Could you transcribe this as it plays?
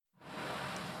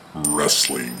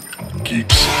Wrestling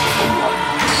Geeks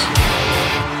Alliance.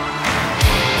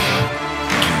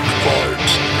 Geek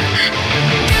Vibes Nation.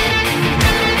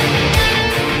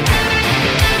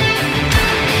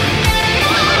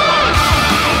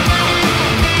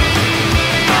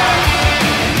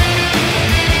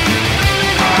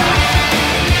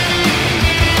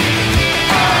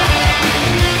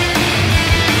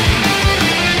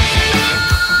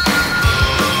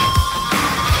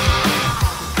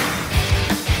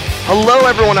 Hello,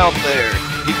 everyone out there,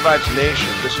 Geek Vibes Nation.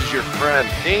 This is your friend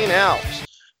Dane Alves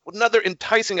with another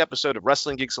enticing episode of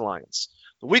Wrestling Geeks Alliance,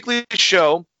 the weekly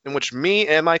show in which me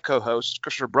and my co-host,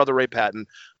 Christopher Brother Ray Patton,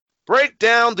 break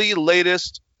down the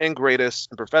latest and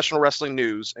greatest in professional wrestling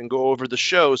news and go over the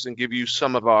shows and give you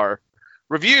some of our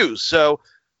reviews. So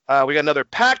we got another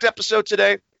packed episode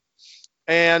today,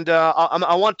 and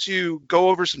I want to go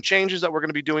over some changes that we're going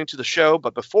to be doing to the show.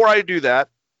 But before I do that,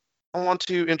 I want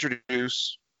to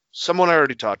introduce someone I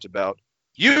already talked about.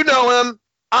 You know him.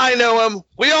 I know him.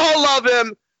 We all love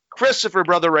him. Christopher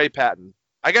Brother Ray Patton.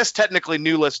 I guess technically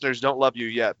new listeners don't love you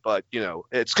yet, but, you know,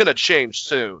 it's going to change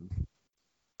soon.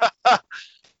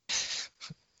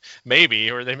 Maybe,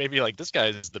 or they may be like, this guy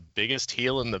is the biggest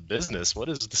heel in the business. What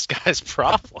is this guy's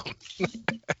problem?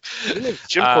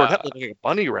 Jim Cornette looking like a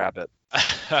bunny rabbit.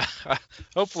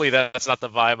 Hopefully that's not the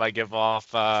vibe I give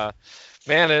off.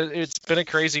 Man, it's been a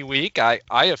crazy week. I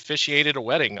officiated a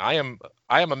wedding. I am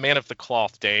a man of the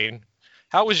cloth, Dane.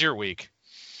 How was your week?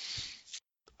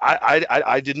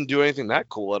 I didn't do anything that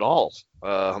cool at all.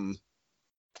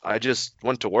 I just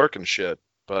went to work and shit.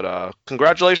 But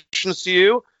congratulations to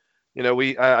you. You know,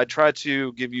 I tried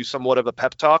to give you somewhat of a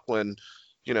pep talk when,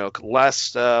 you know,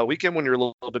 last weekend when you're a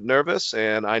little bit nervous,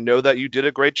 and I know that you did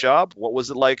a great job. What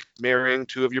was it like marrying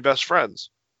two of your best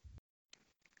friends?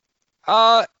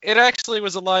 It actually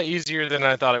was a lot easier than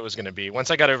I thought it was going to be. Once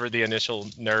I got over the initial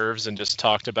nerves and just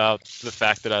talked about the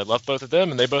fact that I love both of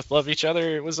them and they both love each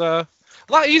other, it was a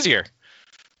lot easier.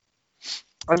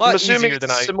 I'm assuming it's a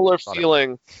similar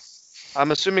feeling.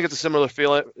 I'm assuming it's a similar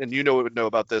feeling, and you would know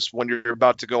about this when you're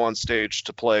about to go on stage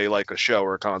to play like a show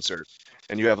or a concert,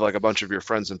 and you have like a bunch of your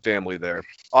friends and family there.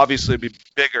 Obviously, it'd be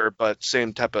bigger, but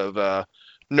same type of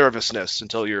nervousness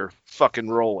until you're fucking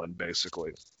rolling,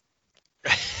 basically.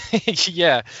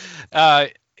 Yeah,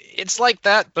 it's like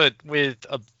that, but with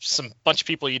some bunch of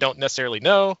people you don't necessarily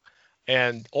know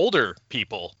and older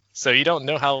people. So you don't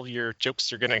know how your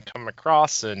jokes are going to come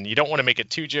across, and you don't want to make it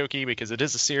too jokey because it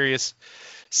is a serious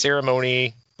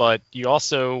ceremony, but you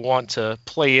also want to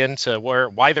play into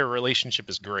why their relationship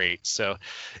is great. So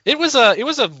it was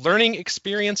a learning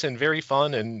experience and very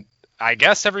fun, and I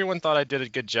guess everyone thought I did a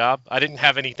good job. I didn't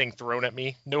have anything thrown at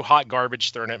me, no hot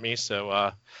garbage thrown at me,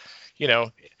 so you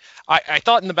know, I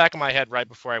thought in the back of my head right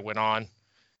before I went on,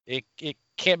 it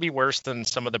can't be worse than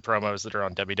some of the promos that are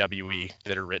on WWE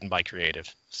that are written by creative.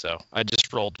 So I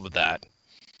just rolled with that.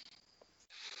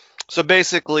 So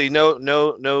basically, no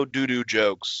doo-doo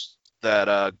jokes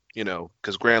that, you know,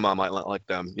 because Grandma might not like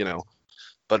them, you know,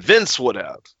 but Vince would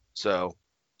have. So,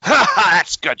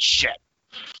 that's good shit.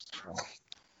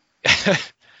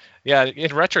 Yeah,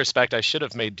 in retrospect, I should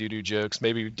have made doo-doo jokes.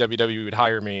 Maybe WWE would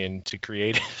hire me into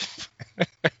creative.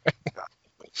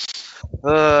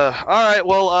 All right,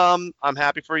 well, I'm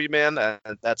happy for you, man.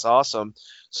 That's awesome.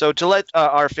 So to let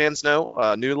our fans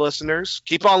know, new listeners,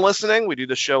 keep on listening. We do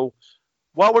the show.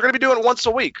 Well, we're going to be doing it once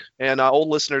a week, and old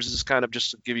listeners is kind of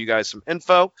just to give you guys some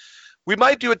info. We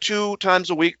might do it 2 times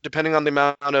a week, depending on the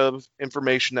amount of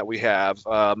information that we have.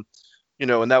 You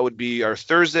know, and that would be our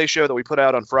Thursday show that we put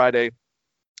out on Friday,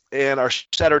 and our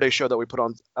Saturday show that we put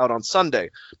out on Sunday.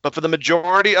 But for the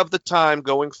majority of the time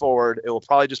going forward, it will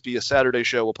probably just be a Saturday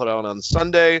show we'll put out on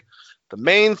Sunday. The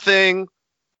main thing,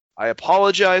 I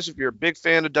apologize if you're a big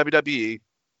fan of WWE.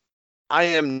 I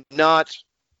am not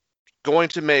going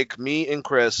to make me and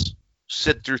Chris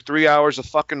sit through 3 hours of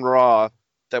fucking Raw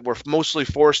that we're mostly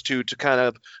forced to kind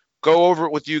of go over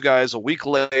it with you guys a week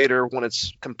later when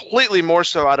it's completely more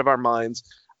so out of our minds.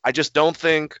 I just don't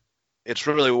think it's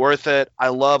really worth it. I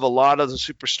love a lot of the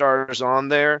superstars on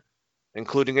there,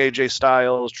 including AJ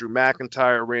Styles, Drew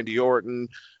McIntyre, Randy Orton.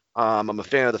 I'm a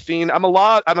fan of The Fiend. I'm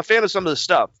a fan of some of the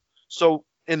stuff. So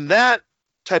in that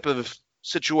type of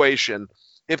situation,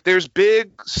 if there's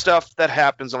big stuff that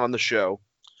happens on the show,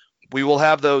 we will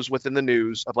have those within the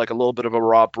news of like a little bit of a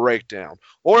Raw breakdown.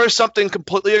 Or if something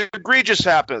completely egregious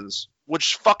happens,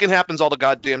 which fucking happens all the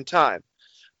goddamn time.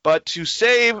 But to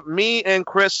save me and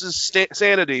Chris's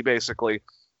sanity, basically,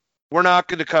 we're not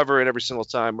going to cover it every single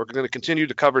time. We're going to continue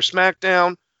to cover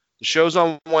SmackDown. The show's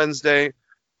on Wednesday,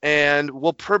 and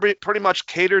we'll pretty much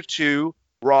cater to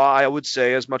Raw, I would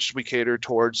say, as much as we cater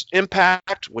towards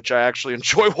Impact, which I actually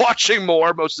enjoy watching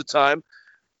more most of the time,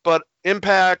 but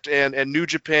Impact and New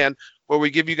Japan, where we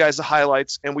give you guys the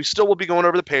highlights, and we still will be going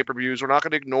over the pay-per-views. We're not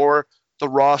going to ignore the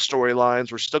Raw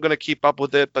storylines. We're still going to keep up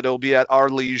with it, but it'll be at our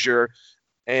leisure.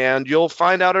 And you'll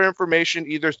find out our information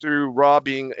either through Raw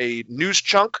being a news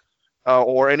chunk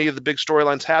or any of the big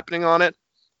storylines happening on it,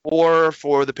 or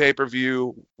for the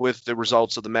pay-per-view with the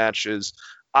results of the matches.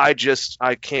 I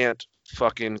can't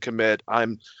fucking commit. I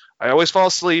always fall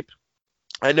asleep.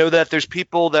 I know that there's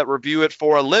people that review it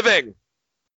for a living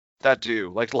that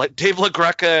do, like Dave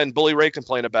LaGreca and Bully Ray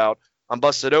complain about on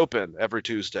Busted Open every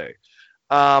Tuesday.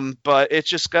 But it's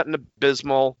just gotten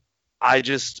abysmal. I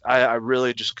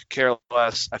really just could care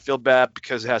less. I feel bad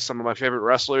because it has some of my favorite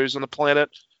wrestlers on the planet,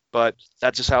 but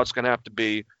that's just how it's going to have to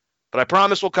be. But I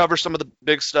promise we'll cover some of the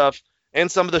big stuff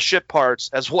and some of the shit parts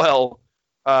as well,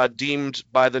 deemed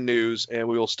by the news, and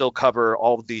we will still cover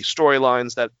all of the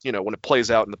storylines that, when it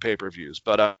plays out in the pay-per-views.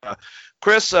 But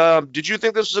Chris, did you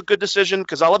think this was a good decision?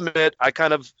 Because I'll admit, I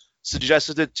kind of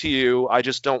suggested it to you. I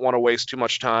just don't want to waste too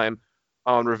much time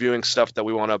on reviewing stuff that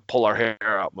we want to pull our hair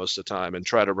out most of the time and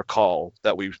try to recall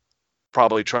that we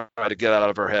probably try to get out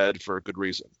of our head for a good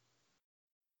reason.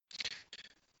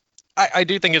 I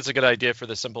do think it's a good idea for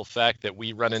the simple fact that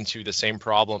we run into the same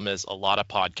problem as a lot of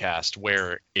podcasts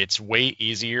where it's way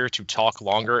easier to talk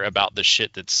longer about the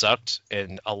shit that sucked,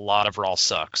 and a lot of Raw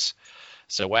sucks.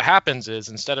 So what happens is,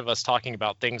 instead of us talking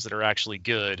about things that are actually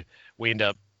good, we end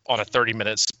up on a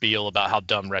 30-minute spiel about how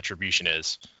dumb Retribution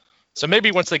is. So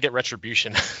maybe once they get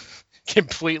Retribution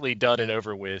completely done and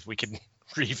over with, we can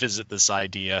revisit this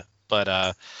idea. But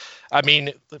I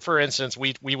mean, for instance,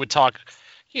 we would talk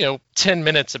 10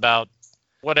 minutes about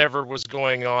whatever was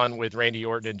going on with Randy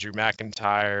Orton and Drew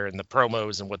McIntyre and the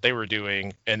promos and what they were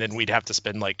doing. And then we'd have to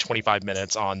spend like 25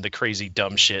 minutes on the crazy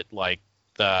dumb shit like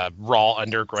the Raw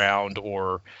Underground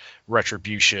or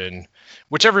Retribution,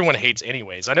 which everyone hates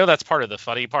anyways. I know that's part of the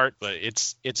funny part, but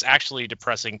it's actually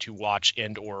depressing to watch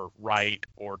and or write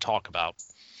or talk about.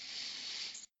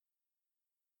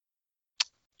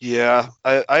 Yeah,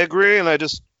 I agree, and I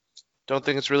just don't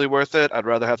think it's really worth it. I'd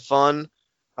rather have fun.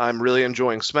 I'm really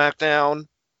enjoying SmackDown,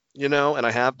 and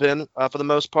I have been for the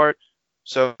most part.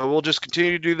 So we'll just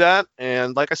continue to do that.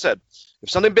 And like I said, if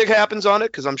something big happens on it,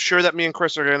 because I'm sure that me and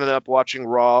Chris are going to end up watching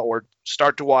Raw or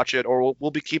start to watch it, or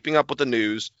we'll be keeping up with the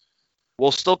news,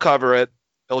 we'll still cover it.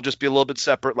 It'll just be a little bit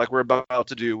separate like we're about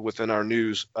to do within our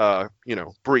news,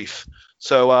 brief.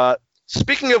 So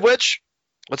speaking of which,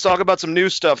 let's talk about some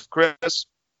news stuff, Chris.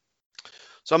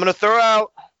 So I'm going to throw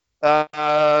out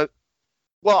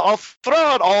I'll throw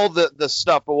out all the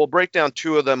stuff, but we'll break down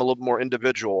two of them a little more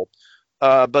individual.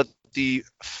 But the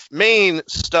main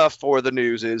stuff for the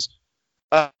news is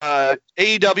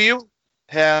AEW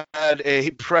had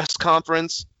a press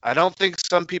conference. I don't think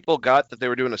some people got that they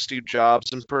were doing a Steve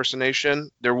Jobs impersonation.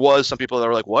 There was some people that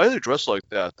were like, why are they dressed like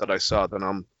that I saw? Then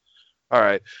I'm all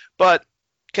right. But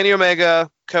Kenny Omega,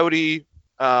 Cody,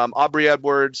 Aubrey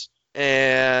Edwards,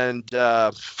 and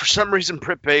for some reason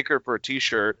Britt Baker for a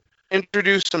T-shirt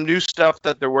introduced some new stuff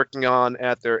that they're working on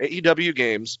at their AEW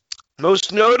games.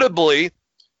 Most notably,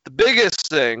 the biggest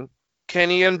thing,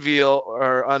 Kenny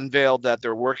unveiled that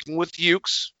they're working with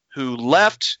Yuke's, who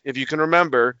left, if you can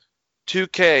remember,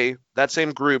 2K, that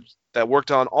same group that worked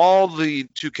on all the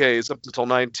 2Ks up until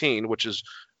 19, which is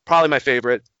probably my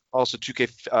favorite. Also,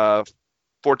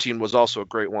 2K14 was also a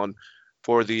great one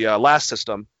for the last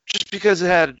system, just because it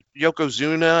had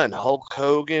Yokozuna and Hulk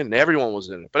Hogan and everyone was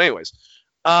in it. But anyways,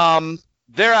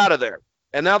 they're out of there.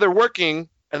 And now they're working,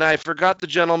 and I forgot the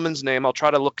gentleman's name. I'll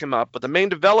try to look him up. But the main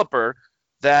developer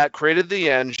that created the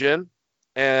engine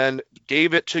and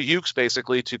gave it to Yuke's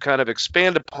basically to kind of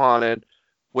expand upon it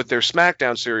with their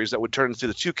SmackDown series that would turn into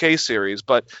the 2K series.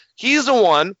 But he's the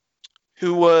one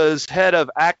who was head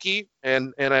of Aki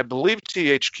and I believe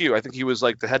THQ. I think he was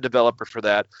like the head developer for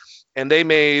that. And they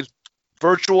made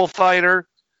Virtual Fighter.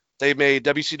 They made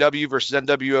WCW versus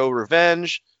NWO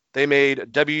Revenge. They made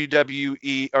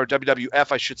WWE, or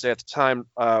WWF, I should say at the time,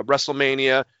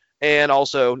 WrestleMania, and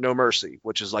also No Mercy,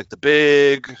 which is like the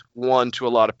big one to a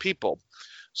lot of people.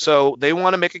 So they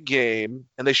want to make a game,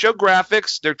 and they show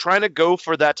graphics. They're trying to go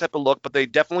for that type of look, but they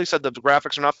definitely said the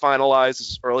graphics are not finalized.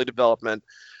 This is early development.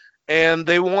 And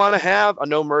they want to have a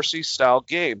No Mercy style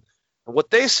game. And what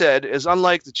they said is,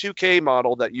 unlike the 2K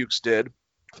model that Yuke's did,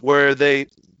 where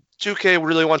 2K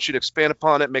really wants you to expand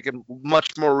upon it, make it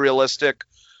much more realistic,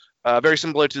 very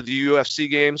similar to the UFC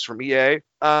games from EA.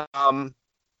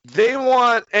 They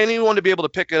want anyone to be able to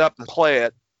pick it up and play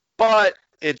it, but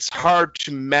it's hard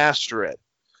to master it.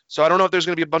 So I don't know if there's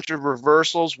going to be a bunch of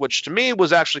reversals, which to me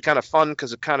was actually kind of fun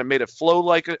because it kind of made it flow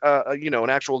like an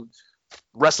actual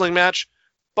wrestling match.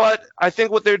 But I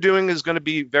think what they're doing is going to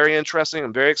be very interesting.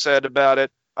 I'm very excited about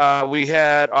it. We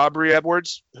had Aubrey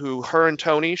Edwards, her and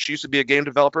Tony, she used to be a game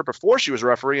developer before she was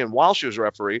referee and while she was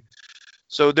referee.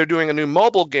 So they're doing a new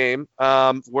mobile game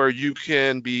where you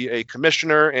can be a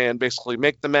commissioner and basically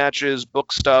make the matches,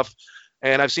 book stuff.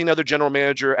 And I've seen other general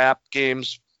manager app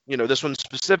games. This one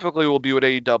specifically will be with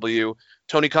AEW.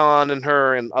 Tony Khan and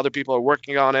her and other people are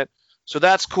working on it. So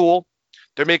that's cool.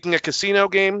 They're making a casino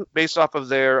game based off of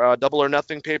their Double or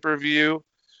Nothing pay-per-view,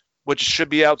 which should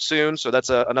be out soon. So that's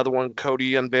another one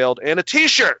Cody unveiled. And a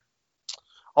T-shirt.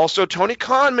 Also, Tony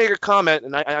Khan made a comment,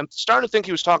 and I'm starting to think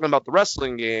he was talking about the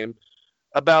wrestling game,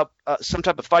 about some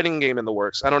type of fighting game in the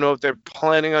works. I don't know if they're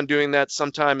planning on doing that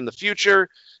sometime in the future.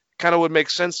 Kind of would make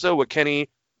sense, though, with Kenny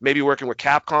maybe working with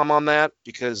Capcom on that,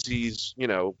 because he's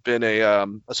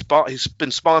been he's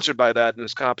been sponsored by that in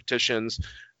his competitions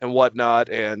and whatnot,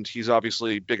 and he's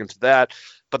obviously big into that.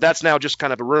 But that's now just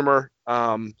kind of a rumor.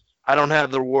 I don't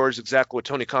have the words exactly what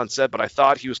Tony Khan said, but I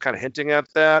thought he was kind of hinting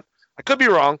at that. I could be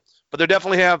wrong, but they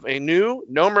definitely have a new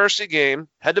No Mercy game,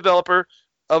 head developer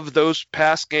of those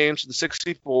past games, the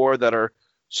 64, that are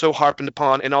so harped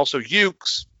upon, and also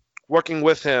Ukes working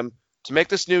with him to make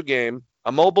this new game,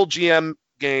 a mobile GM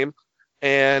game,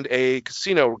 and a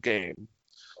casino game.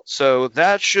 So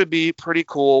that should be pretty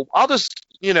cool. I'm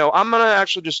going to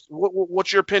actually just,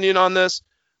 what's your opinion on this?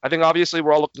 I think obviously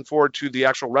we're all looking forward to the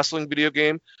actual wrestling video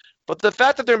game, but the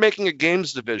fact that they're making a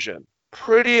games division,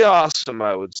 pretty awesome,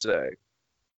 I would say.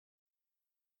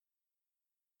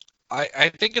 I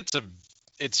think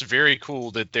it's very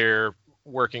cool that they're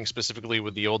working specifically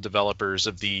with the old developers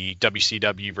of the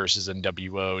WCW versus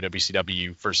NWO,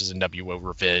 WCW versus NWO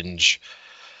Revenge.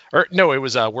 Or no, it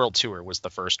was World Tour was the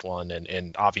first one,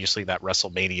 and obviously that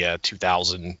WrestleMania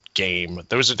 2000 game.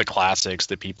 Those are the classics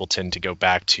that people tend to go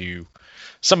back to,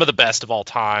 some of the best of all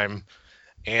time.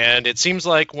 And it seems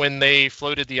like when they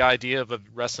floated the idea of a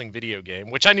wrestling video game,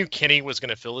 which I knew Kenny was going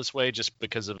to feel this way just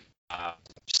because of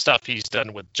stuff he's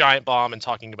done with Giant Bomb and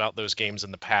talking about those games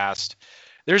in the past,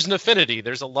 there's an affinity,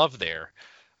 there's a love there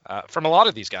from a lot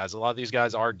of these guys. A lot of these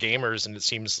guys are gamers, and it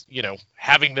seems,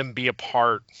 having them be a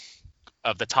part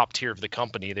of the top tier of the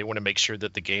company, they want to make sure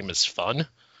that the game is fun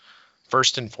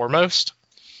first and foremost.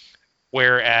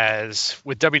 Whereas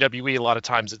with WWE, a lot of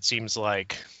times it seems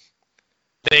like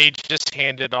they just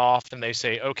hand it off and they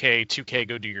say, okay, 2K,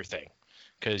 go do your thing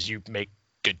because you make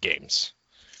good games,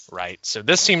 right? So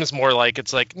this seems more like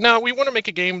it's like, no, we want to make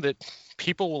a game that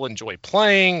people will enjoy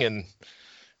playing and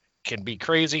can be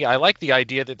crazy. I like the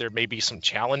idea that there may be some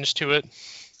challenge to it.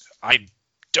 I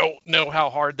don't know how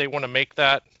hard they want to make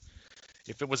that.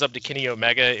 If it was up to Kenny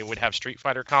Omega, it would have Street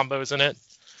Fighter combos in it,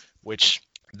 which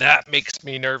that makes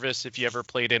me nervous. If you ever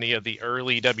played any of the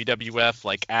early WWF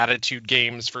like Attitude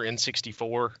games for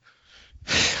N64,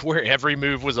 where every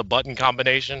move was a button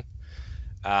combination.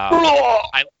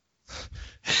 I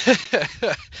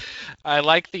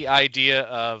like the idea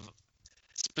of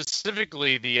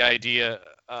specifically the idea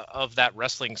of that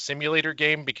wrestling simulator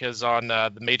game, because on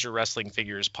the Major Wrestling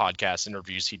Figures podcast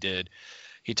interviews he did,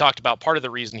 he talked about part of the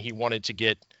reason he wanted to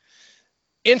get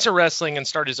into wrestling and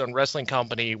start his own wrestling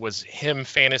company was him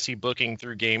fantasy booking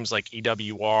through games like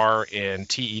EWR and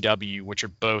TEW, which are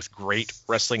both great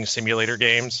wrestling simulator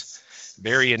games,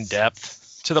 very in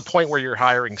depth, to the point where you're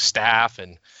hiring staff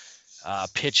and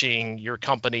pitching your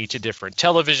company to different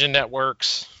television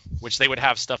networks, which they would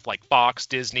have stuff like Fox,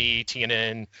 Disney,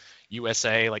 TNN,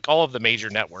 USA, like all of the major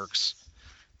networks.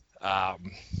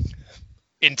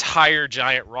 Entire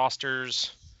giant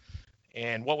rosters.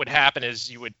 And what would happen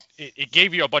is it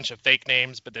gave you a bunch of fake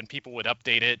names, but then people would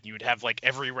update it. You would have like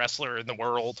every wrestler in the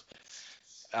world.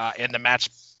 And the match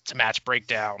to match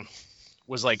breakdown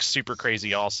was like super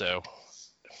crazy also.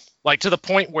 Like to the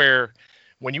point where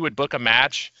when you would book a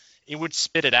match, it would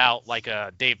spit it out like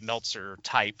a Dave Meltzer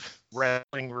type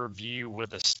wrestling review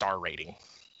with a star rating.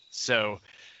 So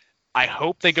I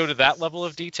hope they go to that level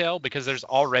of detail, because there's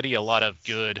already a lot of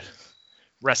good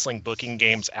wrestling booking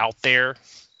games out there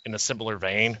in a similar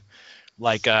vein.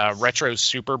 Like Retro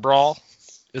Super Brawl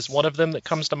is one of them that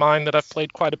comes to mind that I've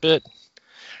played quite a bit.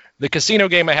 The casino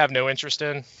game I have no interest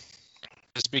in,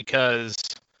 just because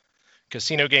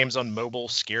casino games on mobile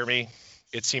scare me.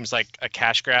 It seems like a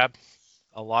cash grab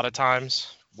a lot of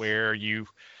times, where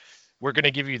we're going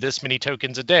to give you this many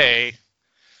tokens a day,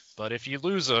 but if you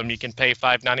lose them, you can pay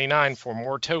 $5.99 for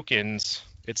more tokens.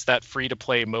 It's that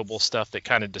free-to-play mobile stuff that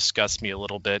kind of disgusts me a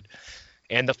little bit.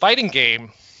 And the fighting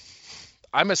game,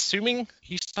 I'm assuming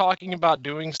he's talking about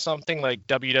doing something like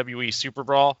WWE Super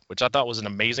Brawl, which I thought was an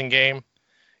amazing game.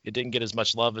 It didn't get as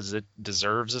much love as it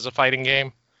deserves as a fighting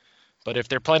game. But if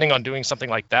they're planning on doing something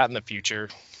like that in the future,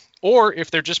 or if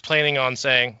they're just planning on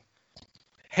saying,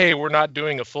 hey, we're not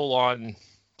doing a full-on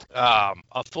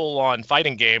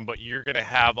fighting game, but you're going to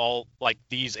have all like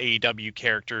these AEW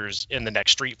characters in the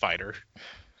next Street Fighter.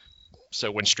 So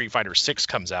when Street Fighter 6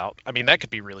 comes out, I mean, that could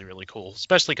be really, really cool,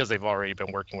 especially because they've already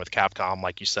been working with Capcom,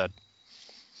 like you said.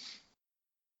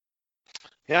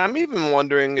 Yeah, I'm even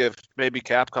wondering if maybe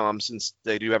Capcom, since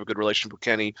they do have a good relationship with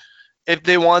Kenny, if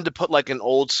they wanted to put like an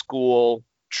old school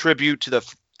tribute to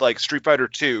the like Street Fighter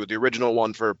 2, the original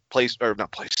one for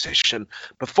not PlayStation.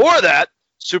 Before that,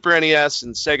 Super NES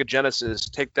and Sega Genesis,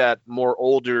 take that more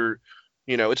older,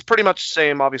 it's pretty much the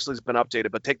same. Obviously, it's been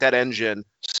updated, but take that engine,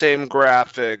 same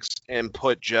graphics, and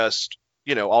put just,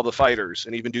 all the fighters,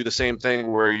 and even do the same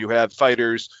thing where you have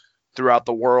fighters throughout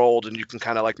the world, and you can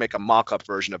kind of like make a mock-up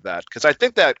version of that. Because I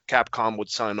think that Capcom would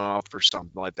sign off for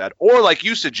something like that. Or like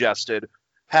you suggested,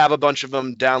 have a bunch of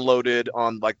them downloaded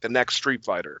on like the next Street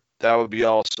Fighter. That would be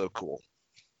also cool.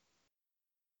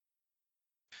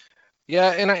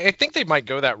 Yeah, and I think they might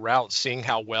go that route, seeing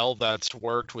how well that's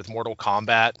worked with Mortal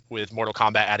Kombat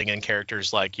adding in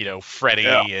characters like, Freddy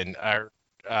and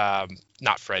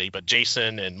not Freddy, but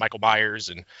Jason and Michael Myers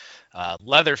and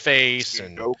Leatherface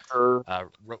and Joker,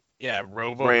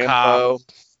 RoboCop.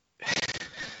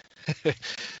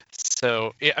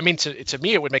 So, I mean, to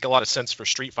me, it would make a lot of sense for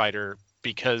Street Fighter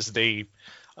because they,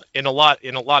 in a lot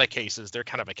of cases, they're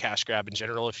kind of a cash grab in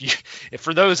general. If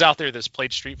for those out there that's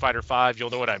played Street Fighter 5, you'll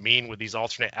know what I mean with these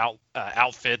alternate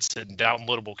outfits and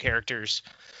downloadable characters.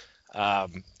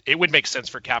 It would make sense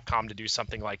for Capcom to do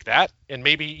something like that, and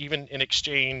maybe even in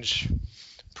exchange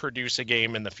produce a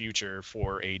game in the future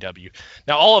for AEW.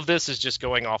 Now, all of this is just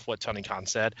going off what Tony Khan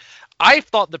said. I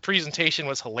thought the presentation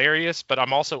was hilarious, but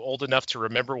I'm also old enough to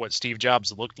remember what Steve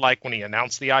Jobs looked like when he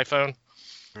announced the iPhone.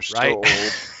 Right?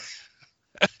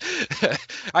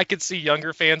 I could see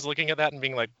younger fans looking at that and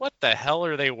being like, what the hell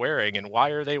are they wearing and why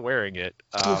are they wearing it?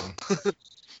 God.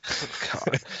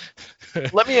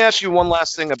 Let me ask you one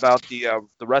last thing about the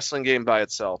wrestling game by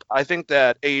itself. I think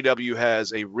that AEW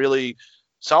has a really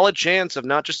solid chance of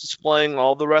not just displaying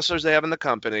all the wrestlers they have in the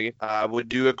company. Would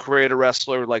do a create a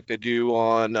wrestler like they do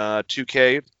on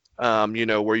 2K,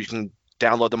 where you can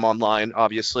download them online,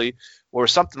 obviously, or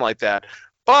something like that.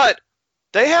 But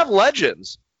they have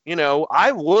legends.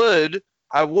 I would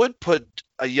put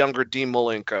a younger Dean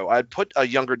Malenko. I'd put a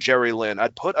younger Jerry Lynn.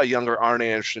 I'd put a younger Arn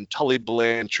Anderson, Tully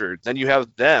Blanchard. Then you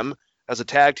have them as a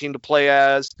tag team to play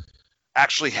as.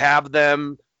 Actually have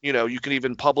them. You can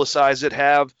even publicize it.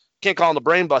 Can't call them the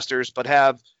Brainbusters, but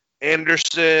have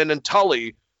Anderson and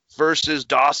Tully versus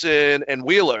Dawson and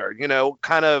Wheeler.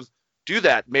 Kind of do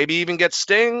that. Maybe even get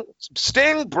Sting,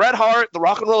 Bret Hart, the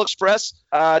Rock and Roll Express.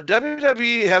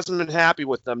 WWE hasn't been happy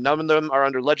with them. None of them are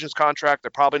under Legends contract.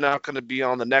 They're probably not going to be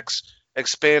on the next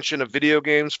expansion of video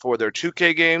games for their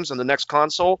 2K games on the next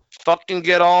console. Fucking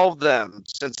get all of them,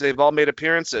 since they've all made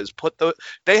appearances.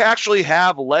 They actually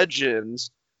have legends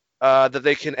that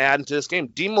they can add into this game.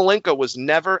 Dean Malenko was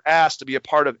never asked to be a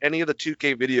part of any of the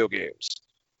 2K video games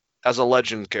as a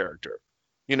legend character.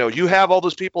 You have all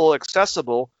those people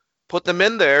accessible. Put them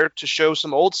in there to show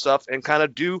some old stuff and kind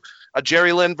of do a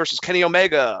Jerry Lynn versus Kenny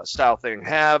Omega style thing.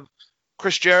 Have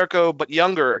Chris Jericho, but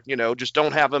younger, just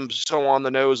don't have him so on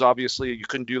the nose. Obviously, you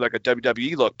couldn't do like a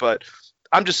WWE look, but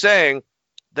I'm just saying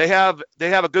they have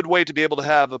a good way to be able to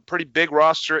have a pretty big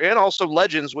roster and also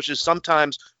legends, which is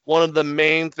sometimes one of the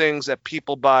main things that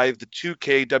people buy the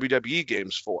 2K WWE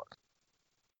games for.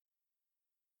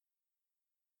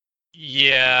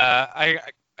 Yeah,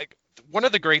 one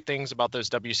of the great things about those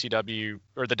WCW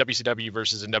or the WCW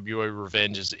versus NWA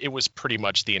Revenge is it was pretty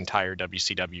much the entire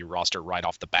WCW roster right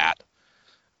off the bat.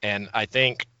 And I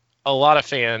think a lot of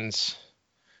fans,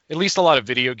 at least a lot of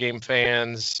video game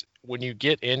fans, when you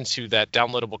get into that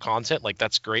downloadable content, like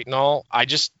that's great and all. I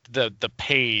just the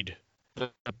paid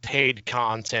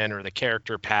content or the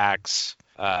character packs,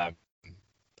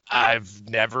 I've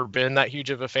never been that huge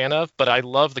of a fan of, but I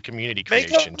love the community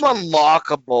creation. Make them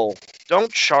unlockable.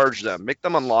 Don't charge them. Make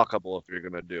them unlockable if you're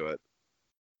going to do it.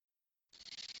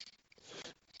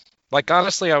 Like,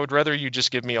 honestly, I would rather you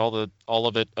just give me all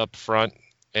of it up front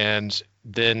and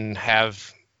then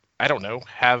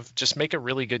just make a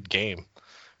really good game.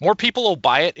 More people will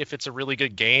buy it if it's a really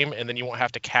good game, and then you won't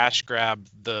have to cash grab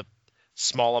the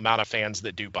small amount of fans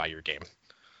that do buy your game.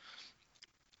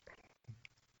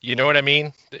 You know what I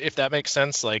mean? If that makes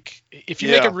sense. Like, if you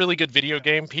make a really good video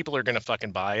game, people are going to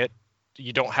fucking buy it.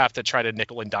 you don't have to try to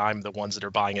nickel and dime the ones that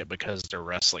are buying it because they're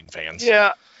wrestling fans.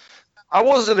 Yeah, I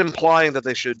wasn't implying that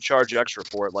they should charge extra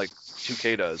for it like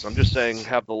 2K does. I'm just saying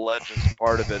have the Legends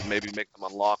part of it, maybe make them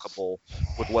unlockable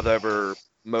with whatever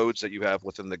modes that you have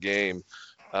within the game,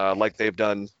 like they've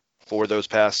done for those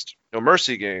past No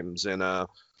Mercy games and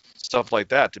stuff like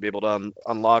that. To be able to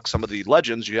unlock some of the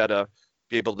Legends, you had to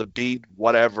be able to beat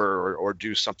whatever or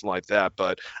do something like that.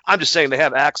 But I'm just saying they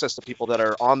have access to people that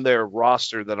are on their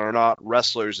roster that are not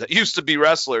wrestlers that used to be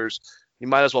wrestlers. You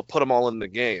might as well put them all in the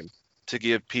game to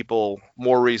give people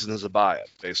more reasons to buy it,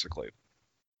 basically.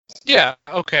 Yeah,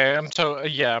 okay.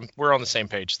 We're on the same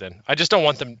page then. I just don't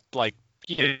want them like,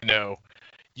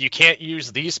 you can't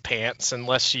use these pants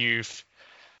unless you've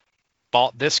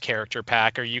bought this character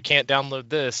pack, or you can't download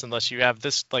this unless you have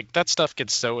this. Like, that stuff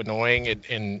gets so annoying,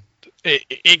 and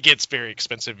it gets very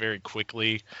expensive very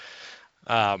quickly.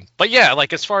 But yeah,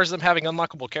 like as far as them having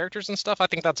unlockable characters and stuff, I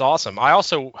think that's awesome. I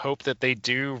also hope that they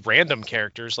do random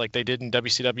characters like they did in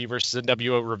WCW versus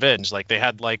NWO Revenge. Like they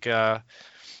had like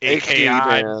AKI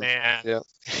man.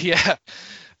 Yeah,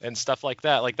 and stuff like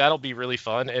that. Like that'll be really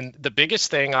fun. And the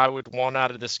biggest thing I would want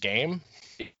out of this game,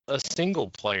 a single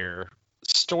player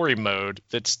story mode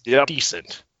that's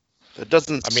decent. It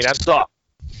doesn't. I mean, that's suck.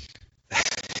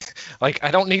 Like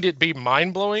I don't need it to be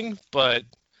mind blowing, but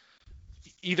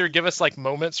either give us like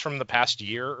moments from the past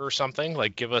year or something,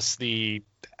 like give us the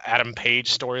Adam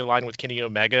Page storyline with Kenny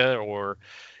Omega, or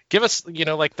give us,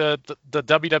 like the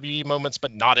WWE moments,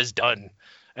 but not as done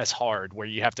as hard, where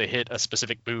you have to hit a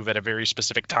specific move at a very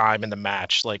specific time in the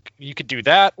match. Like you could do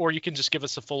that, or you can just give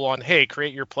us a full on, hey,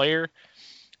 create your player.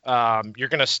 You're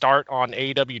going to start on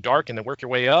AEW Dark and then work your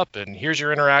way up. And here's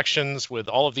your interactions with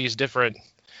all of these different,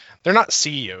 they're not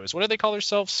CEOs. What do they call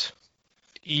themselves?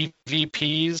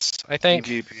 EVPs, I think.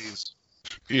 EVPs.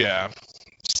 Yeah.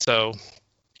 So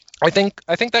I think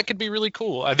that could be really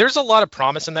cool. There's a lot of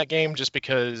promise in that game, just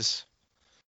because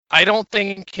I don't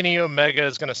think Kenny Omega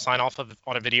is going to sign off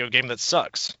on a video game that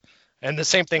sucks. And the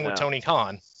same thing with Tony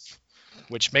Khan,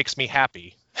 which makes me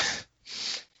happy.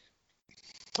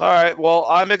 All right. Well,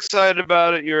 I'm excited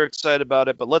about it. You're excited about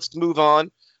it. But let's move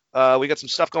on. We got some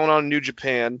stuff going on in New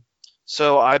Japan.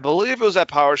 So I believe it was at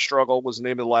Power Struggle was the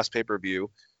name of the last pay-per-view.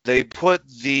 They kind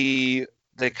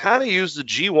of used the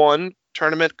G1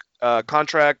 tournament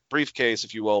contract briefcase,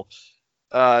 if you will,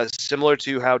 similar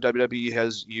to how WWE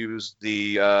has used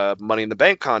the Money in the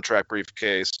Bank contract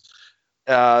briefcase.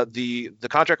 The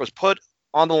contract was put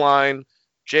on the line.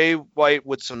 Jay White,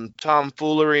 with some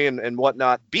tomfoolery and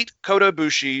whatnot, beat Kota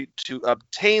Ibushi to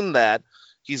obtain that.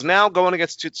 He's now going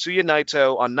against Tetsuya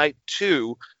Naito on night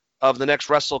 2 of the next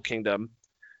Wrestle Kingdom.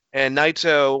 And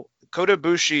Kota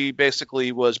Ibushi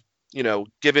basically was,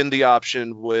 given the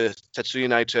option with Tetsuya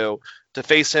Naito to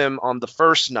face him on the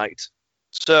first night.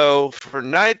 So for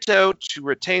Naito to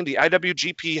retain the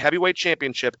IWGP Heavyweight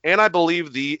Championship and I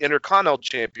believe the Intercontinental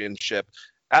Championship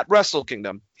at Wrestle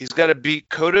Kingdom, he's got to beat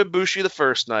Kota Ibushi the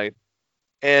first night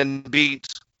and beat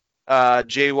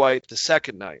Jay White the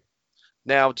second night.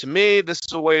 Now, to me, this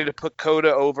is a way to put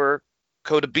Kota over.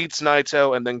 Kota beats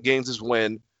Naito and then gains his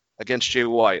win against Jay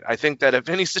White. I think that if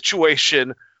any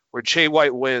situation where Jay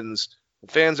White wins,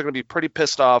 the fans are going to be pretty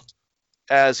pissed off,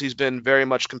 as he's been very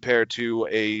much compared to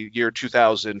a year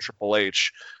 2000 Triple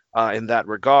H in that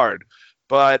regard.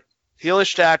 But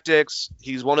heelish tactics,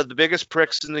 he's one of the biggest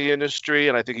pricks in the industry,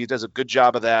 and I think he does a good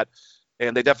job of that,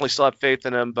 and they definitely still have faith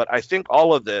in him. But I think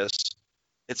all of this,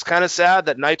 it's kind of sad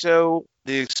that Naito,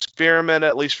 the experiment,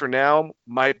 at least for now,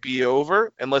 might be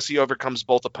over unless he overcomes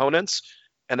both opponents,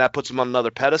 and that puts him on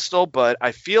another pedestal. But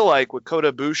I feel like with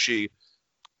Kota Ibushi,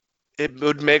 it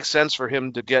would make sense for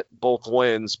him to get both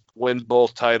wins, win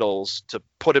both titles, to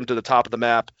put him to the top of the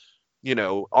map,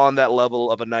 on that level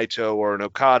of a Naito or an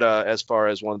Okada as far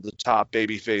as one of the top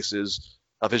baby faces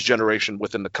of his generation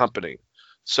within the company.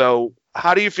 So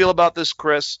how do you feel about this,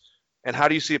 Chris? And how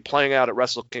do you see it playing out at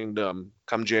Wrestle Kingdom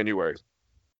come January?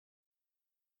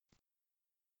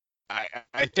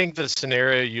 I think the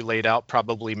scenario you laid out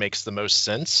probably makes the most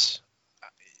sense.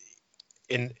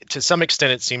 To some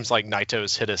extent, it seems like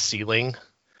Naito's hit a ceiling,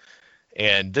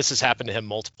 and this has happened to him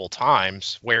multiple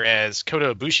times. Whereas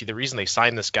Kota Ibushi, the reason they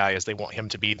signed this guy is they want him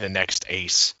to be the next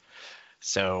ace.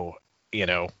 So,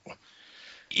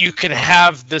 you can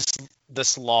have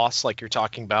this loss like you're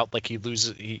talking about, like he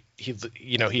loses,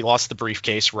 he lost the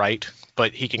briefcase, right?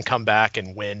 But he can come back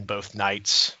and win both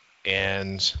nights,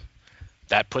 and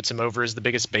that puts him over as the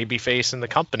biggest babyface in the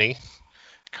company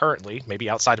currently, maybe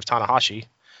outside of Tanahashi.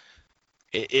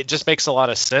 It just makes a lot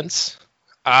of sense.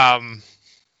 Would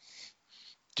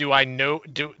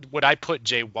I put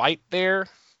Jay White there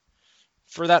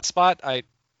for that spot?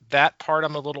 that part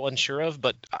I'm a little unsure of,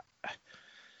 but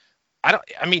I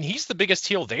mean, he's the biggest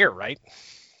heel there, right?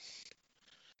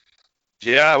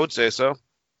 Yeah, I would say so.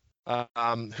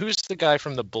 Who's the guy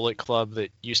from the Bullet Club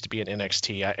that used to be in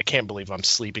NXT? I can't believe I'm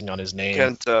sleeping on his name.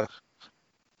 Kenta.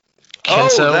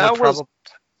 Kenta that would was.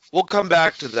 We'll come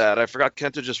back to that. I forgot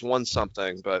Kenta just won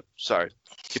something, but sorry.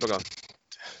 Keep it going.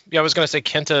 Yeah, I was going to say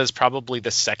Kenta is probably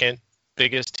the second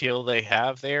biggest heel they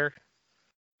have there.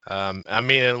 I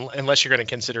mean, unless you're going to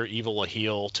consider Evil a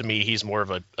heel, to me, he's more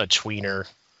of a tweener.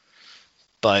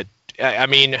 But, I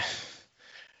mean,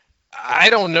 I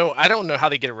don't know how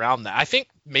they get around that. I think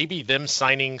maybe them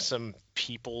signing some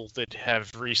people that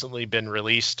have recently been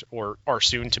released or are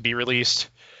soon to be released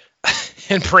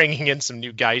and bringing in some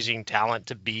new Gaijin talent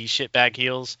to be shitbag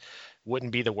heels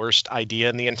wouldn't be the worst idea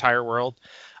in the entire world.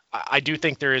 I do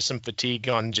think there is some fatigue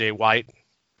on Jay White,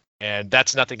 and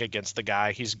that's nothing against the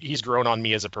guy. He's grown on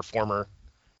me as a performer.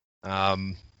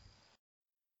 But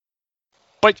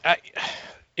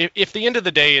if the end of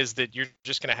the day is that you're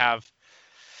just going to have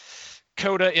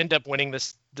Kota end up winning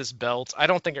this belt, I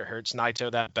don't think it hurts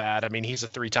Naito that bad. I mean, he's a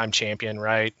 3-time champion,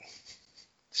 right?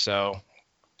 So,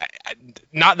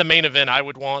 not the main event I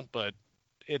would want, but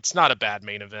it's not a bad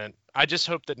main event. I just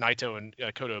hope that Naito and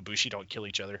Kota Ibushi don't kill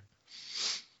each other.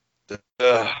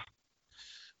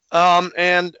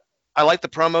 And I like the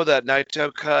promo that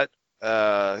Naito cut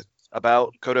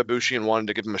about Kota Ibushi and wanted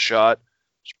to give him a shot.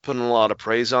 Just putting a lot of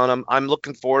praise on him. I'm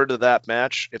looking forward to that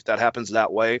match if that happens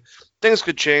that way. Things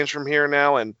could change from here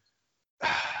now, and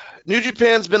New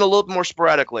Japan's been a little more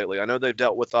sporadic lately. I know they've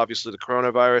dealt with, obviously, the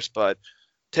coronavirus, but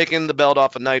taking the belt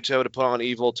off of Naito to put on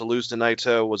Evil to lose to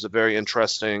Naito was a very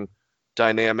interesting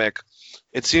dynamic.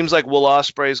 It seems like Will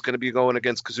Ospreay is going to be going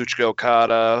against Kazuchika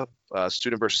Okada,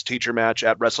 student versus teacher match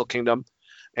at Wrestle Kingdom.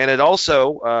 And it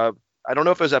also, I don't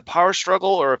know if it was at Power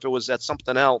Struggle or if it was at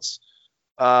something else,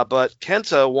 but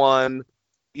Kenta won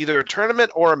either a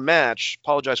tournament or a match,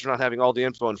 apologize for not having all the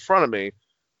info in front of me,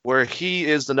 where he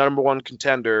is the number one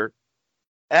contender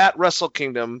at Wrestle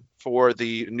Kingdom for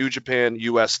the New Japan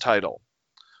US title.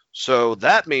 So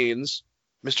that means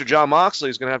Mr. Jon Moxley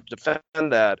is going to have to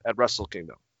defend that at Wrestle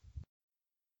Kingdom.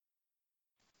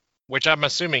 Which I'm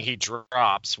assuming he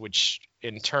drops, which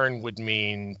in turn would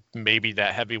mean maybe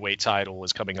that heavyweight title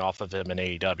is coming off of him in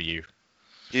AEW.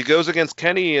 He goes against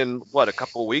Kenny in, a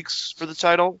couple of weeks for the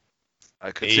title?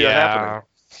 I could see that happening.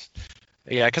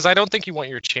 Yeah, because I don't think you want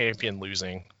your champion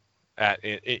losing,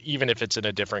 even if it's in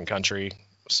a different country.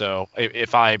 So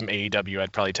if I'm AEW,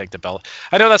 I'd probably take the belt.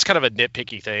 I know that's kind of a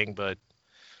nitpicky thing, but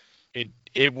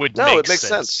it would make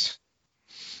sense.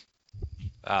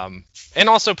 And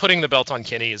also putting the belt on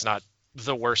Kenny is not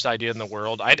the worst idea in the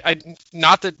world. I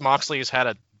not that Moxley has had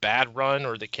a bad run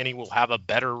or that Kenny will have a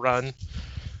better run.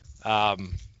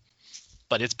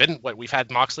 But it's been we've had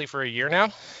Moxley for a year now,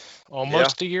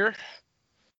 almost a year.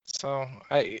 So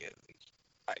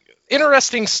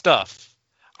interesting stuff.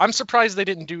 I'm surprised they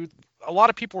didn't do. A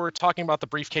lot of people were talking about the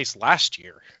briefcase last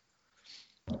year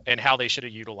and how they should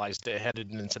have utilized it headed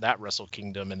into that Wrestle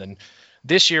Kingdom, and then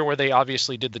this year where they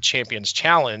obviously did the Champions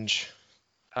Challenge.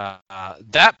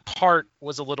 That part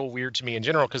was a little weird to me in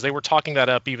general because they were talking that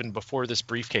up even before this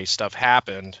briefcase stuff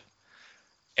happened.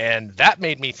 And that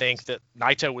made me think that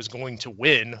Naito was going to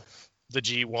win the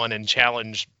G1 and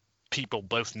challenge people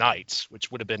both nights,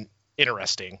 which would have been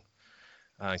interesting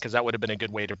because that would have been a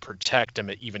good way to protect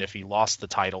him even if he lost the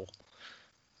title.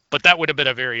 But that would have been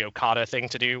a very Okada thing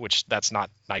to do, which that's not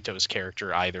Naito's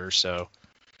character either. So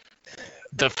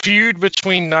the feud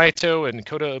between Naito and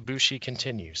Kota Ibushi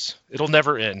continues. It'll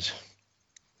never end.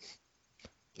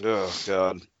 Oh,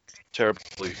 God.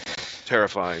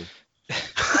 Terrifying.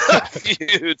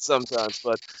 Feud sometimes.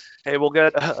 But, hey, we'll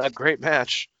get a great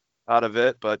match out of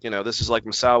it. But, this is like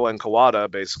Misawa and Kawada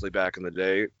basically back in the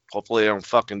day. Hopefully they don't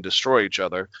fucking destroy each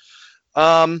other.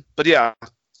 But, yeah,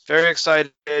 very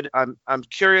excited. I'm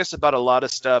curious about a lot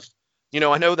of stuff.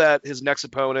 I know that his next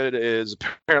opponent is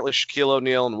apparently Shaquille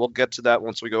O'Neal, and we'll get to that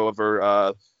once we go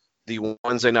over the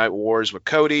Wednesday Night Wars with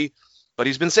Cody. But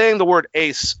he's been saying the word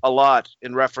ace a lot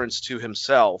in reference to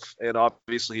himself, and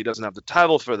obviously he doesn't have the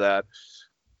title for that.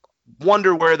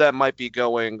 Wonder where that might be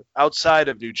going outside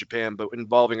of New Japan, but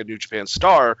involving a New Japan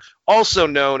star, also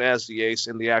known as the ace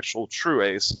and the actual true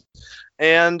ace.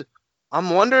 And I'm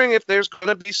wondering if there's going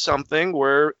to be something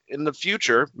where in the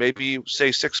future, maybe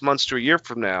say 6 months to a year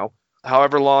from now,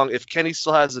 however long, if Kenny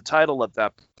still has the title at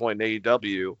that point in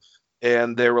AEW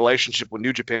and their relationship with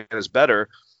New Japan is better,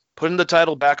 putting the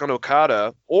title back on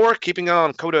Okada or keeping it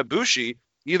on Kota Ibushi,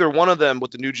 either one of them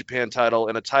with the New Japan title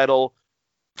and a title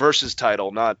versus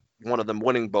title, not one of them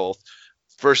winning both.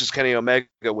 versus Kenny Omega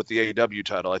with the AEW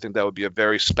title. I think that would be a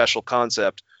very special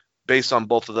concept based on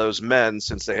both of those men,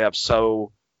 since they have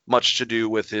so much to do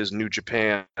with his New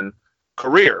Japan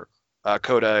career,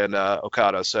 Kota and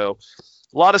Okada. So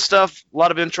a lot of stuff, a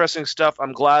lot of interesting stuff.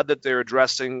 I'm glad that they're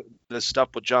addressing this stuff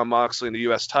with Jon Moxley in the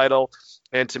U.S. title.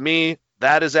 And to me,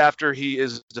 that is after he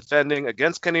is defending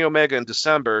against Kenny Omega in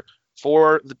December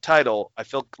for the title. I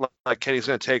feel like Kenny's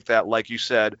going to take that, like you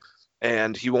said,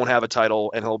 and he won't have a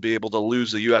title, and he'll be able to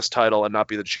lose the U.S. title and not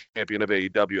be the champion of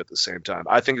AEW at the same time.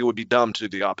 I think it would be dumb to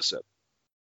do the opposite.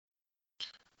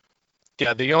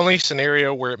 Yeah, the only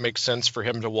scenario where it makes sense for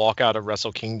him to walk out of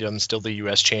Wrestle Kingdom still the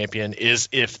U.S. champion is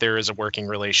if there is a working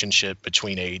relationship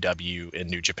between AEW and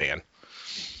New Japan.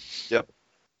 Yep.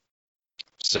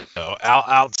 So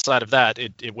outside of that,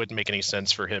 it wouldn't make any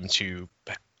sense for him to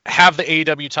have the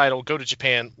AEW title, go to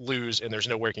Japan, lose, and there's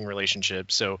no working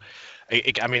relationship. So,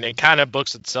 it kind of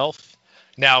books itself.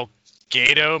 Now,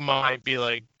 Gato might be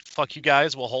like, fuck you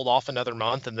guys, we'll hold off another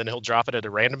month, and then he'll drop it at a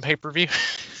random pay-per-view.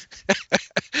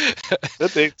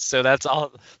 So that's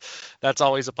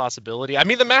always a possibility. I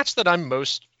mean, the match that I'm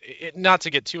not to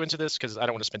get too into this because I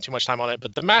don't want to spend too much time on it,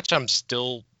 but the match I'm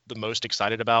still the most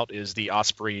excited about is the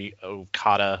Ospreay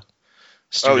Okada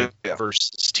student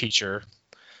versus teacher.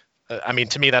 I mean,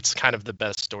 to me, that's kind of the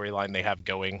best storyline they have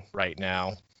going right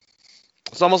now.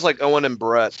 It's almost like Owen and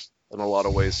Brett in a lot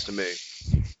of ways to me.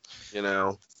 You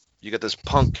know, you get this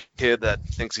punk kid that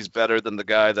thinks he's better than the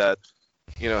guy that,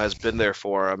 you know, has been there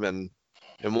for him. And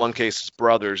in one case, it's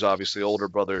brothers, obviously older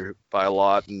brother by a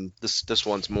lot. And this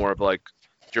one's more of like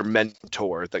your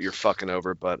mentor that you're fucking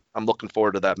over. But I'm looking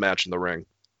forward to that match in the ring.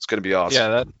 It's going to be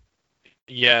awesome.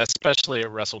 Yeah, especially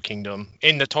at Wrestle Kingdom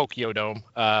in the Tokyo Dome.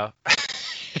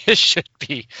 It should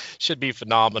be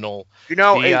phenomenal. You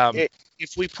know,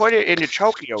 if we put it in the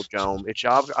Tokyo Dome, it's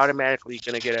automatically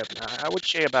going to get I would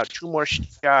say about 2 more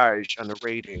stars on the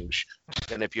ratings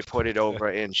than if you put it over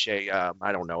in, say,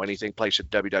 I don't know, anything place that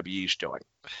WWE's doing.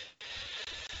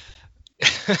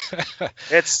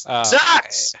 It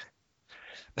sucks.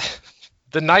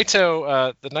 The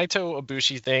Naito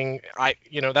Ibushi thing,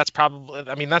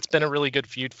 that's been a really good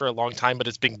feud for a long time, but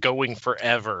it's been going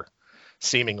forever,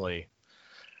 seemingly.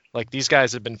 Like, these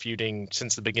guys have been feuding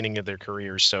since the beginning of their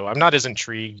careers, so I'm not as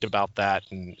intrigued about that,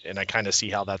 and I kind of see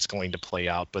how that's going to play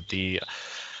out. But the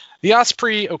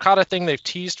Ospreay Okada thing they've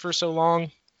teased for so long,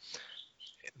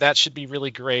 that should be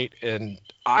really great. And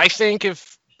I think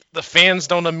if the fans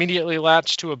don't immediately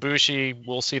latch to Ibushi,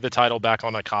 we'll see the title back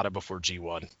on Okada before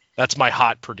G1. That's my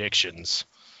hot predictions.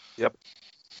 Yep.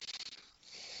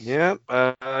 Yeah,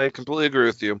 I completely agree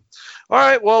with you. All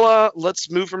right, well,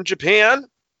 let's move from Japan.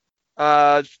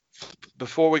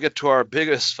 Before we get to our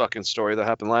biggest fucking story that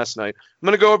happened last night, I'm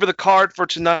going to go over the card for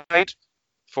tonight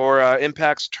for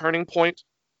Impact's Turning Point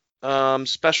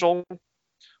special.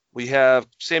 We have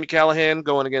Sami Callihan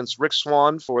going against Rick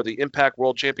Swann for the Impact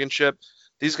World Championship.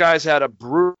 These guys had a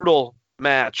brutal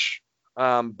match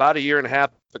about a year and a half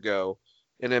ago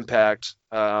in Impact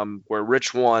where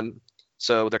Rich won.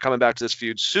 So they're coming back to this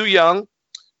feud. Su Yung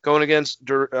going against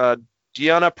Deonna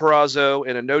Purrazzo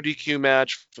in a no DQ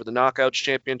match for the Knockouts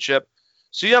Championship.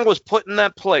 Su Yung was put in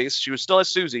that place. She was still at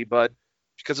Susie, but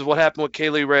because of what happened with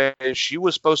Kaylee Ray, she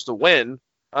was supposed to win.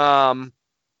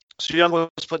 Su Yung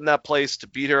was put in that place to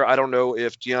beat her. I don't know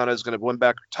if Deonna is going to win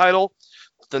back her title.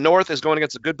 The North is going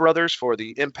against the Good Brothers for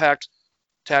the Impact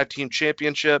Tag Team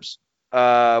Championships.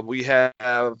 We have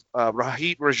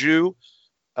Rohit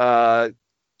Raju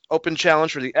open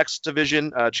challenge for the X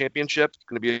Division Championship. It's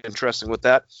going to be interesting with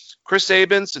that. Chris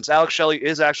Sabin, since Alex Shelley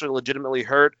is actually legitimately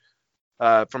hurt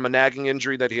from a nagging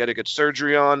injury that he had to get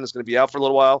surgery on, is going to be out for a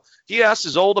little while. He asked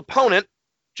his old opponent,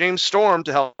 James Storm,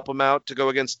 to help him out to go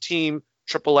against Team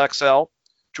Triple XL.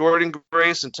 Jordan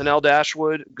Grace and Tenelle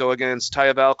Dashwood go against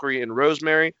Taya Valkyrie and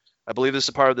Rosemary. I believe this is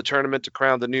a part of the tournament to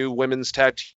crown the new women's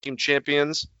tag team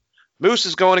champions. Moose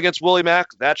is going against Willie Mack.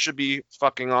 That should be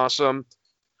fucking awesome.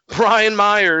 Brian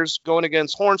Myers going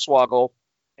against Hornswoggle,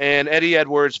 and Eddie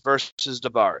Edwards versus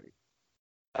Davari.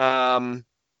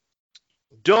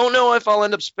 Don't know if I'll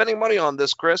end up spending money on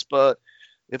this, Chris, but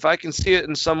if I can see it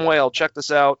in some way, I'll check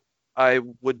this out. I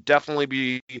would definitely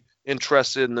be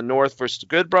interested in the North versus the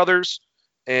Good Brothers,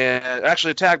 and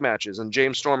actually tag matches, and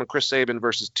James Storm and Chris Sabin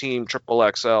versus Team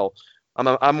Triple XL.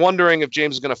 I'm wondering if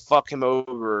James is going to fuck him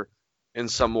over in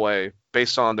some way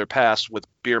based on their past with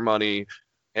Beer Money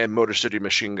and Motor City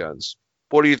Machine Guns.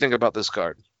 What do you think about this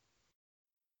card?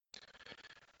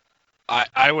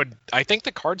 I think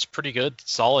the card's pretty good,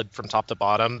 solid from top to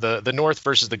bottom. The North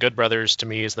versus the Good Brothers to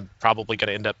me is probably going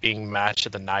to end up being match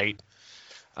of the night.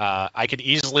 I could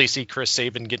easily see Chris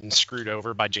Sabin getting screwed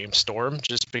over by James Storm,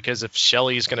 just because if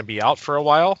Shelley's going to be out for a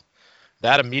while,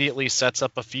 that immediately sets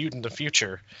up a feud in the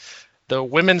future. The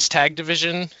women's tag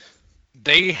division,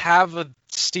 they have a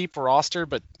steep roster,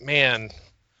 but man,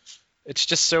 it's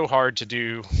just so hard to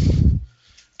do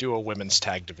a women's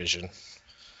tag division.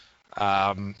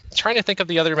 Trying to think of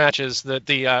the other matches.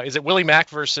 Is it Willie Mack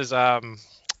versus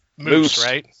Moose,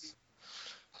 right?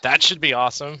 That should be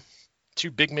awesome.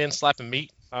 2 big men slapping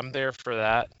meat. I'm there for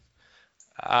that.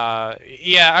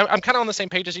 I'm kind of on the same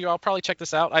page as you. I'll probably check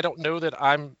this out. I don't know that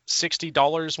I'm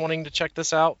 $60 wanting to check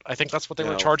this out. I think that's what they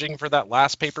were charging for that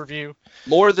last pay-per-view.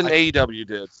 More than AEW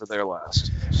did for their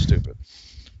last. Stupid.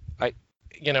 I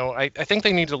think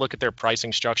they need to look at their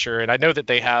pricing structure, and I know that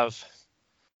they have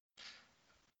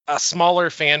a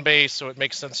smaller fan base, so it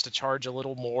makes sense to charge a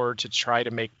little more to try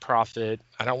to make profit.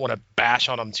 I don't want to bash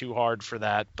on them too hard for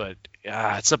that, but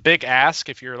it's a big ask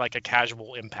if you're like a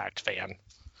casual Impact fan.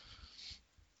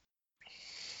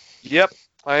 Yep,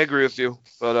 I agree with you,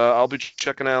 but I'll be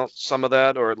checking out some of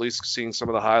that, or at least seeing some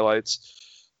of the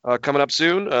highlights coming up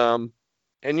soon.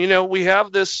 And we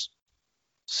have this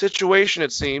situation,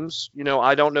 it seems.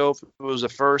 I don't know if it was a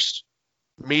first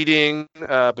meeting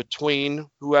between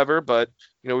whoever, but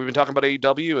we've been talking about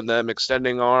AEW and them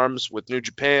extending arms with New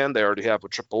Japan. They already have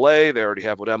with AAA. They already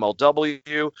have with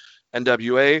MLW,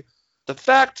 NWA. The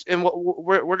fact, and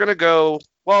we're going to go,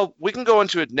 well, we can go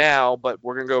into it now, but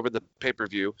we're going to go over the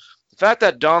pay-per-view. The fact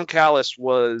that Don Callis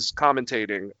was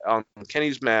commentating on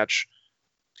Kenny's match,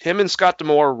 him and Scott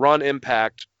D'Amore run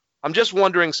Impact. I'm just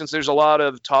wondering, since there's a lot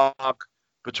of talk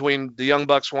between the Young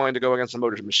Bucks wanting to go against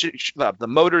the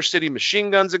Motor City Machine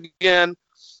Guns again,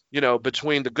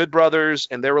 between the Good Brothers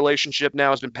and their relationship now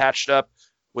has been patched up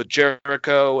with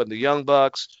Jericho and the Young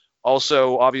Bucks.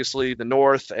 Also, obviously, the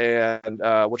North and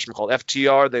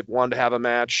FTR, they've wanted to have a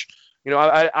match.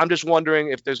 I'm just wondering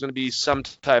if there's going to be some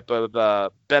type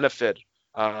of benefit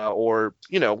or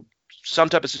some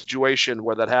type of situation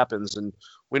where that happens. And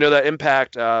we know that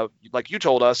Impact, like you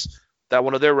told us, that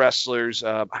one of their wrestlers,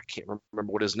 I can't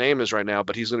remember what his name is right now,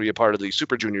 but he's going to be a part of the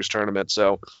Super Juniors tournament.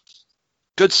 So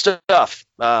good stuff.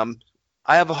 I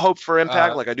have a hope for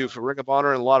Impact like I do for Ring of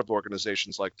Honor and a lot of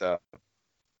organizations like that.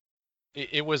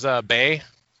 It was Bay,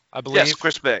 I believe. Yes,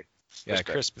 Chris Bay. Yeah,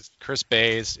 Chris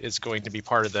Bay is going to be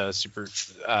part of the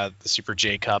Super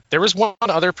J Cup. There was one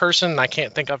other person I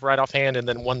can't think of right offhand, and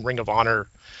then one Ring of Honor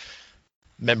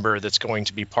member that's going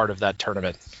to be part of that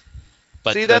tournament.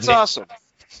 But see, that's awesome.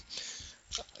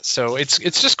 So it's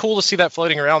just cool to see that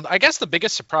floating around. I guess the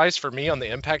biggest surprise for me on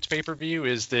the Impact pay-per-view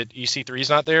is that EC3's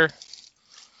not there.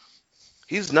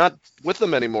 He's not with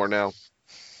them anymore now.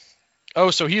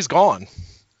 Oh, so he's gone.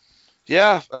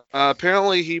 Yeah,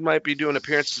 apparently he might be doing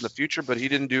appearances in the future, but he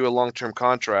didn't do a long-term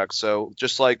contract. So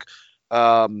just like,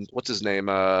 what's his name,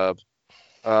 Matt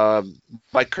Cardona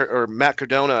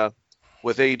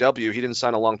with AEW, he didn't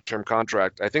sign a long-term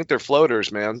contract. I think they're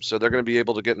floaters, man. So they're going to be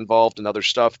able to get involved in other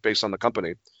stuff based on the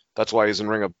company. That's why he's in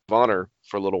Ring of Honor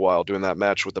for a little while, doing that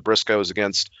match with the Briscoes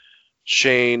against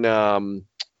Shane. Oh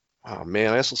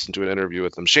man, I just listened to an interview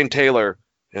with him. Shane Taylor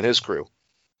and his crew.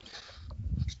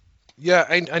 Yeah,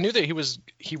 I knew that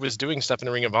he was doing stuff in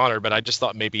the Ring of Honor, but I just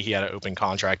thought maybe he had an open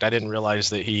contract. I didn't realize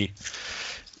that he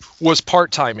was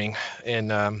part-timing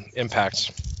in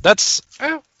Impact. That's,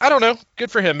 I don't know, good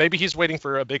for him. Maybe he's waiting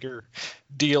for a bigger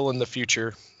deal in the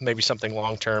future, maybe something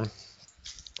long-term.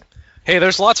 Hey,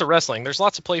 there's lots of wrestling. There's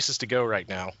lots of places to go right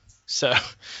now. So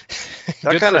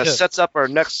that kind of sets up our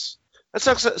next. That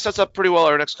sets up pretty well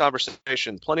our next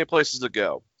conversation. Plenty of places to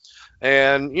go.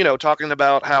 And, talking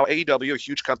about how AEW, a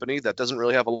huge company that doesn't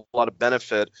really have a lot of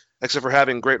benefit, except for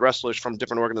having great wrestlers from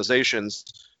different organizations,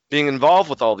 being involved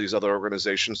with all these other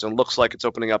organizations, and looks like it's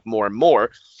opening up more and more.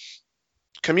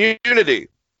 Community.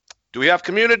 Do we have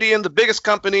community in the biggest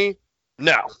company?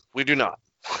 No, we do not.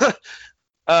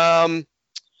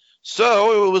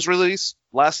 So it was released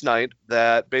last night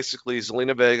that basically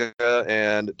Zelina Vega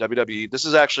and WWE, this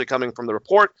is actually coming from the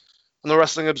report from the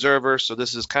Wrestling Observer, so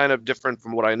this is kind of different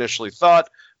from what I initially thought,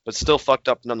 but still fucked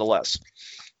up nonetheless.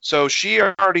 So she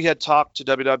already had talked to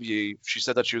WWE. She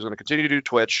said that she was going to continue to do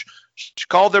Twitch. She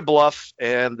called their bluff,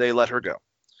 and they let her go.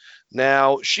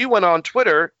 Now, she went on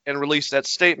Twitter and released that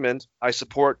statement, I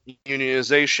support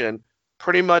unionization,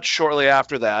 pretty much shortly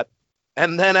after that.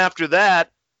 And then after that,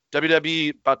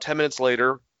 WWE, about 10 minutes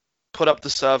later, put up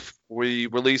the stuff. We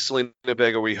released Zelina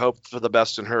Vega. We hope for the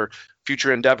best in her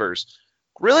future endeavors.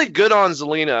 Really good on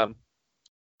Zelina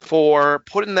for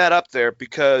putting that up there,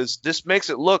 because this makes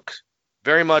it look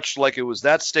very much like it was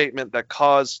that statement that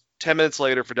caused 10 minutes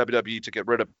later for WWE to get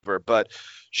rid of her. But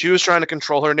she was trying to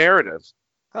control her narrative.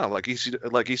 Oh, like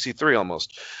EC3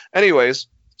 almost. Anyways,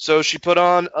 so she put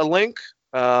on a link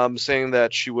saying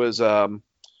that she was, going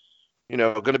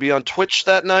to be on Twitch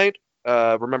that night.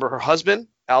 Remember her husband,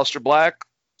 Aleister Black,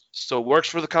 still works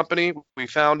for the company. We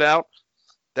found out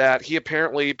that he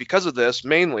apparently, because of this,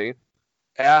 mainly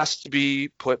asked to be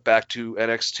put back to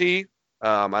NXT.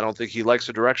 I don't think he likes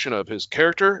the direction of his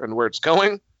character and where it's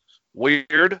going.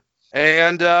 Weird.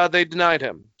 And they denied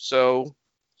him. So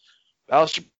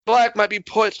Aleister Black might be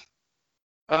put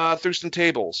through some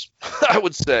tables, I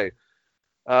would say.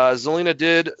 Zelina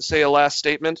did say a last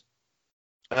statement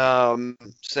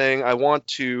saying, I want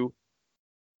to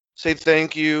say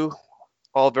thank you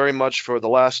all very much for the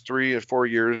last 3 or 4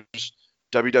 years.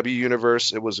 WWE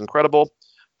Universe, it was incredible.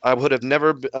 I would have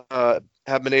never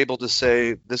have been able to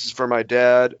say this is for my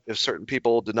dad if certain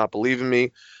people did not believe in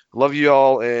me. I love you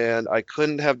all, and I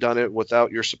couldn't have done it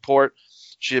without your support.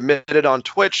 She admitted on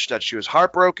Twitch that she was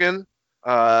heartbroken,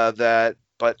 but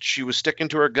she was sticking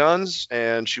to her guns,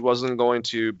 and she wasn't going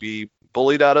to be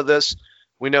bullied out of this.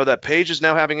 We know that Paige is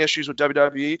now having issues with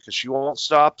WWE because she won't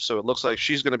stop, so it looks like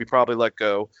she's going to be probably let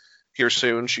go here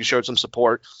soon. She showed some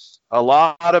support. A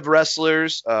lot of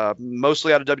wrestlers,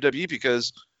 mostly out of WWE,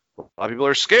 because a lot of people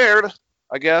are scared,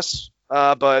 I guess.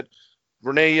 But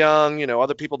Renee Young,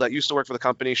 other people that used to work for the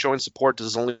company showing support to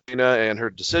Zelina and her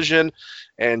decision.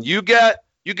 And you got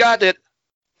it.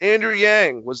 Andrew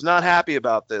Yang was not happy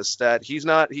about this, he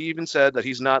even said that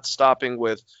he's not stopping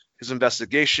with his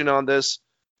investigation on this.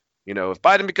 If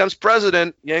Biden becomes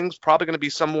president, Yang's probably going to be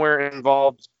somewhere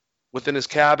involved within his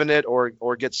cabinet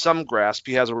or get some grasp.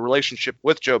 He has a relationship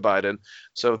with Joe Biden.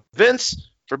 So Vince,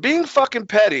 for being fucking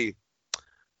petty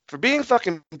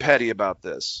about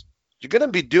this, you're going to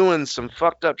be doing some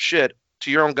fucked up shit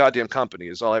to your own goddamn company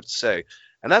is all I have to say.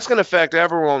 And that's going to affect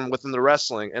everyone within the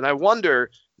wrestling. And I wonder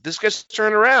if this gets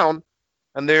turned around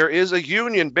and there is a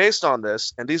union based on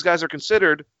this and these guys are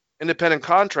considered independent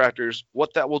contractors,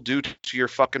 what that will do to your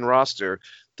fucking roster.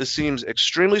 This seems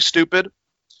extremely stupid.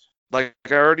 Like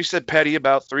I already said, petty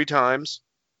about 3 times.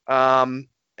 And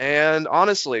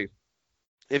honestly,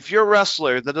 if you're a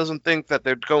wrestler that doesn't think that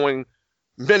they're going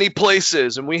many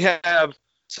places, and we have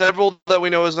several that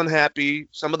we know is unhappy,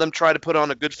 some of them try to put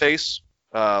on a good face,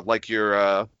 like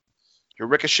your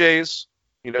Ricochets,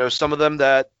 some of them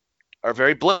that are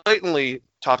very blatantly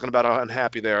talking about how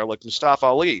unhappy they are, like Mustafa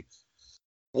Ali.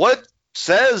 What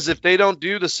says if they don't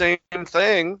do the same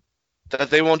thing that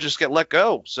they won't just get let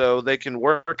go, so they can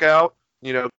work out,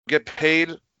 get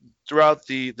paid throughout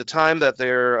the time that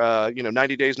they're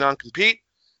 90 days non-compete,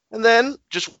 and then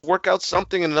just work out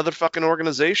something in another fucking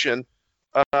organization.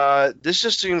 This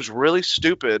just seems really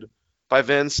stupid by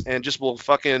Vince and just will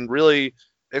fucking really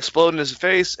explode in his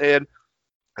face. And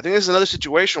I think this is another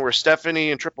situation where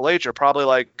Stephanie and Triple H are probably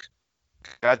like,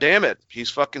 God damn it,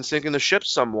 he's fucking sinking the ship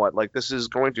somewhat. Like, this is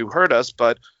going to hurt us,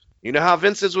 but you know how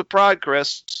Vince is with pride,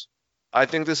 Chris. I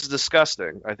think this is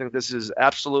disgusting. I think this is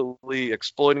absolutely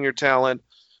exploiting your talent.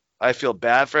 I feel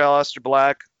bad for Aleister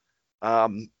Black.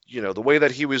 The way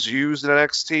that he was used in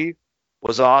NXT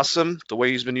was awesome. The way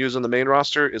he's been used on the main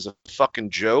roster is a fucking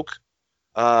joke.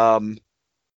 I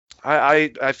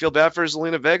feel bad for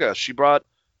Zelina Vega. She brought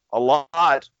a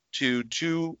lot to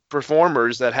 2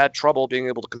 performers that had trouble being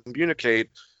able to communicate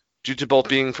due to both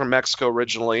being from Mexico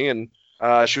originally, and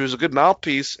she was a good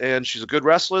mouthpiece, and she's a good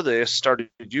wrestler. They started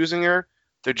using her.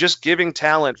 They're just giving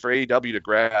talent for AEW to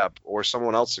grab or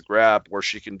someone else to grab where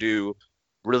she can do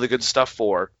really good stuff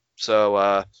for.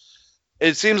 So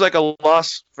it seems like a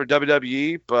loss for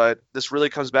WWE, but this really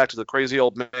comes back to the crazy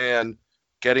old man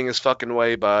getting his fucking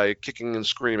way by kicking and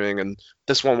screaming. And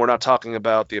this one, we're not talking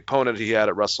about the opponent he had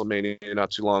at WrestleMania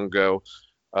not too long ago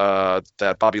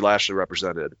that Bobby Lashley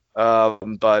represented.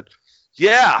 But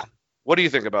yeah, what do you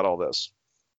think about all this?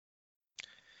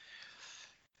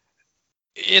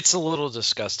 It's a little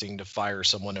disgusting to fire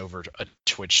someone over a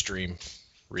Twitch stream,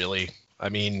 really. I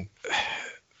mean,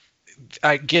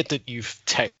 I get that you've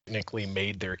technically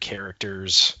made their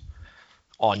characters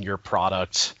on your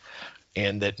product,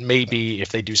 and that maybe if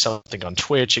they do something on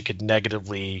Twitch, it could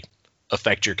negatively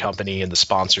affect your company and the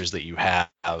sponsors that you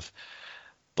have.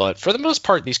 But for the most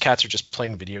part, these cats are just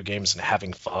playing video games and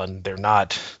having fun. They're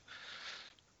not,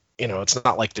 it's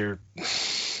not like they're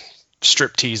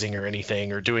strip teasing or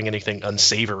anything or doing anything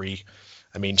unsavory.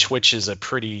 I mean, Twitch is a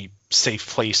pretty safe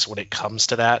place when it comes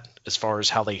to that, as far as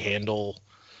how they handle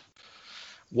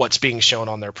what's being shown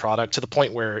on their product, to the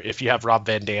point where if you have Rob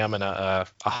Van Dam in a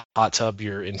hot tub,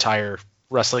 your entire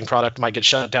wrestling product might get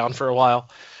shut down for a while.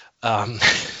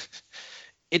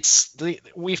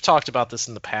 We've talked about this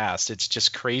in the past. It's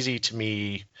just crazy to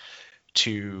me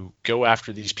to go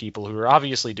after these people who are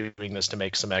obviously doing this to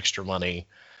make some extra money,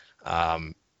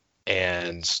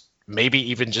 and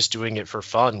maybe even just doing it for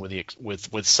fun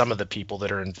with some of the people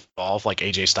that are involved, like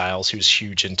AJ Styles, who's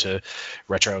huge into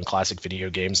retro and classic video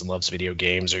games and loves video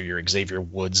games, or your Xavier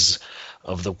Woods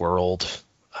of the world,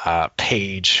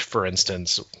 Paige, for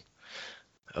instance.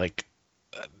 Like,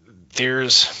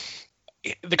 there's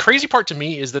the crazy part to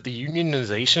me is that the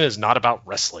unionization is not about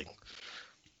wrestling.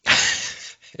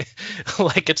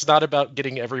 Like, it's not about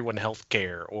getting everyone health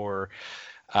care or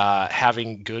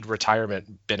having good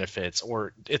retirement benefits,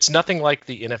 or it's nothing like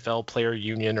the NFL player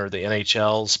union or the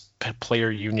NHL's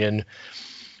player union.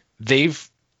 They've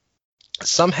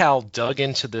somehow dug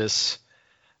into this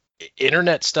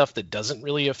internet stuff that doesn't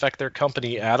really affect their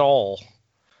company at all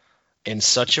in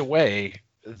such a way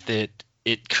that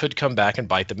it could come back and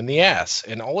bite them in the ass.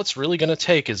 And all it's really going to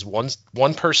take is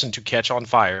one person to catch on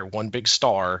fire, one big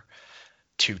star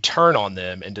to turn on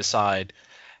them and decide,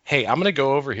 hey, I'm going to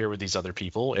go over here with these other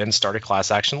people and start a class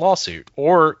action lawsuit.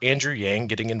 Or Andrew Yang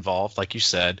getting involved, like you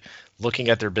said, looking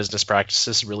at their business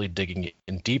practices, really digging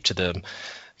in deep to them.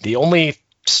 The only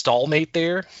stalemate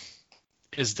there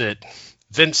is that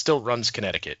Vince still runs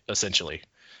Connecticut, essentially.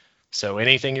 So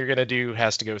anything you're going to do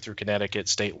has to go through Connecticut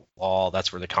state law.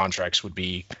 That's where the contracts would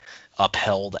be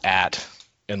upheld at,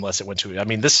 unless it went to, I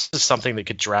mean, this is something that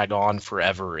could drag on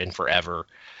forever and forever.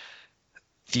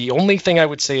 The only thing I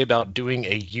would say about doing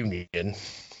a union,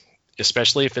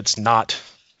 especially if it's not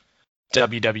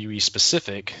WWE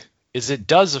specific, is it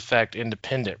does affect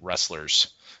independent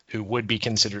wrestlers who would be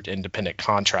considered independent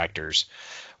contractors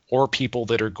or people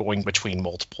that are going between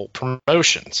multiple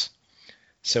promotions.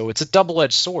 So it's a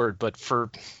double-edged sword, but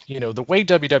for, the way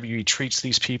WWE treats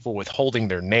these people with holding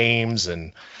their names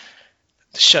and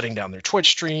shutting down their Twitch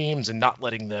streams and not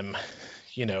letting them,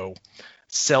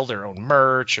 sell their own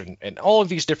merch and all of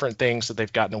these different things that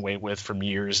they've gotten away with from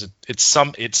years. It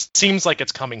seems like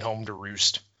it's coming home to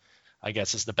roost, I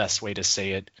guess is the best way to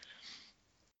say it.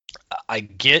 I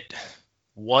get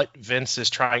what Vince is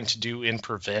trying to do in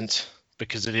Prevent,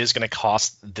 because it is going to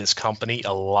cost this company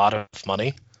a lot of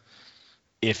money.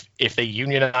 If they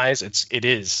unionize, it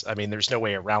is. I mean, there's no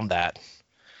way around that.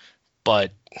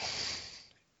 But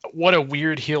what a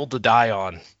weird hill to die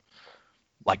on.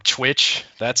 Like Twitch,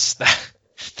 that's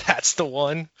the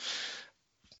one.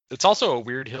 It's also a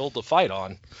weird hill to fight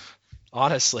on,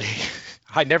 honestly.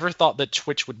 I never thought that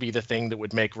Twitch would be the thing that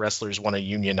would make wrestlers want to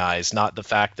unionize, not the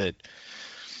fact that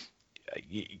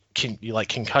you like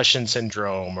concussion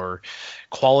syndrome or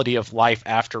quality of life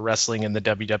after wrestling in the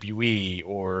WWE,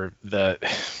 or the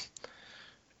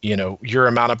your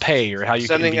amount of pay, or how you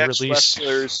can be released.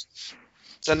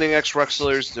 Sending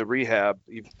ex-wrestlers to rehab,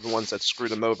 even the ones that screw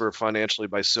them over financially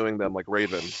by suing them, like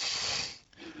Raven.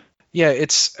 Yeah,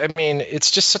 it's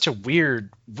just such a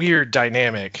weird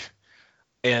dynamic.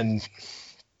 And,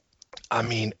 I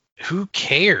mean, who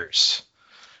cares?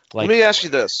 Let me ask you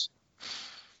this.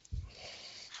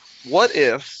 What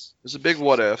if, there's a big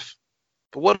what if,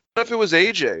 but what if it was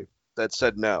AJ that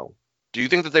said no? Do you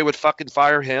think that they would fucking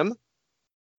fire him?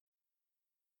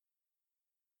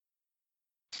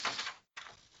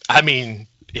 I mean,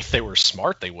 if they were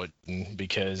smart, they wouldn't,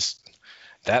 because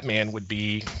that man would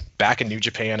be back in New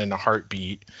Japan in a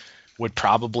heartbeat, would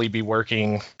probably be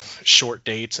working short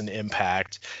dates and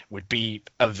Impact, would be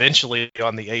eventually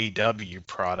on the AEW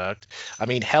product. I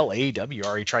mean, hell, AEW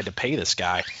already tried to pay this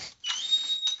guy.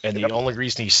 And the only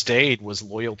reason he stayed was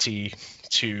loyalty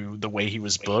to the way he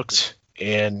was booked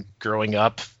and growing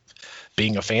up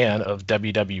being a fan of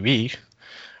WWE,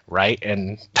 right?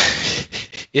 And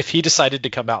if he decided to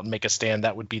come out and make a stand,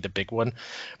 that would be the big one.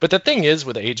 But the thing is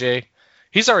with AJ,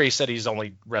 he's already said he's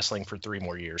only wrestling for 3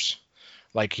 more years.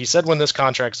 Like, he said when this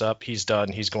contract's up, he's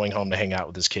done. He's going home to hang out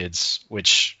with his kids,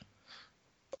 which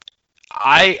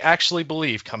I actually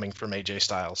believe coming from AJ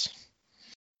Styles.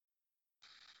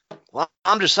 Well,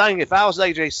 I'm just saying, if I was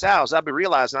AJ Styles, I'd be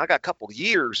realizing I got a couple of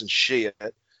years and shit.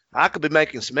 I could be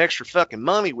making some extra fucking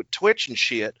money with Twitch and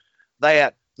shit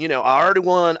that, I already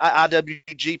won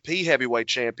IWGP heavyweight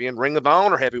champion, Ring of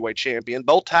Honor heavyweight champion,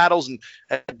 both titles in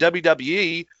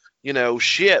WWE.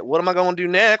 Shit, what am I going to do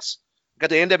next? Got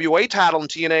the NWA title in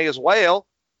TNA as well.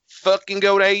 Fucking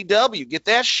go to AEW, get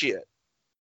that shit.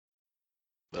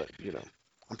 But,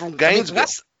 I'm from Gainesville.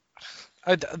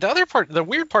 The other part, the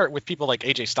weird part with people like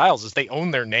AJ Styles is they own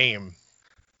their name.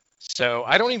 So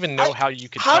I don't even know how you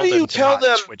could tell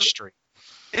them Twitch stream.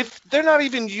 If they're not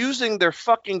even using their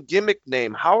fucking gimmick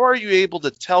name, how are you able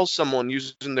to tell someone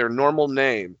using their normal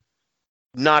name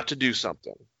not to do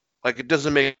something? Like, it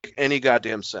doesn't make any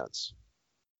goddamn sense.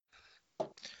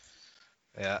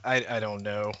 Yeah, I don't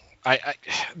know. I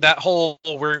that whole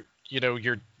where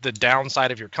you're the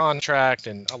downside of your contract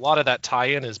and a lot of that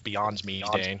tie-in is beyond me,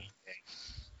 Dane.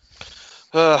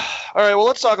 All right, well,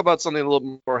 let's talk about something a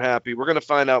little more happy. We're going to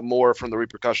find out more from the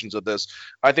repercussions of this.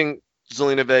 I think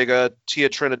Zelina Vega, Tia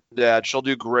Trinidad, she'll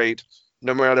do great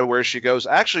no matter where she goes.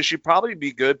 Actually, she'd probably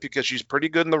be good because she's pretty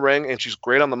good in the ring and she's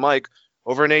great on the mic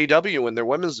over in AEW in their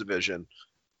women's division.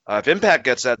 If Impact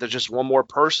gets that, there's just one more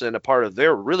person a part of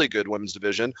their really good women's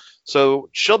division. So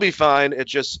she'll be fine. It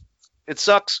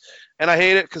sucks, and I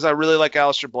hate it because I really like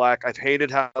Aleister Black. I've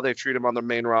hated how they treat him on the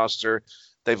main roster.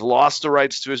 They've lost the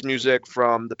rights to his music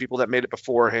from the people that made it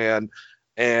beforehand,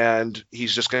 and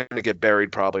he's just going to get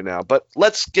buried probably now. But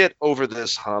let's get over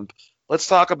this hump. Let's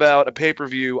talk about a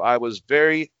pay-per-view I was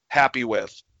very happy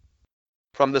with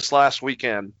from this last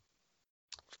weekend.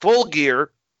 Full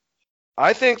Gear.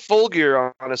 I think Full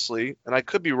Gear, honestly, and I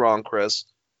could be wrong, Chris,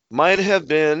 might have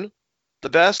been the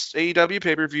best AEW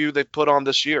pay-per-view they've put on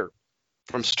this year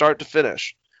from start to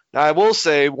finish. Now, I will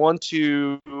say 1,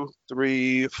 2,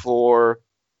 3, 4.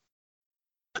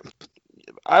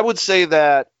 I would say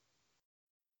that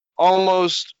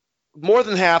almost more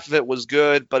than half of it was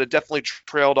good, but it definitely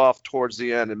trailed off towards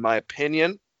the end, in my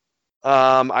opinion.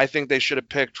 I think they should have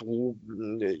picked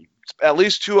at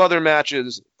least 2 other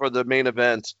matches for the main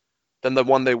event than the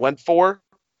one they went for.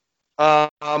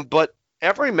 But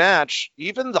every match,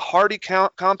 even the Hardy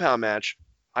compound match,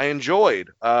 I enjoyed.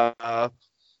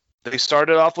 They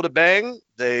started off with a bang.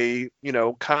 They,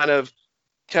 kind of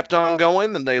kept on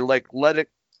going, and they let it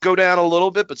go down a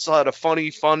little bit, but still had a funny,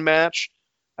 fun match.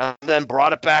 And then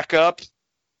brought it back up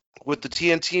with the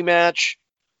TNT match,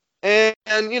 and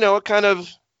it kind of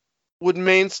would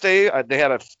mainstay. They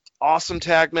had an awesome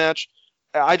tag match.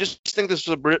 I just think this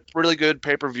was a really good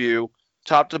pay-per-view,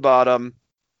 top to bottom,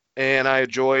 and I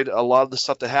enjoyed a lot of the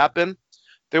stuff that happened.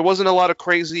 There wasn't a lot of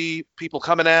crazy people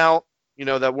coming out,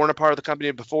 that weren't a part of the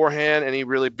company beforehand, any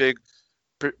really big,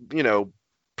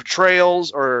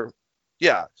 portrayals or,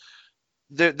 yeah.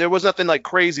 There was nothing like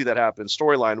crazy that happened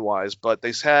storyline-wise, but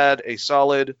they had a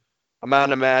solid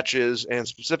amount of matches, and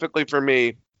specifically for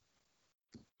me,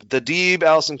 the Deeb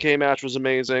Allison Kay match was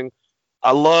amazing.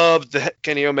 I loved the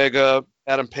Kenny Omega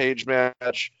Adam Page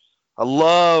match. I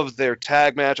loved their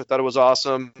tag match. I thought it was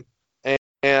awesome.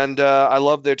 And I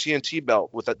loved their TNT belt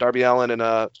with that Darby Allin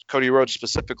and Cody Rhodes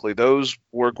specifically. Those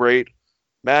were great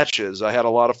matches. I had a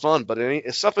lot of fun. But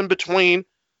stuff in between,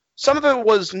 some of it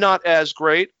was not as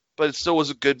great, but it still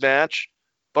was a good match.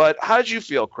 But how did you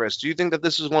feel, Chris? Do you think that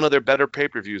this is one of their better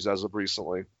pay-per-views as of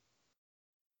recently?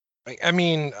 I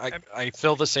mean, I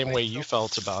feel the same way you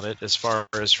felt about it. As far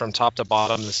as from top to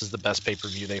bottom, this is the best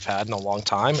pay-per-view they've had in a long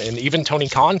time. And even Tony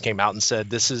Khan came out and said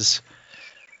this is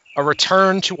a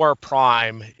return to our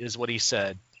prime, is what he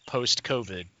said,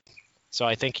 post-COVID. So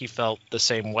I think he felt the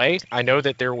same way. I know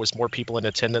that there was more people in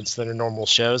attendance than in normal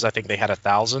shows. I think they had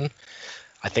 1,000.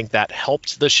 I think that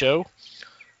helped the show.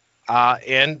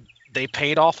 And they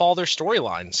paid off all their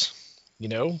storylines.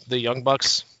 The Young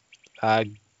Bucks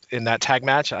in that tag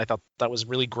match, I thought that was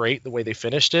really great the way they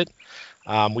finished it.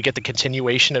 We get the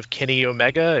continuation of Kenny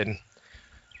Omega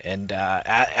and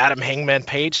Adam Hangman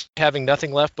Page having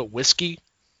nothing left but whiskey.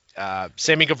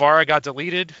 Sammy Guevara got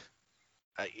deleted.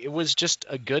 It was just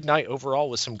a good night overall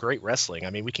with some great wrestling. I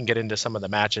mean, we can get into some of the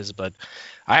matches, but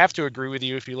I have to agree with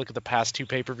you. If you look at the past 2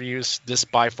 pay-per-views, this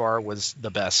by far was the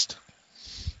best.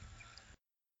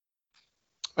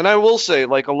 And I will say, a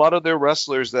lot of their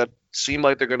wrestlers that seem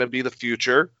like they're going to be the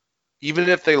future, even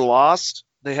if they lost,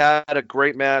 they had a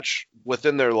great match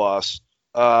within their loss.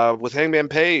 With Hangman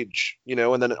Page,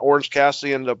 and then Orange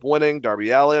Cassidy ended up winning. Darby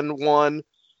Allin won.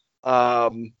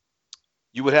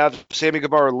 You would have Sammy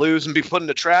Guevara lose and be put in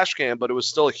a trash can, but it was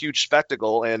still a huge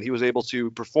spectacle, and he was able to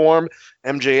perform.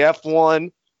 MJF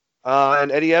won,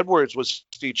 and Eddie Edwards was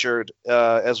featured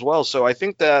as well. So I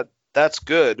think that that's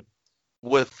good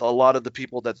with a lot of the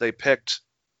people that they picked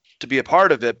to be a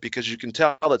part of it, because you can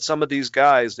tell that some of these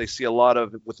guys, they see a lot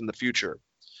of it within the future.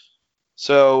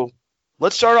 So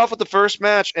let's start off with the first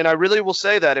match, and I really will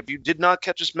say that if you did not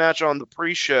catch this match on the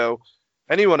pre-show,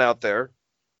 anyone out there,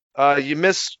 you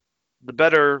missed the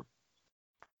better,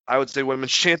 I would say,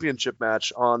 women's championship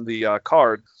match on the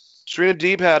card. Serena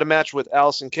Deeb had a match with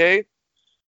Allison Kay.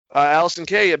 Allison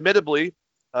Kay, admittedly,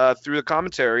 through the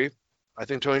commentary, I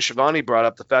think Tony Schiavone brought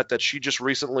up the fact that she just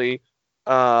recently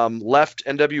left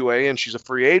NWA and she's a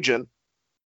free agent.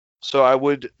 So I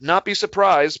would not be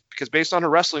surprised, because based on her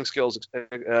wrestling skills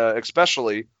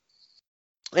especially,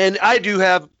 and I do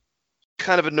have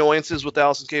kind of annoyances with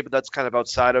Allison Kay, but that's kind of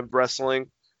outside of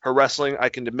wrestling. Her wrestling, I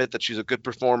can admit that she's a good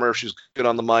performer. She's good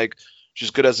on the mic.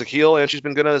 She's good as a heel, and she's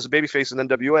been good as a babyface in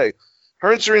NWA.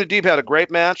 Her and Serena Deeb had a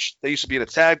great match. They used to be in a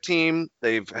tag team.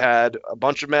 They've had a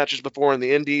bunch of matches before in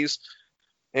the Indies,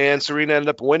 and Serena ended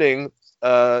up winning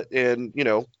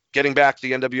getting back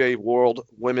the NWA World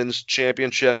Women's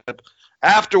Championship.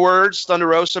 Afterwards, Thunder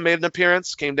Rosa made an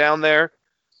appearance, came down there,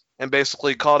 and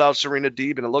basically called out Serena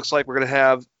Deeb, and it looks like we're going to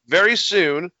have very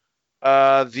soon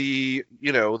the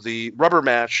rubber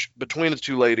match between the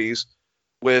two ladies,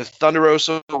 with Thunder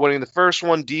Rosa winning the first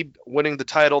one, Deeb winning the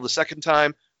title the second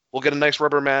time. We'll get a nice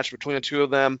rubber match between the two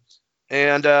of them.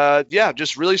 And,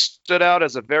 just really stood out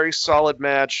as a very solid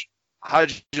match. How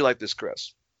did you like this,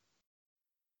 Chris?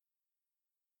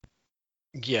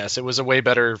 Yes, it was a way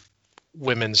better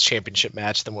women's championship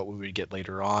match than what we would get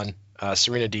later on.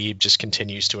 Serena Deeb just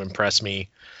continues to impress me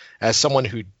as someone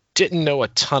who didn't know a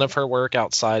ton of her work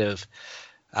outside of,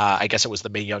 I guess it was the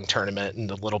Mae Young tournament and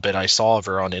the little bit I saw of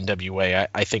her on NWA.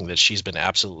 I think that she's been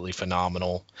absolutely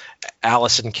phenomenal.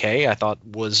 Allison Kay, I thought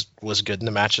was good in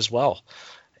the match as well.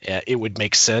 It would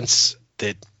make sense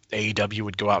that AEW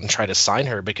would go out and try to sign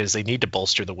her because they need to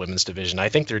bolster the women's division. I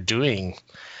think they're doing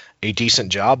a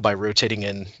decent job by rotating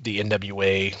in the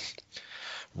NWA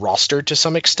roster to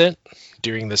some extent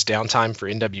during this downtime for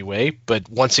NWA. But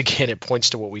once again, it points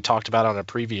to what we talked about on a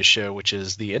previous show, which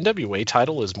is the NWA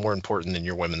title is more important than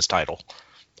your women's title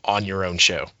on your own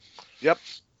show. Yep.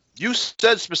 You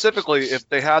said specifically if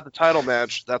they had the title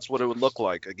match, that's what it would look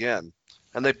like again.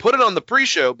 And they put it on the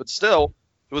pre-show, but still,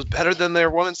 it was better than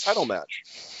their women's title match.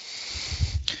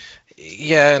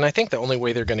 Yeah, and I think the only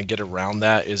way they're going to get around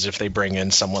that is if they bring in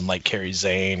someone like Kairi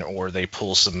Sane, or they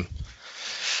pull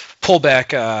back,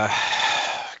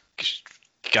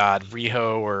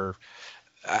 Riho, or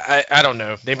I don't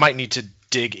know. They might need to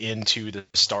dig into the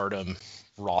Stardom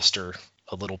roster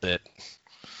a little bit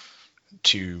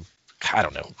to, I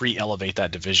don't know, re-elevate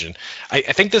that division. I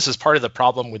think this is part of the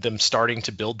problem with them starting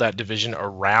to build that division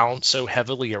so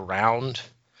heavily around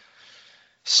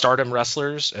Stardom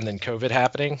wrestlers and then COVID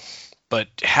happening. But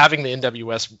having the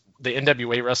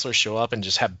NWA wrestlers show up and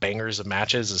just have bangers of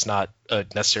matches is not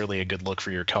necessarily a good look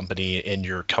for your company in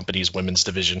your company's women's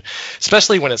division,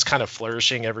 especially when it's kind of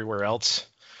flourishing everywhere else.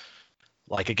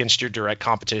 Like against your direct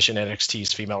competition,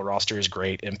 NXT's female roster is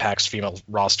great. Impact's female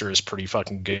roster is pretty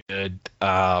fucking good.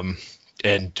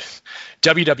 And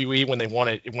WWE,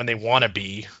 when they want to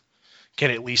be, can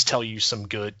at least tell you some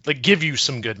good, like give you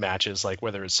some good matches, like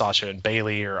whether it's Sasha and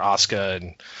Bayley or Asuka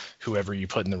and whoever you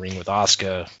put in the ring with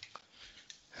Asuka.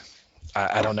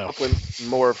 I don't know. Hopefully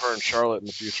more of her and Charlotte in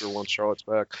the future once Charlotte's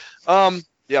back.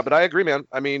 Yeah, but I agree, man.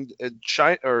 I mean,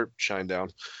 shine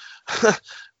down.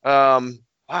 Wow.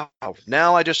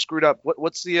 Now I just screwed up.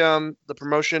 What's the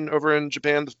promotion over in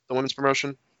Japan, the women's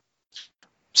promotion?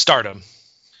 Stardom.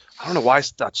 I don't know why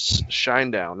that's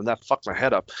Shine Down, and that fucked my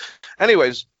head up.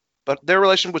 Anyways, but their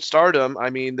relation with Stardom,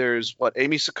 I mean, there's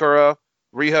Amy Sakura,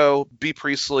 Riho, Bea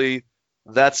Priestley.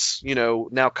 That's,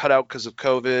 now cut out because of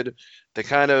COVID. They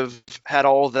kind of had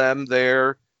all of them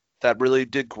there that really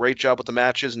did great job with the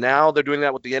matches. Now they're doing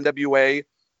that with the NWA,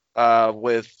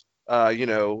 with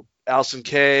Allison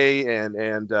Kay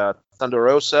and Thunder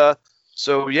Rosa.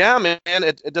 So yeah, man,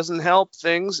 it doesn't help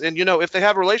things. And if they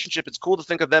have a relationship, it's cool to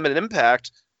think of them in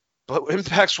Impact. But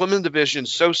Impact's women's division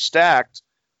is so stacked,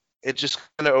 it's just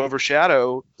going to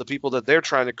overshadow the people that they're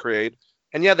trying to create.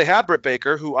 And yeah, they have Britt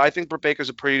Baker, who I think Britt Baker's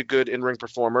a pretty good in-ring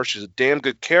performer. She's a damn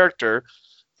good character.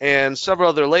 And several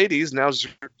other ladies. Now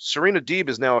Serena Deeb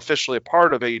is now officially a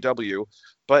part of AEW.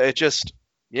 But it just,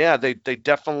 yeah, they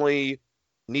definitely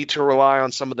need to rely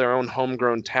on some of their own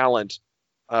homegrown talent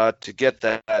to get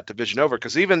that division over.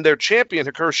 Because even their champion,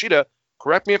 Hikaru Shida,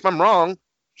 correct me if I'm wrong,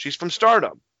 she's from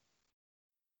Stardom.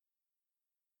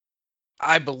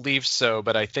 I believe so,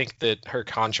 but I think that her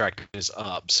contract is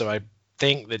up. So I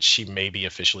think that she may be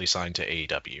officially signed to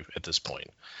AEW at this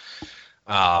point.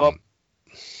 But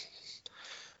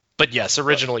yes,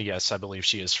 originally, yes, I believe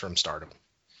she is from Stardom.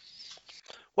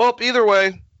 Well, either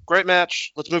way, great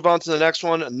match. Let's move on to the next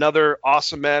one. Another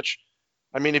awesome match.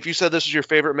 I mean, if you said this is your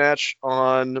favorite match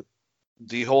on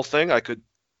the whole thing, I could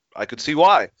see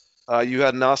why. You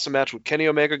had an awesome match with Kenny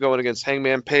Omega going against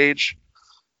Hangman Page.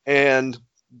 And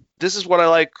this is what I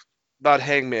like about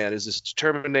Hangman, is his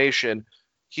determination.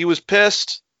 He was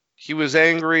pissed. He was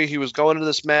angry. He was going into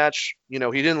this match. He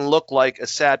didn't look like a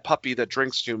sad puppy that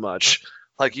drinks too much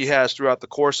like he has throughout the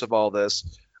course of all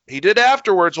this. He did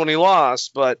afterwards when he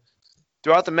lost, but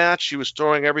throughout the match, he was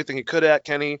throwing everything he could at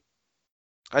Kenny.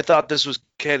 I thought this was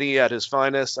Kenny at his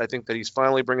finest. I think that he's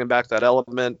finally bringing back that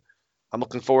element. I'm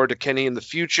looking forward to Kenny in the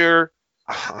future.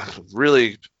 I'm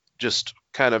really just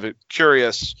kind of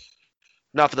curious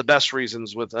not for the best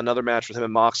reasons with another match with him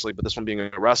and Moxley, but this one being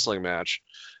a wrestling match.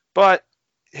 But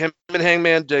him and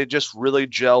Hangman, they just really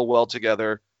gel well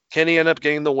together. Kenny ended up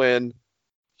getting the win.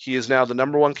 He is now the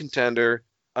number one contender.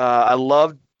 I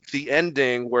love the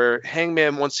ending where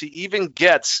Hangman, once he even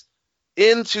gets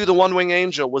into the One Wing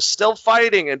Angel, was still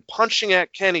fighting and punching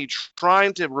at Kenny,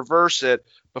 trying to reverse it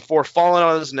before falling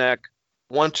on his neck.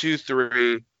 1, 2,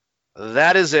 3.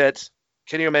 That is it.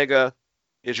 Kenny Omega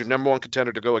is your number one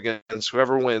contender to go against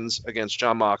whoever wins against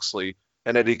Jon Moxley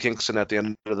and Eddie Kingston at the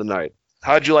end of the night.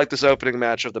 How'd you like this opening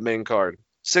match of the main card?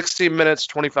 16 minutes,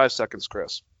 25 seconds,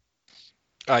 Chris.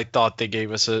 I thought they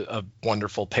gave us a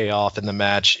wonderful payoff in the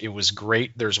match. It was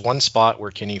great. There's one spot where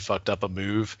Kenny fucked up a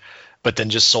move, but then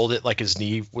just sold it like his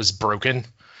knee was broken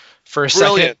for a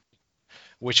second,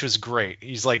 which was great.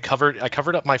 He's like, I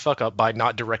covered up my fuck up by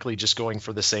not directly just going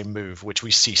for the same move, which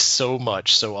we see so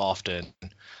much, so often.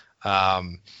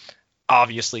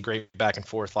 Obviously great back and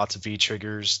forth, lots of V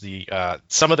triggers.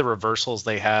 Some of the reversals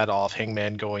they had off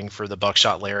Hangman going for the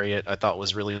buckshot lariat, I thought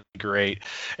was really great.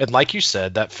 And like you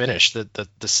said, that finish,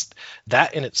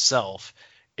 that in itself,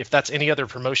 if that's any other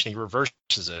promotion, he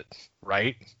reverses it,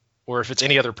 right? Or if it's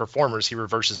any other performers, he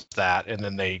reverses that, and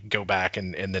then they go back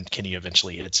and then Kenny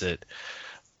eventually hits it.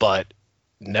 But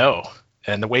no.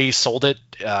 And the way he sold it,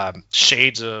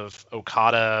 shades of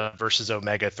Okada versus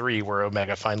Omega 3, where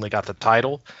Omega finally got the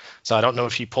title. So I don't know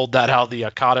if he pulled that out of the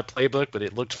Okada playbook, but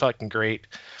it looked fucking great.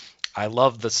 I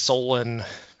love the sullen,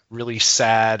 really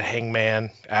sad Hangman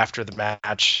after the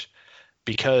match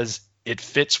because it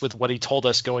fits with what he told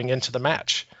us going into the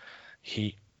match.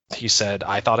 He said,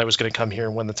 I thought I was going to come here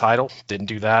and win the title. Didn't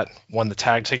do that. Won the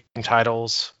tag team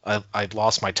titles. I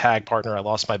lost my tag partner. I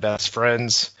lost my best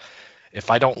friends. If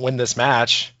I don't win this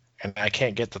match and I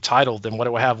can't get the title, then what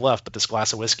do I have left but this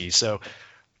glass of whiskey? So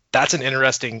that's an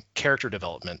interesting character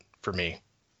development for me.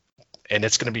 And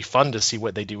it's going to be fun to see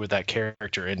what they do with that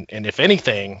character. And if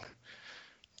anything,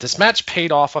 this match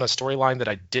paid off on a storyline that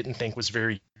I didn't think was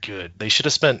very good. They should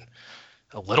have spent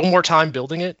a little more time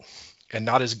building it and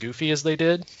not as goofy as they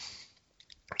did.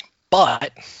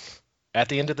 But at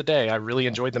the end of the day, I really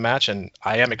enjoyed the match, and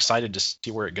I am excited to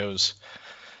see where it goes.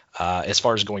 As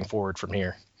far as going forward from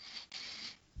here.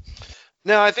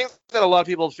 Now, I think that a lot of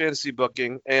people in fantasy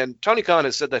booking, and Tony Khan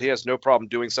has said that he has no problem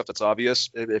doing stuff that's obvious,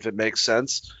 if it makes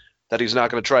sense, that he's not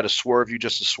going to try to swerve you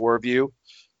just to swerve you,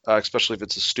 especially if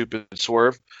it's a stupid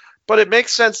swerve. But it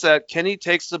makes sense that Kenny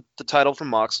takes the title from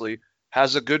Moxley,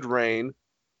 has a good reign,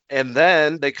 and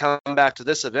then they come back to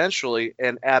this eventually,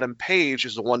 and Adam Page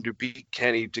is the one to beat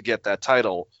Kenny to get that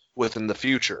title within the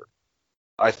future.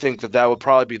 I think that would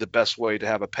probably be the best way to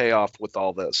have a payoff with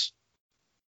all this.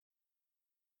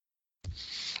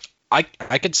 I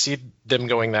could see them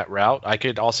going that route. I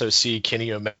could also see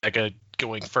Kenny Omega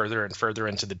going further and further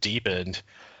into the deep end,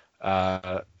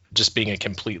 just being a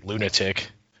complete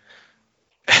lunatic,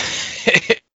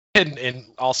 and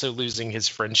also losing his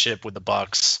friendship with the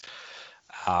Bucks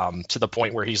to the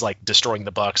point where he's like destroying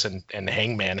the Bucks, and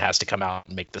Hangman has to come out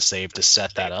and make the save to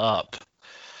set that up.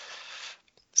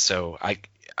 So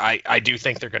I do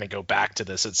think they're going to go back to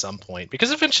this at some point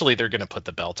because eventually they're going to put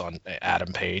the belt on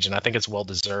Adam Page, and I think it's well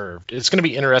deserved. It's going to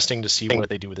be interesting to see what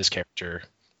they do with this character.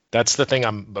 That's the thing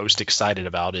I'm most excited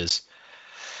about is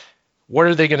what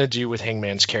are they going to do with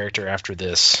Hangman's character after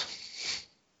this?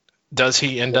 Does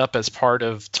he end up as part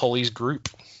of Tully's group?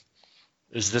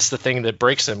 Is this the thing that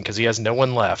breaks him because he has no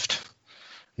one left?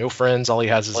 No friends, all he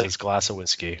has is his glass of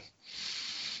whiskey.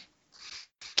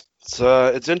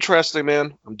 It's interesting,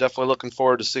 man. I'm definitely looking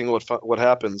forward to seeing what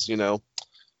happens. You know,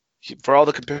 for all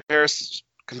the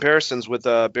comparisons with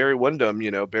Barry Windham,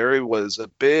 you know, Barry was a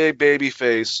big baby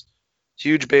face,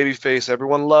 huge baby face.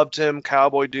 Everyone loved him,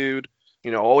 cowboy dude.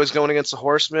 You know, always going against the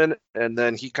Horsemen, and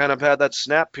then he kind of had that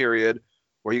snap period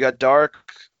where he got dark.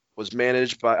 Was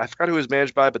managed by I forgot who he was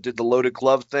managed by, but did the loaded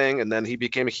glove thing, and then he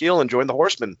became a heel and joined the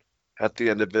Horsemen at the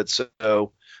end of it.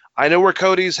 So I know where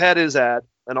Cody's head is at.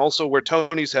 And also where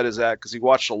Tony's head is at because he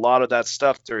watched a lot of that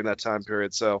stuff during that time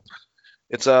period. So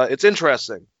it's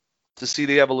interesting to see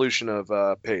the evolution of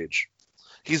Page.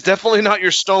 He's definitely not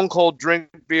your stone cold drink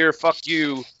beer, fuck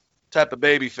you type of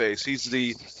babyface. He's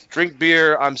the drink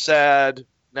beer, I'm sad,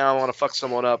 now I want to fuck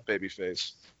someone up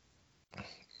babyface.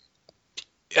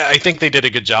 Yeah, I think they did a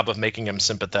good job of making him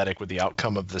sympathetic with the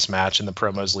outcome of this match and the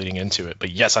promos leading into it.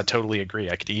 But yes, I totally agree.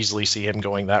 I could easily see him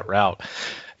going that route.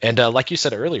 And like you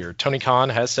said earlier, Tony Khan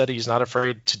has said he's not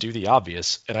afraid to do the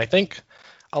obvious. And I think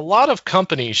a lot of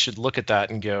companies should look at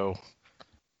that and go,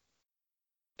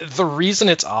 the reason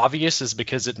it's obvious is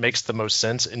because it makes the most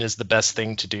sense and is the best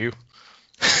thing to do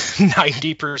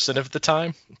 90% of the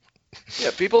time.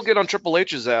 Yeah, people get on Triple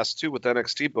H's ass too with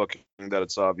NXT booking that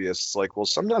it's obvious. It's like, well,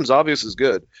 sometimes obvious is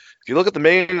good. If you look at the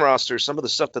main roster, some of the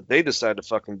stuff that they decide to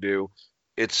fucking do,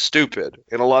 it's stupid.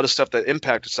 And a lot of stuff that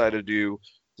Impact decided to do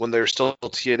when they were still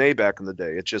TNA back in the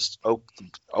day, it just, oh,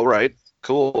 all right,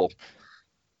 cool.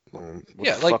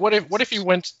 Yeah, like what if you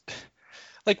went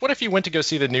to go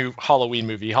see the new Halloween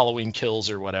movie, Halloween Kills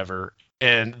or whatever,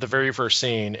 and the very first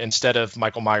scene, instead of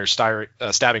Michael Myers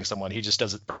stabbing someone, he just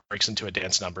breaks into a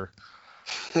dance number.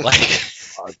 Like,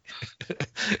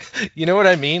 you know what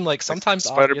I mean? Like sometimes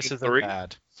obvious isn't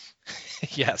bad.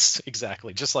 Yes,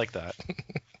 exactly, just like that.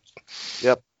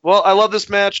 Yep. Well, I love this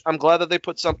match. I'm glad that they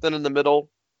put something in the middle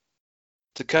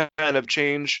to kind of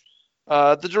change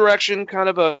the direction. Kind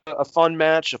of a fun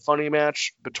match, a funny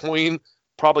match between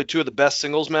probably two of the best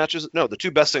singles matches. No, the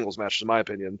two best singles matches, in my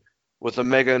opinion, with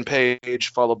Omega and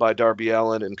Page, followed by Darby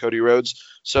Allin and Cody Rhodes.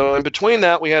 So in between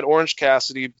that, we had Orange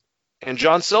Cassidy and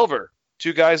John Silver,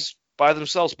 two guys by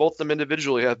themselves. Both of them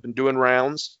individually have been doing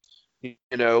rounds. You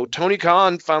know, Tony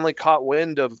Khan finally caught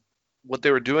wind of what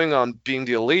they were doing on Being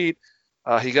the Elite.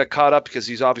 He got caught up because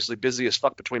he's obviously busy as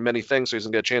fuck between many things, so he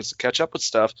doesn't get a chance to catch up with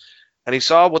stuff. And he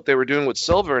saw what they were doing with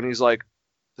Silver, and he's like,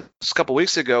 this a couple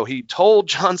weeks ago, he told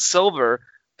John Silver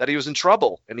that he was in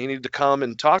trouble and he needed to come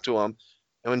and talk to him.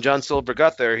 And when John Silver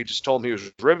got there, he just told him he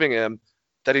was ribbing him,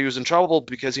 that he was in trouble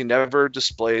because he never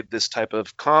displayed this type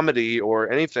of comedy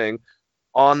or anything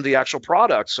on the actual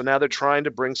product. So now they're trying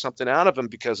to bring something out of him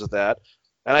because of that.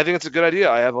 And I think it's a good idea.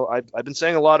 I've been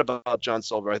saying a lot about John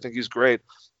Silver. I think he's great.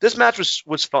 This match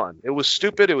was fun. It was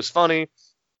stupid. It was funny.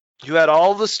 You had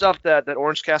all the stuff that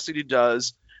Orange Cassidy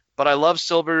does, but I love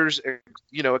Silver's,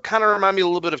 you know, it kind of reminded me a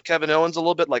little bit of Kevin Owens, a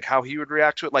little bit like how he would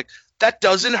react to it. Like, that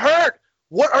doesn't hurt.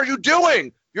 What are you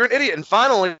doing? You're an idiot. And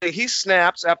finally, he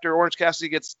snaps after Orange Cassidy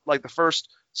gets like the first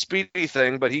speedy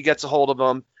thing, but he gets a hold of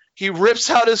him. He rips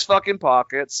out his fucking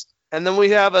pockets. And then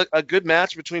we have a good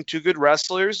match between two good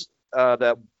wrestlers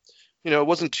that, you know, it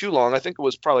wasn't too long. I think it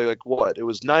was probably like what? It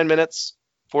was 9 minutes,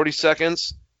 40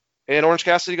 seconds. And Orange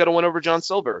Cassidy got a win over John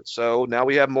Silver. So now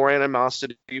we have more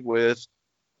animosity with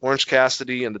Orange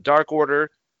Cassidy and the Dark Order.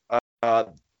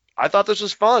 I thought this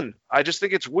was fun. I just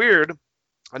think it's weird.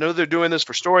 I know they're doing this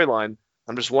for storyline.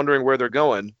 I'm just wondering where they're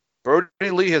going. Brody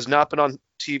Lee has not been on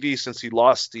TV since he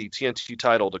lost the TNT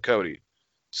title to Cody.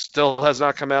 Still has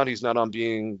not come out. He's not on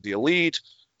Being the Elite.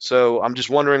 So I'm just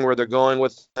wondering where they're going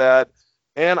with that.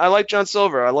 And I like John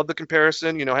Silver. I love the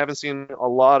comparison. You know, I haven't seen a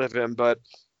lot of him, but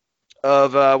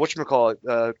of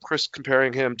whatchamacallit, Chris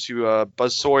comparing him to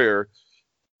Buzz Sawyer,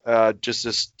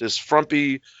 just this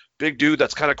frumpy big dude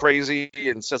that's kind of crazy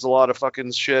and says a lot of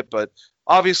fucking shit, but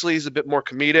obviously he's a bit more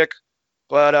comedic.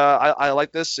 But I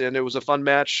like this, and it was a fun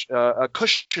match, a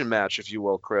cushion match, if you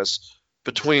will, Chris,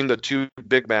 between the two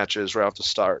big matches right off the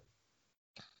start.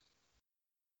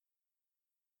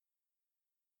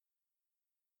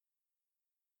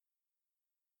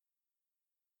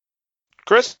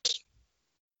 Chris?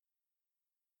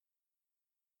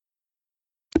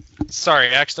 Sorry,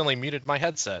 I accidentally muted my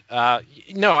headset.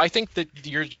 No, I think that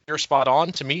you're spot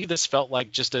on. To me, this felt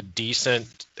like just a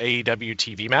decent AEW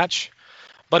TV match,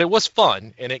 but it was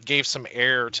fun and it gave some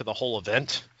air to the whole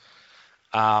event.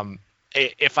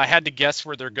 If I had to guess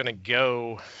where they're going to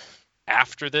go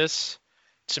after this,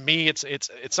 to me, it's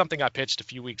something I pitched a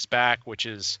few weeks back, which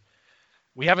is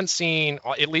we haven't seen,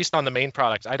 at least on the main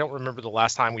product. I don't remember the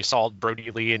last time we saw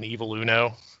Brody Lee and Evil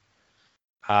Uno.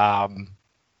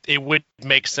 It would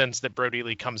make sense that Brody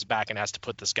Lee comes back and has to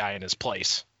put this guy in his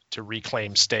place to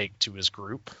reclaim stake to his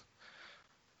group,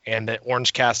 and that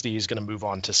Orange Cassidy is going to move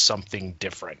on to something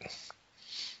different.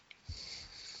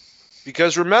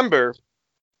 Because remember,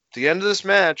 at the end of this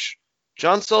match,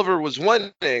 John Silver was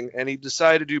winning, and he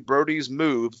decided to do Brody's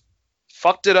move,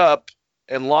 fucked it up,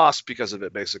 and lost because of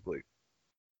it, basically.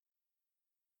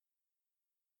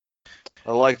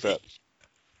 I like that.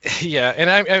 Yeah, and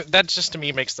I that just to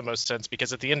me makes the most sense,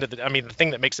 because at the end of the thing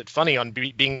that makes it funny on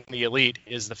Being the Elite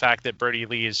is the fact that Brody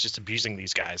Lee is just abusing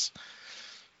these guys.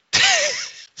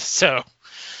 So,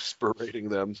 just berating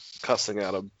them, cussing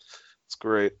at them. It's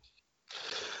great.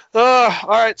 All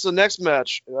right, so next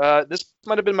match. This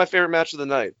might have been my favorite match of the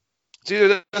night. It's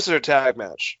either this or a tag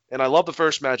match, and I love the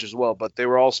first match as well, but they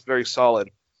were all very solid.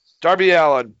 Darby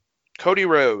Allin, Cody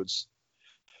Rhodes.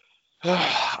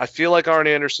 I feel like Arn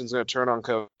Anderson's going to turn on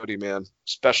Cody, man,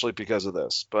 especially because of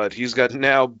this. But he's got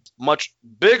now much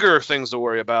bigger things to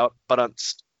worry about, but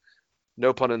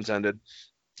no pun intended.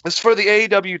 This is for the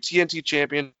AEW TNT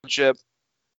Championship,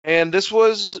 and this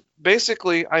was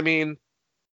basically,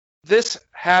 this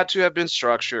had to have been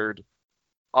structured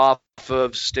off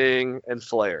of Sting and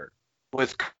Flair.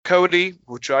 with Cody,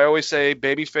 which I always say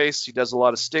babyface, he does a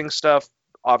lot of Sting stuff.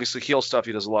 Obviously heel stuff,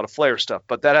 he does a lot of Flair stuff.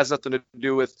 But that has nothing to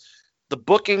do with the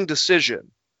booking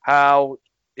decision. How,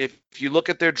 if you look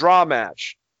at their draw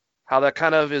match, how that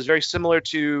kind of is very similar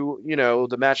to,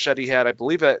 the match that he had, I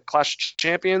believe, at Clash of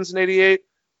Champions in '88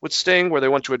 with Sting, where they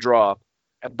went to a draw.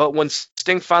 But when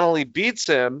Sting finally beats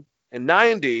him in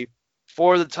 '90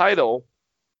 for the title,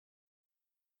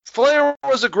 Flair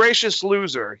was a gracious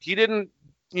loser. He didn't,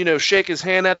 shake his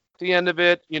hand at the end of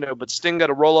it, but Sting got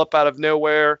a roll up out of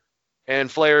nowhere,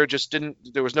 and Flair just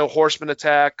didn't, there was no horseman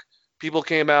attack. People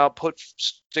came out, put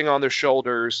Sting on their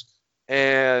shoulders,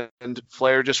 and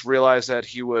Flair just realized that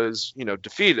he was,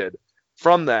 defeated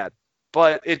from that.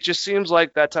 But it just seems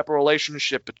like that type of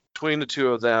relationship between the two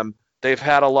of them, they've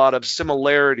had a lot of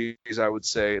similarities, I would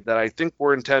say, that I think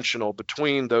were intentional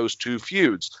between those two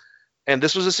feuds. And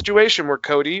this was a situation where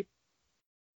Cody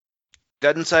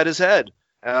got inside his head.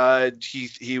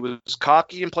 He was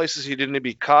cocky in places he didn't need to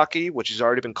be cocky, which he's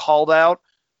already been called out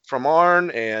from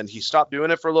Arn, and he stopped doing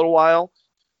it for a little while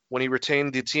when he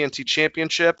retained the TNT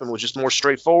Championship and was just more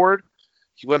straightforward.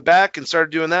 He went back and started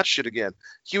doing that shit again.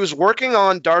 He was working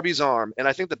on Darby's arm, and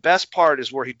I think the best part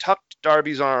is where he tucked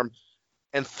Darby's arm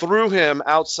and threw him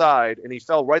outside, and he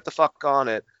fell right the fuck on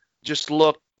it. Just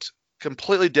looked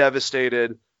completely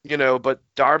devastated. But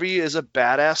Darby is a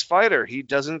badass fighter. He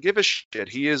doesn't give a shit.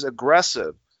 He is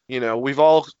aggressive. We've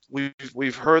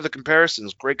heard the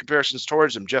comparisons, great comparisons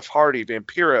towards him. Jeff Hardy,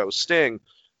 Vampiro, Sting.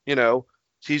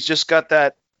 He's just got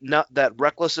that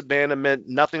reckless abandonment,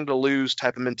 nothing to lose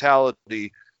type of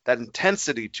mentality, that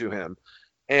intensity to him.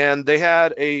 And they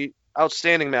had a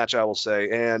outstanding match, I will say.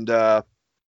 And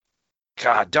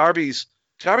God, Darby's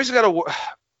got a.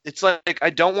 It's like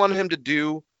I don't want him to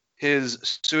do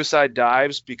his suicide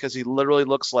dives because he literally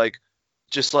looks like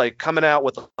just like coming out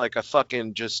with like a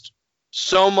fucking just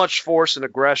so much force and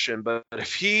aggression. But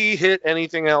if he hit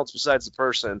anything else besides the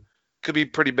person, could be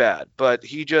pretty bad. But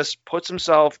he just puts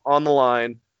himself on the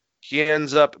line. He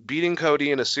ends up beating Cody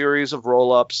in a series of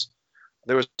roll-ups.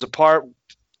 There was a part,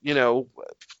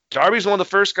 Darby's one of the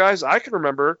first guys I can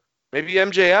remember, maybe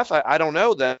MJF, I don't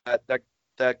know,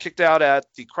 that kicked out at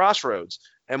the Crossroads.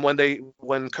 And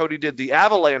when Cody did the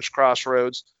Avalanche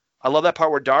Crossroads, I love that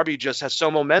part where Darby just has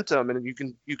so momentum, and you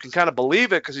can kind of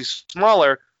believe it because he's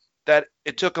smaller, that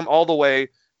it took him all the way.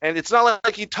 And it's not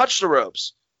like he touched the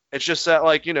ropes. It's just that,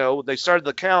 they started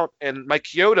the count, and Mike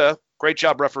Chioda, great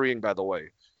job refereeing, by the way,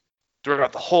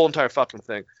 throughout the whole entire fucking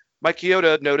thing. Mike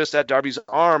Chioda noticed that Darby's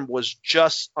arm was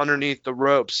just underneath the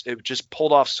ropes. It just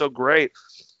pulled off so great.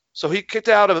 So he kicked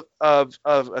out of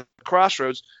a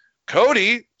Crossroads.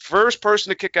 Cody, first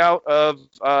person to kick out of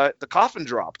the coffin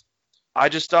drop. I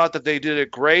just thought that they did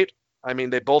it great. I mean,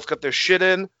 they both got their shit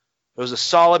in. It was a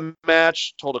solid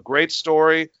match, told a great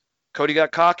story. Cody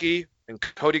got cocky, and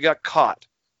Cody got caught.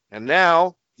 And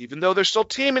now, even though they're still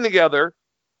teaming together,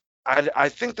 I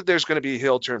think that there's going to be a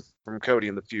heel turn from Cody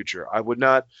in the future. I would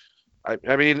not.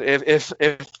 I mean, if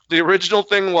the original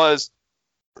thing was,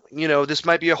 this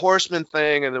might be a Horseman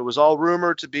thing, and it was all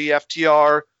rumored to be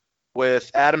FTR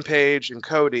with Adam Page and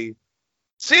Cody,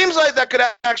 seems like that could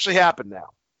actually happen now.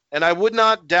 And I would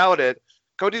not doubt it.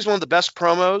 Cody's one of the best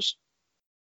promos.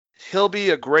 He'll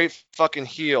be a great fucking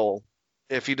heel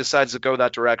if he decides to go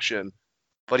that direction.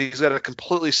 But he's got to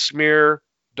completely smear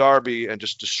Darby and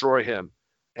just destroy him.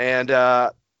 And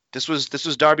this was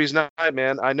Darby's night,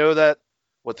 man. I know that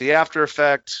with the after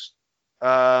effect,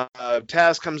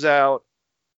 Taz comes out,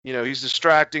 he's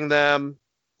distracting them.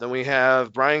 Then we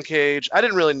have Brian Cage. I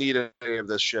didn't really need any of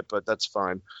this shit, but that's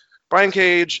fine. Brian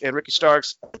Cage and Ricky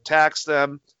Starks attacks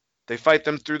them. They fight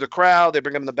them through the crowd. They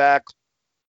bring them in the back.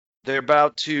 They're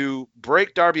about to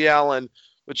break Darby Allin,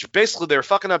 which basically they're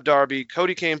fucking up Darby.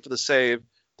 Cody came for the save.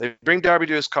 They bring Darby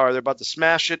to his car. They're about to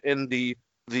smash it in the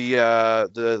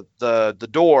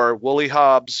door. Will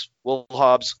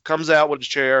Hobbs comes out with a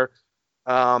chair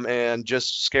and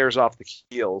just scares off the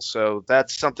heel. So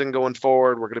that's something going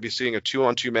forward. We're going to be seeing a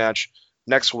 2-on-2 match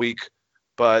next week,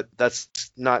 but that's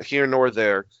not here nor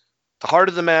there. The heart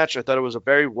of the match, I thought it was a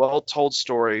very well-told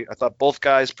story. I thought both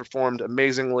guys performed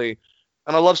amazingly,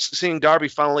 and I love seeing Darby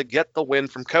finally get the win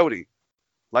from Cody.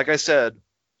 Like I said,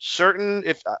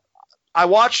 if I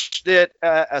watched it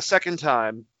a second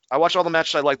time, I watched all the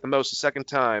matches I liked the most a second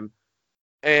time,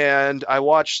 and I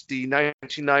watched the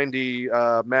 1990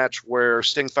 match where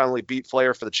Sting finally beat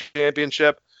Flair for the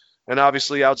championship. And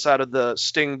obviously, outside of the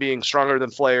Sting being stronger than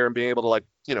Flair and being able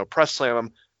to press slam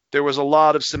him, there was a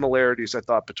lot of similarities, I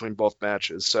thought, between both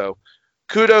matches. So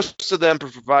kudos to them for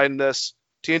providing this.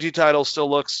 TNT title still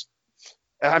looks,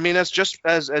 I mean, as just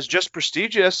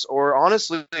prestigious, or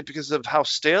honestly, because of how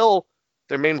stale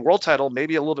their main world title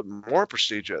maybe a little bit more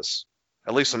prestigious,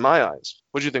 at least in my eyes.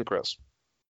 What do you think, Chris?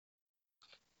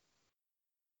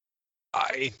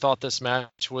 I thought this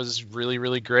match was really,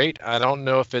 really great. I don't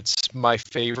know if it's my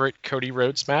favorite Cody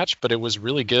Rhodes match, but it was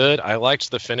really good. I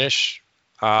liked the finish.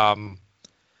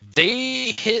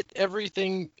 They hit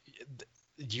everything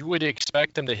you would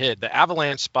expect them to hit. The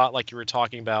avalanche spot, like you were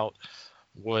talking about,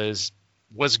 was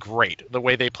great. The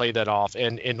way they played that off,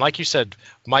 and like you said,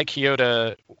 Mike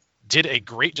Chioda did a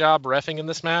great job reffing in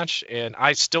this match, and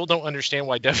I still don't understand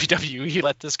why WWE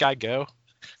let this guy go.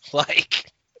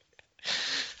 Like,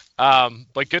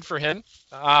 but good for him.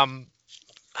 I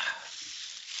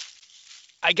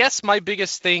guess my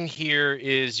biggest thing here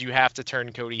is you have to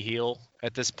turn Cody heel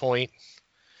at this point,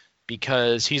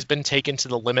 because he's been taken to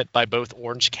the limit by both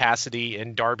Orange Cassidy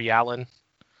and Darby Allin.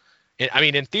 I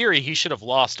mean, in theory, he should have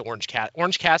lost to Orange Cassidy.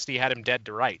 Orange Cassidy had him dead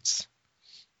to rights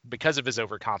because of his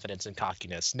overconfidence and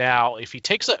cockiness. Now, if he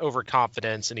takes that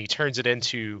overconfidence and he turns it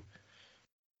into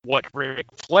what Ric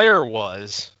Flair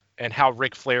was and how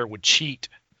Ric Flair would cheat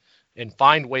and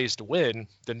find ways to win,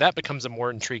 then that becomes a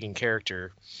more intriguing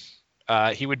character.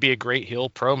 He would be a great heel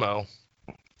promo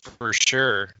for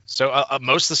sure. So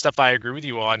most of the stuff I agree with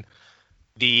you on.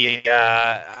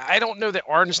 I don't know that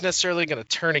Arn's necessarily going to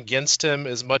turn against him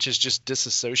as much as just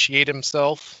disassociate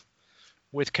himself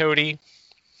with Cody.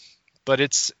 But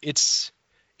it's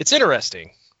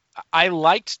interesting. I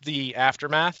liked the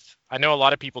aftermath. I know a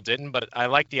lot of people didn't, but I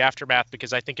liked the aftermath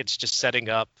because I think it's just setting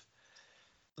up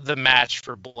the match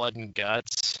for Blood and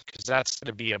Guts, because that's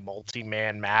going to be a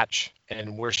multi-man match,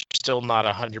 and we're still not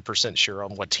 100% sure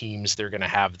on what teams they're going to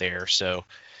have there. So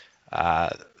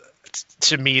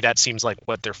to me, that seems like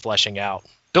what they're fleshing out,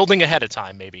 building ahead of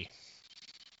time, maybe.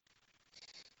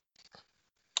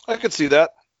 I could see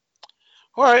that.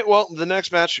 All right, well, the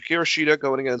next match, Hikaru Shida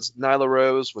going against Nyla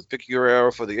Rose with Vicky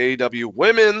Guerrero for the AEW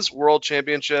Women's World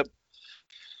Championship.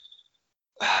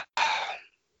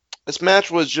 This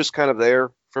match was just kind of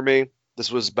there for me.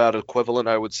 This was about equivalent,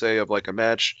 I would say, of like a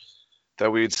match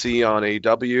that we'd see on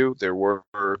AEW. There were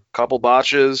a couple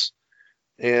botches,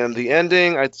 and the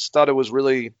ending, I just thought it was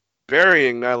really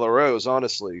burying Nyla Rose,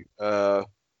 honestly,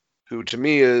 who to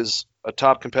me is a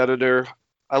top competitor.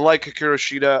 I like Hikaru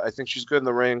Shida. I think she's good in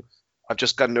the ring. I've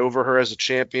just gotten over her as a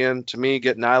champion. To me,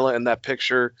 get Nyla in that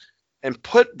picture and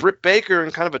put Britt Baker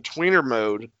in kind of a tweener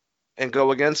mode and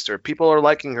go against her. People are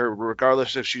liking her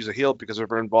regardless if she's a heel because of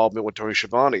her involvement with Tony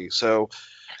Schiavone. So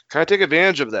kind of take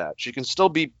advantage of that. She can still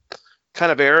be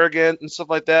kind of arrogant and stuff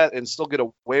like that and still get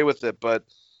away with it. But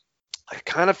I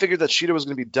kind of figured that Shida was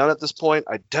going to be done at this point.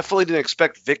 I definitely didn't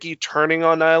expect Vicky turning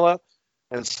on Nyla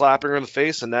and slapping her in the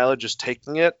face and Nyla just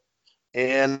taking it.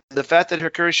 And the fact that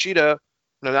Hikaru Shida,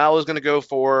 Nyla was going to go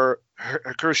for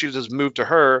Hikaru Shida's move to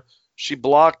her, she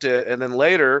blocked it, and then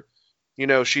later,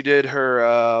 she did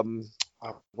her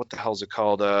what the hell is it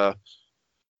called?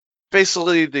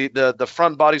 Basically the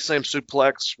front body slam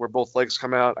suplex where both legs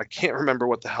come out. I can't remember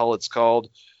what the hell it's called.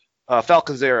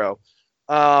 Falcon Zero.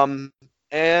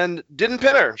 And didn't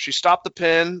pin her. She stopped the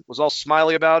pin, was all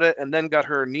smiley about it, and then got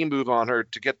her knee move on her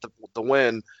to get the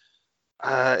win.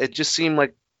 It just seemed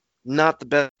like not the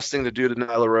best thing to do to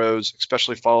Nyla Rose,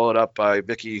 especially followed up by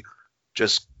Vicky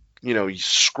just,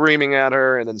 screaming at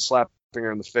her and then slapping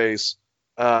her in the face.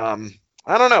 I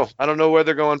don't know. I don't know where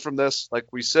they're going from this. Like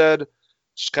we said,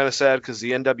 it's kind of sad because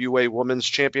the NWA Women's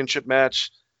Championship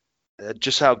match,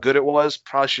 just how good it was,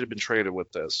 probably should have been traded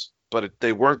with this. But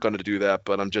they weren't going to do that,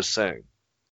 but I'm just saying.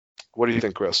 What do you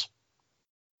think, Chris?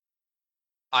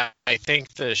 I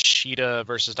think the Shida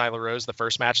versus Nyla Rose, the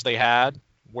first match they had,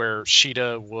 where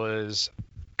Shida was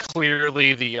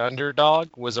clearly the underdog,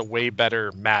 was a way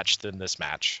better match than this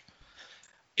match.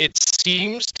 It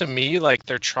seems to me like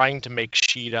they're trying to make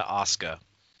Shida Asuka,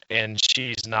 and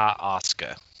she's not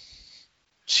Asuka.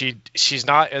 She's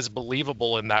not as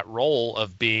believable in that role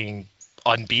of being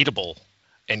unbeatable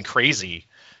and crazy.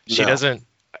 She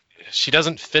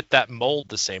doesn't fit that mold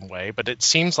the same way, but it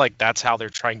seems like that's how they're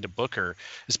trying to book her,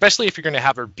 especially if you're going to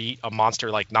have her beat a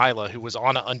monster like Nyla, who was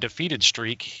on an undefeated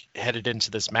streak headed into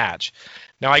this match.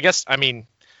 Now, I mean,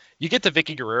 you get the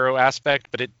Vicky Guerrero aspect,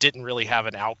 but it didn't really have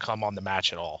an outcome on the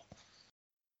match at all.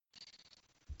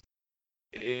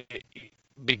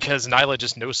 Because Nyla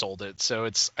just no-sold it, so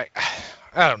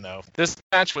I don't know. This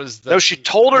match was... No, she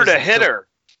told her to hit her.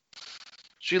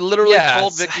 She literally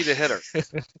told Vicky to hit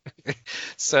her.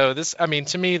 So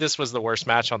to me, this was the worst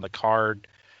match on the card.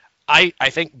 I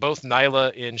think both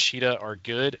Nyla and Shida are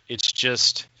good. It's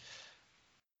just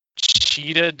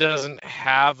Shida doesn't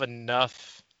have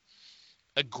enough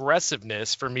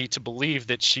aggressiveness for me to believe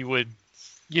that she would,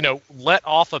 let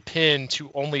off a pin to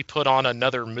only put on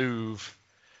another move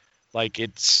Like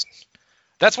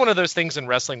that's one of those things in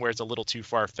wrestling where it's a little too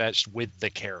far-fetched with the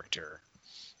character.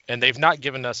 And they've not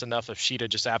given us enough of Sheeta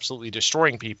just absolutely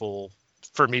destroying people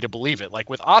for me to believe it. Like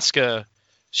with Asuka,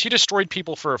 she destroyed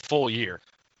people for a full year.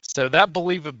 So that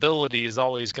believability is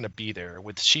always going to be there.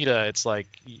 With Sheeta, it's like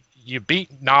you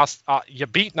beat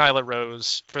Nyla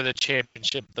Rose for the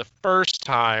championship the first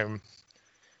time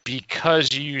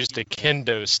because you used a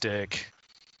kendo stick,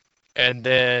 and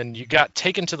then you got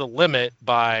taken to the limit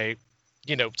by,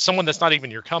 someone that's not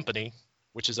even your company,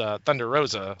 which is Thunder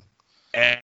Rosa,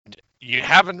 and you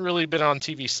haven't really been on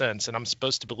TV since, and I'm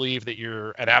supposed to believe that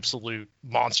you're an absolute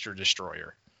monster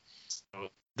destroyer. So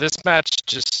this match,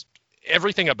 just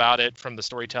everything about it, from the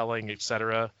storytelling,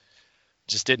 etc.,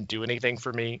 just didn't do anything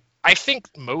for me. I think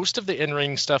most of the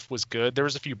in-ring stuff was good. There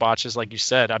was a few botches, like you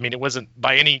said. I mean, it wasn't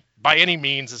by any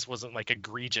means, this wasn't like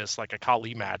egregious, like a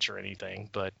Kali match or anything,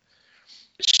 but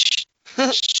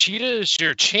Sheeta is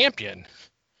your champion.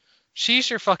 She's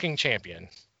your fucking champion.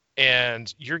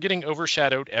 And you're getting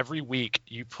overshadowed every week.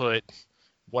 You put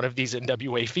one of these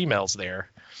NWA females there.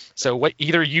 So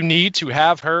either you need to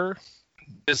have her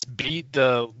just beat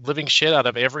the living shit out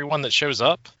of everyone that shows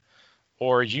up,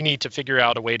 or you need to figure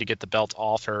out a way to get the belt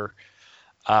off her.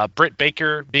 Britt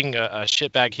Baker being a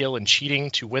shitbag heel and cheating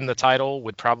to win the title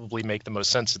would probably make the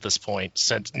most sense at this point,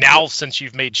 since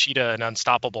you've made Sheeta an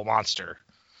unstoppable monster.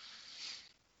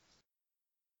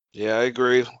 Yeah, I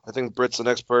agree. I think Britt's the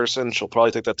next person. She'll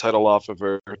probably take that title off of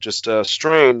her. Just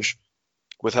strange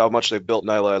with how much they've built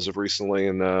Nyla as of recently,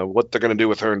 and what they're going to do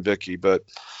with her and Vicky. But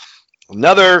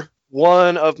another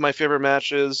one of my favorite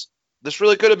matches. This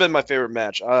really could have been my favorite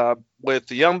match, with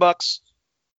the Young Bucks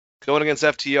going against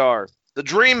FTR. The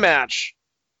dream match.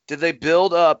 Did they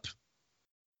build up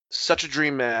such a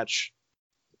dream match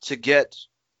to get,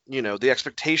 the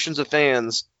expectations of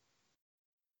fans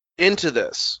into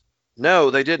this?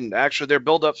 No, they didn't. Actually, their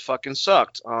build-up fucking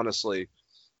sucked, honestly.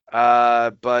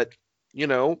 But,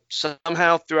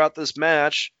 somehow throughout this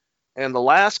match and the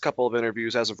last couple of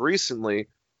interviews as of recently,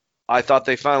 I thought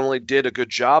they finally did a good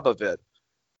job of it.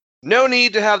 No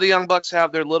need to have the Young Bucks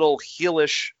have their little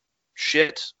heelish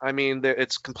shit. I mean,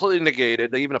 it's completely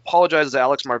negated. They even apologized to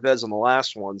Alex Marvez on the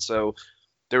last one, so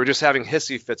they were just having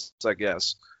hissy fits, I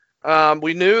guess.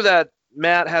 We knew that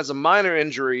Matt has a minor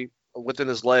injury within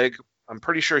his leg. I'm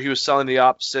pretty sure he was selling the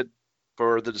opposite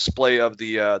for the display of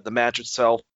the match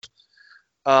itself.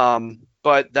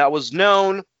 But that was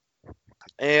known.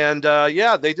 And,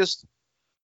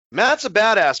 Matt's a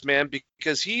badass, man,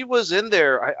 because he was in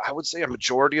there, I would say, a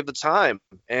majority of the time.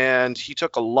 And he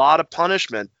took a lot of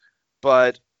punishment.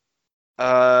 But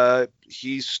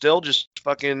he still just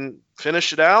fucking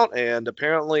finished it out. And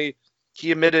apparently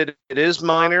he admitted it is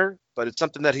minor, but it's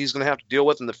something that he's going to have to deal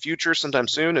with in the future sometime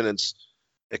soon. And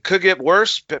it could get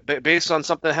worse based on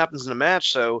something that happens in the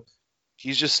match. So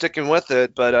he's just sticking with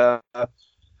it. But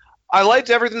I liked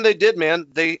everything they did, man.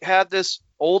 They had this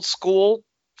old school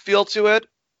feel to it.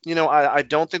 I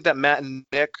don't think that Matt and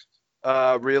Nick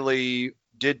really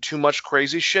did too much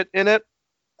crazy shit in it,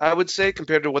 I would say,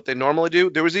 compared to what they normally do.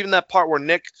 There was even that part where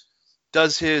Nick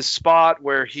does his spot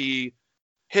where he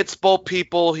hits both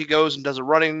people. He goes and does a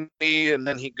running knee, and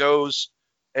then he goes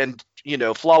and,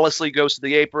 flawlessly goes to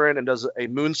the apron and does a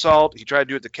moonsault. He tried to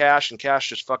do it to Cash, and Cash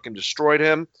just fucking destroyed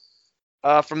him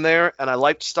from there. And I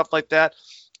liked stuff like that.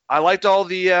 I liked all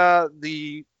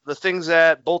the things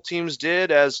that both teams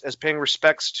did as paying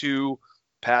respects to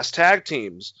past tag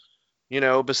teams.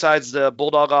 Besides the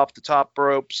Bulldog off the top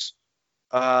ropes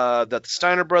that the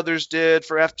Steiner brothers did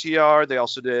for FTR, they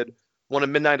also did one of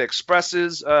Midnight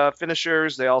Express's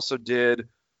finishers. They also did,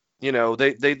 they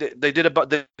did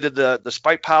the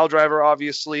Spike Pile Driver,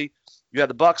 obviously. You had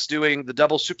the Bucks doing the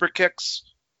double super kicks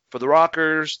for the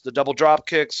Rockers, the double drop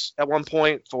kicks at one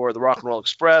point for the Rock and Roll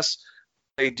Express.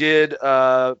 They did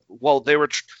the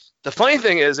funny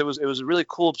thing is it was a really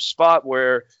cool spot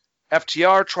where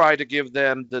FTR tried to give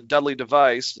them the Dudley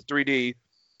device, the 3D,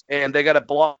 and they got it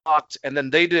blocked, and then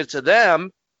they did it to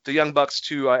them, the Young Bucks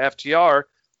to FTR,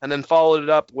 and then followed it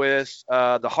up with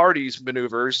the Hardys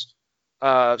maneuvers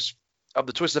of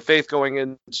the Twist of Faith going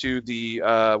into the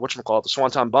the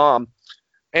Swanton Bomb.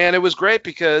 And it was great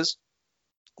because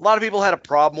a lot of people had a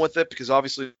problem with it because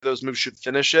obviously those moves should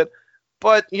finish it.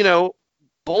 But,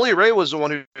 Bully Ray was the one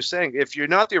who was saying, if you're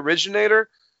not the originator,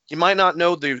 you might not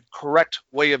know the correct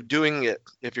way of doing it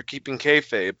if you're keeping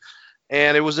kayfabe.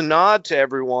 And it was a nod to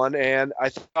everyone, and I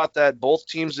thought that both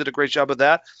teams did a great job of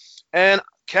that. And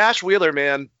Cash Wheeler,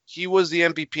 man, he was the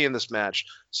MVP in this match.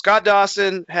 Scott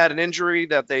Dawson had an injury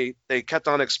that they kept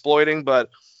on exploiting,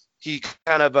 but he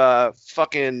kind of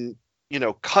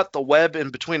cut the web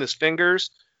in between his fingers.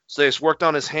 So they just worked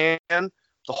on his hand.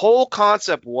 The whole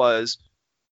concept was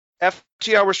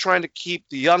FTR was trying to keep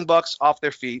the Young Bucks off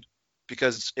their feet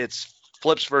because it's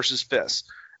flips versus fists.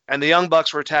 And the Young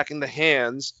Bucks were attacking the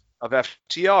hands of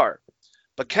FTR.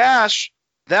 But Cash,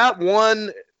 that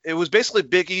one, it was basically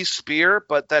Big E's spear,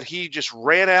 but that he just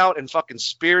ran out and fucking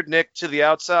speared Nick to the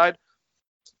outside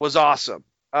was awesome.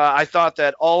 I thought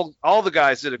that all the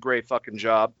guys did a great fucking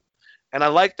job. And I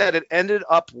like that it ended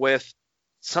up with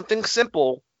something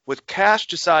simple, with Cash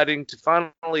deciding to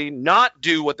finally not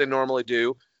do what they normally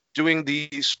do, doing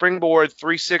the springboard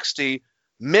 360,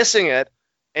 missing it.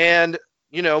 And,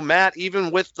 you know, Matt, even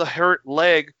with the hurt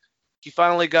leg, he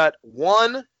finally got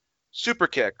one super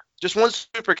kick, just one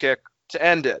super kick to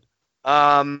end it.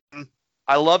 I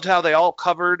loved how they all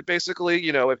covered, basically.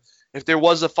 You know, if there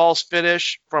was a false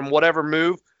finish from whatever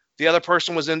move, the other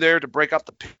person was in there to break up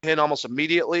the pin almost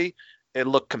immediately. It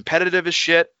looked competitive as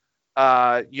shit.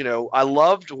 You know, I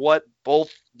loved what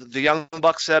both the Young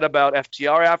Bucks said about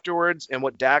FTR afterwards and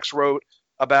what Dax wrote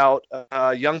about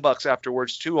Young Bucks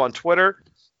afterwards, too, on Twitter.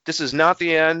 This is not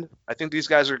the end. I think these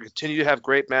guys are going to continue to have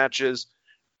great matches.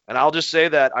 And I'll just say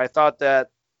that I thought that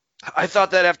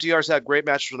FTR's had great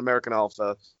matches with American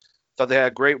Alpha. Thought they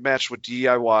had a great match with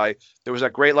DIY. There was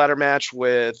that great ladder match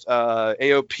with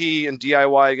AOP and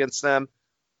DIY against them.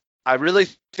 I really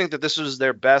think that this was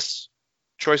their best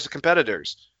choice of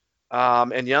competitors.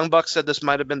 And Young Bucks said this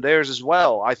might have been theirs as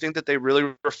well. I think that they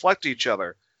really reflect each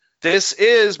other. This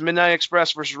is Midnight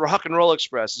Express versus Rock and Roll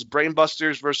Express. This is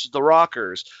Brainbusters versus the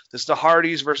Rockers. This is the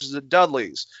Hardys versus the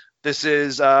Dudleys. This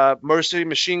is Motor City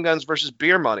Machine Guns versus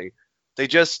Beer Money. They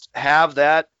just have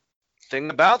that thing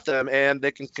about them, and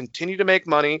they can continue to make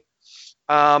money.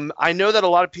 I know that a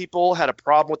lot of people had a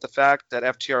problem with the fact that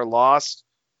FTR lost.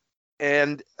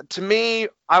 And to me,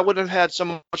 I wouldn't have had so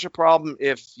much a problem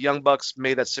if Young Bucks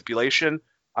made that stipulation.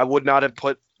 I would not have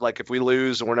put, like, if we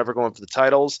lose and we're never going for the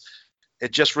titles.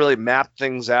 It just really mapped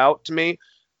things out to me.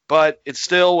 But it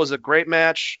still was a great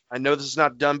match. I know this is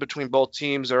not done between both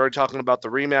teams. They're already talking about the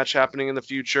rematch happening in the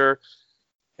future.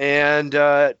 And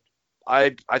I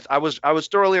was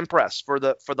thoroughly impressed. For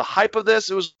the hype of this,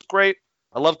 it was great.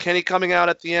 I love Kenny coming out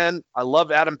at the end. I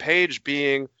love Adam Page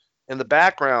being in the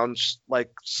background,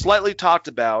 like slightly talked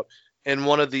about in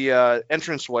one of the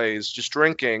entranceways, just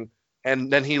drinking,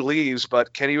 and then he leaves.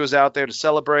 But Kenny was out there to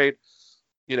celebrate.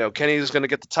 You know, Kenny's going to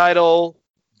get the title.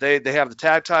 They have the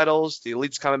tag titles. The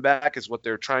Elite's coming back is what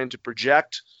they're trying to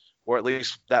project, or at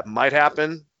least that might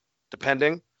happen,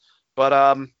 depending.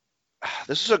 But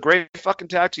this is a great fucking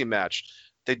tag team match.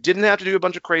 They didn't have to do a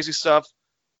bunch of crazy stuff.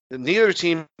 Neither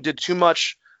team did too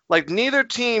much. Like, neither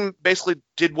team basically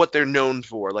did what they're known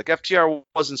for. Like, FTR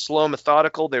wasn't slow and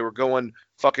methodical. They were going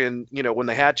fucking, you know, when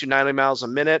they had to, 90 miles a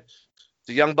minute.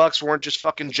 The Young Bucks weren't just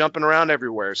fucking jumping around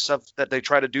everywhere. Stuff that they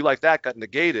try to do like that got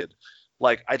negated.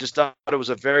 Like, I just thought it was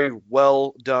a very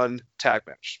well done tag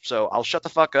match. So I'll shut the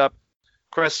fuck up.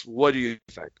 Chris, what do you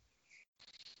think?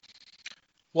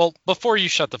 Well, before you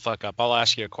shut the fuck up, I'll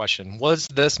ask you a question. Was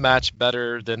this match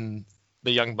better than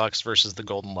the Young Bucks versus the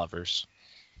Golden Lovers?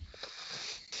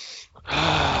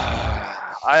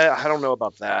 I don't know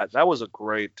about that. That was a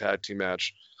great tag team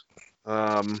match.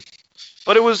 But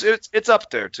it's up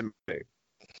there to me.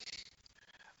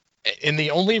 And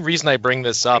the only reason I bring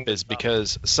this up is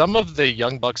because some of the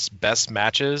Young Bucks' best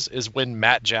matches is when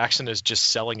Matt Jackson is just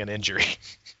selling an injury.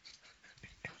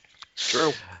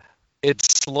 True. It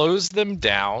slows them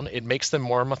down. It makes them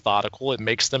more methodical. It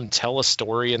makes them tell a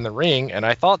story in the ring. And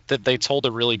I thought that they told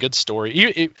a really good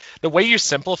story. The way you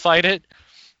simplified it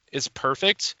is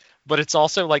perfect, but it's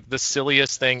also like the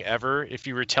silliest thing ever. If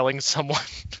you were telling someone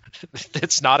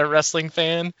that's not a wrestling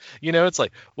fan, you know, it's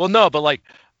like, well, no, but like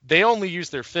they only use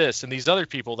their fists, and these other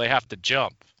people, they have to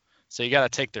jump. So you got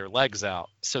to take their legs out.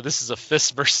 So this is a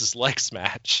fist versus legs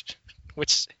match,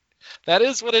 which that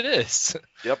is what it is.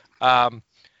 Yep.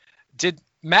 Did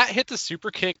Matt hit the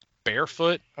super kick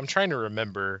barefoot? I'm trying to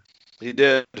remember. He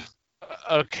did.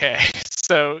 Okay.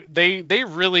 So they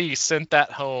really sent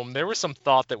that home. There was some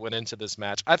thought that went into this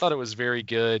match. I thought it was very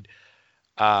good.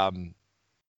 And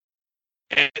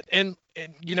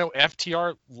you know,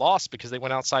 FTR lost because they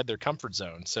went outside their comfort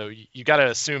zone. So you got to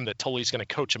assume that Tully's going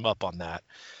to coach them up on that.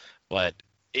 But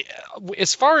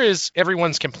as far as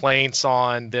everyone's complaints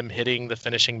on them hitting the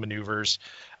finishing maneuvers,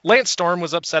 Lance Storm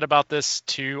was upset about this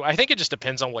too. I think it just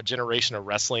depends on what generation of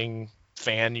wrestling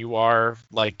fan you are.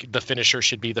 Like, the finisher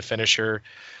should be the finisher.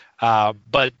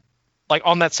 But like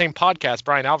on that same podcast,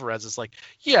 Brian Alvarez is like,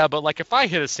 yeah, but like if I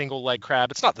hit a single leg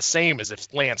crab, it's not the same as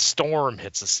if Lance Storm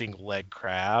hits a single leg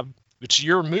crab. It's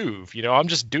your move. You know, I'm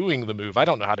just doing the move. I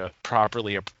don't know how to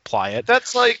properly apply it.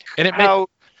 That's like and it how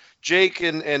Jake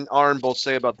and Arn both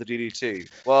say about the DDT.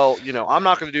 Well, I'm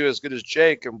not going to do as good as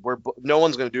Jake, and no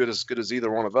one's going to do it as good as either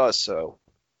one of us. So,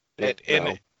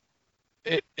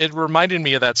 It reminded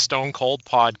me of that Stone Cold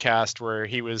podcast where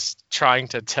he was trying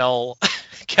to tell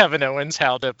Kevin Owens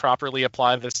how to properly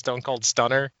apply the Stone Cold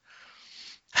Stunner.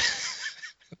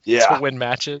 To win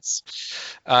matches.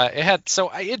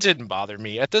 It didn't bother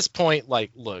me. At this point,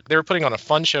 look, they were putting on a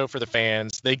fun show for the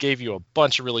fans. They gave you a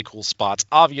bunch of really cool spots.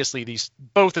 Obviously,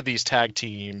 both of these tag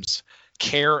teams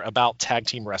care about tag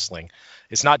team wrestling.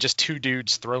 It's not just two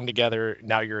dudes thrown together,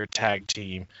 now you're a tag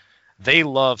team. They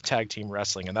love tag team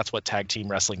wrestling, and that's what tag team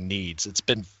wrestling needs. It's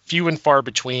been few and far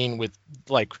between with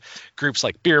groups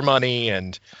like Beer Money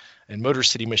and Motor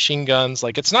City Machine Guns.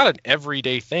 It's not an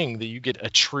everyday thing that you get a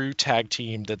true tag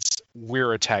team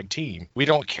we're a tag team. We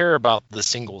don't care about the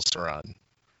singles run,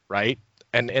 right?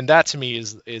 And that to me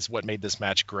is what made this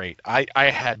match great. I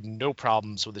had no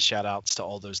problems with the shout outs to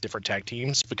all those different tag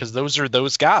teams because those are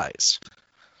those guys.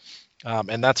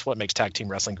 And that's what makes tag team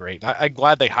wrestling great. I'm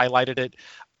glad they highlighted it.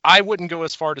 I wouldn't go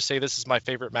as far to say this is my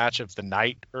favorite match of the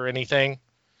night or anything.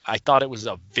 I thought it was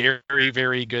a very,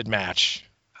 very good match.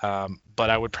 But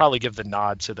I would probably give the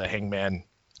nod to the Hangman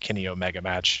Kenny Omega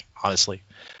match, honestly.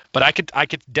 But I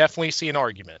could definitely see an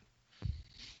argument.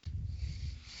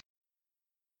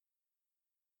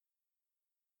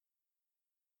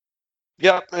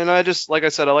 Yeah, and I just, like I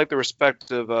said, I like the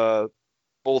respect of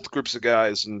both groups of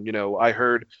guys. And, I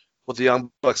heard what the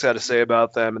Young Bucks had to say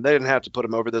about them, and they didn't have to put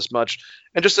them over this much.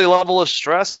 And just a level of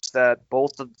stress that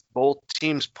both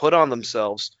teams put on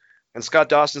themselves. And Scott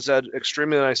Dawson said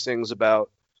extremely nice things about,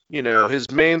 his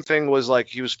main thing was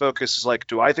he was focused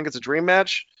do I think it's a dream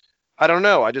match? I don't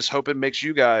know. I just hope it makes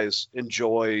you guys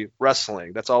enjoy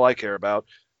wrestling. That's all I care about.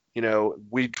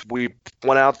 We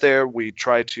went out there, we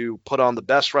tried to put on the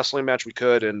best wrestling match we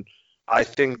could, and I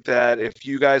think that if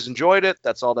you guys enjoyed it,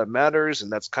 that's all that matters,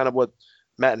 and that's kind of what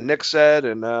Matt and Nick said,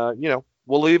 and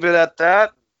we'll leave it at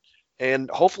that. And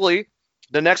hopefully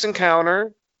the next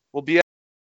encounter will be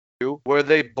where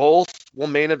they both will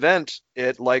main event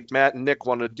it like Matt and Nick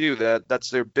want to do. That's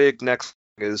their big next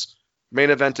thing, is main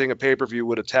eventing a pay-per-view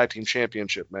with a tag team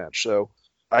championship match. So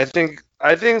I think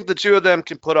the two of them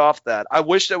can put off that. I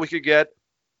wish that we could get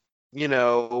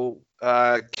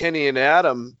Kenny and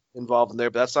Adam involved in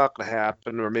there, but that's not going to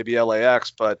happen, or maybe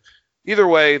LAX. But either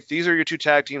way, these are your two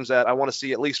tag teams that I want to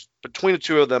see at least between the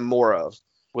two of them more of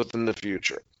within the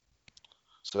future.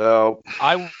 So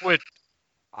I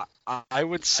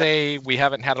would say we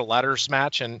haven't had a ladders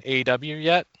match in AEW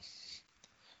yet.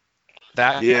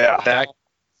 That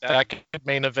could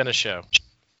main event a show.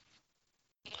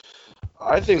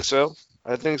 I think so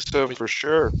for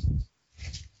sure.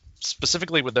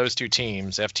 Specifically with those two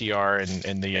teams, FTR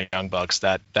and the Young Bucks,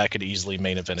 that could easily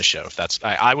main event a show.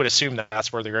 I would assume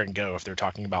that's where they're going to go if they're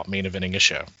talking about main eventing a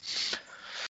show.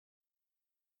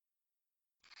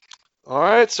 All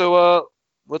right, so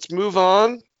let's move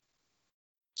on.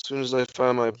 As soon as I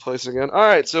find my place again. All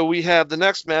right, so we have the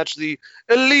next match, the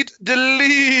Elite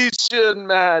Deletion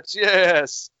match.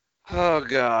 Yes. Oh,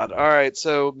 God. All right,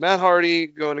 so Matt Hardy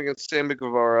going against Sammy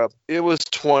Guevara. It was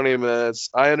 20 minutes.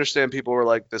 I understand people were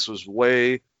like, this was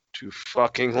way too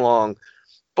fucking long.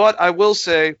 But I will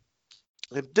say,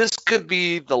 if this could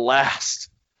be the last,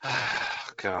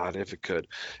 God, if it could.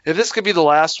 If this could be the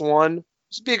last one,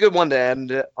 this would be a good one to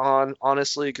end it on,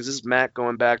 honestly, because this is Matt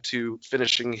going back to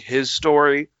finishing his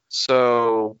story.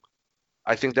 So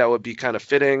I think that would be kind of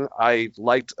fitting. I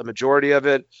liked a majority of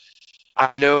it.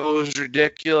 I know it was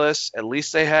ridiculous. At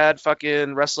least they had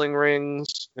fucking wrestling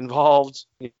rings involved.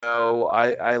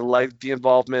 I liked the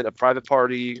involvement of Private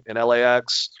Party and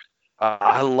LAX.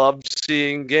 I loved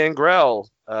seeing Gangrel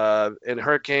and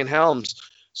Hurricane Helms.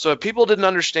 So if people didn't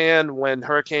understand when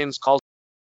Hurricanes called,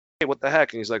 hey, what the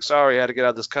heck? And he's like, sorry, I had to get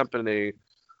out of this company,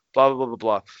 blah, blah, blah, blah,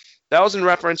 blah. That was in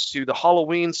reference to the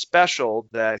Halloween special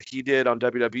that he did on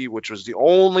WWE, which was the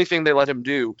only thing they let him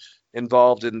do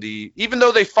involved in even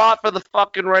though they fought for the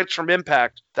fucking rights from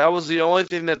Impact, that was the only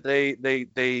thing that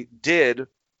they did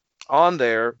on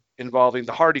there involving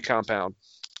the Hardy compound.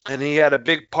 And he had a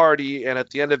big party, and at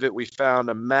the end of it, we found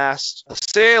a masked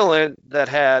assailant that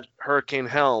had Hurricane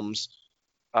Helms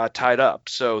tied up.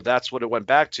 So that's what it went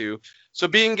back to. So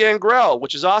being Gangrel,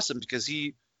 which is awesome because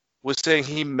he was saying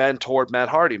he mentored Matt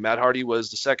Hardy. Matt Hardy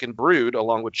was the second Brood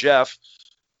along with Jeff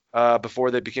before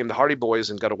they became the Hardy Boys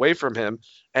and got away from him.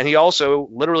 And he also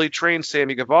literally trained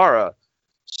Sammy Guevara.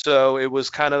 So it was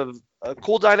kind of a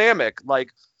cool dynamic.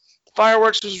 Like,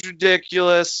 Fireworks was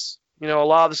ridiculous. A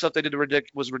lot of the stuff they did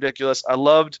was ridiculous. I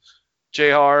loved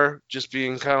JR just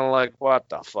being kind of like, what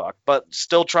the fuck? But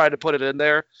still tried to put it in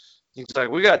there. He's like,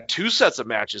 we got 2 sets of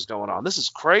matches going on. This is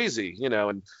crazy,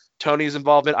 and Tony's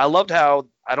involvement. I loved how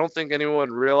I don't think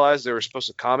anyone realized they were supposed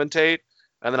to commentate.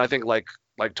 And then I think like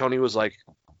Tony was like,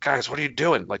 guys, what are you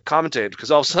doing? Like commentate.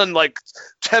 Because all of a sudden, like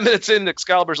 10 minutes in,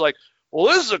 Excalibur's like, well,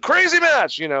 this is a crazy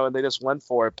match, and they just went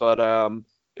for it. But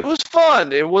it was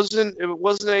fun. It wasn't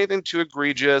anything too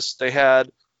egregious. They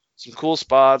had some cool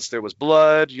spots. There was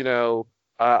blood,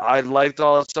 I liked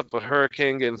all that stuff with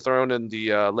Hurricane getting thrown in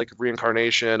the Lake of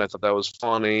Reincarnation. I thought that was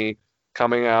funny,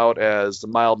 coming out as the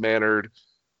mild-mannered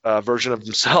version of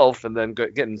himself and then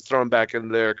getting thrown back in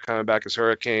there, coming back as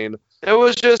Hurricane. It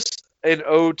was just an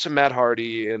ode to Matt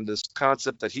Hardy and this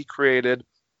concept that he created.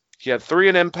 He had 3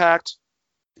 in Impact.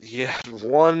 He had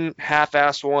 1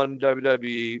 half-assed one in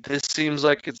WWE. This seems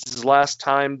like it's his last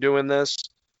time doing this.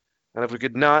 And if we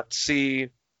could not see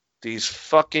these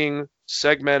fucking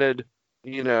segmented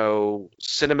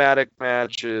cinematic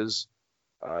matches,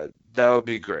 that would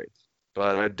be great.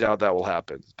 But I doubt that will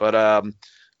happen. But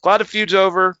glad the feud's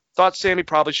over. Thought Sammy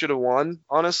probably should have won,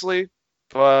 honestly.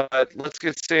 But let's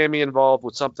get Sammy involved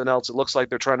with something else. It looks like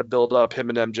they're trying to build up him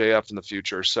and MJF in the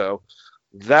future. So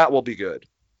that will be good.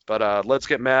 But let's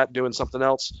get Matt doing something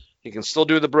else. He can still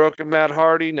do the broken Matt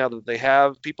Hardy now that they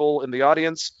have people in the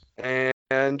audience.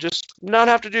 And just not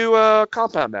have to do a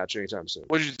compound match anytime soon.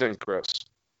 What did you think, Chris?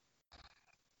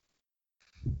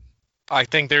 I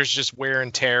think there's just wear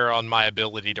and tear on my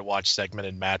ability to watch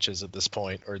segmented matches at this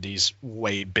point, or these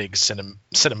way big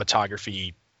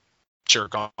cinematography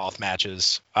jerk-off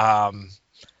matches. I'll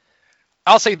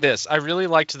say this. I really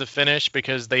liked the finish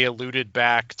because they alluded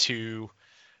back to,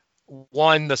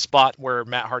 one, the spot where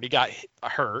Matt Hardy got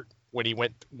hurt when he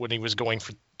was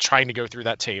trying to go through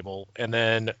that table, and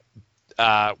then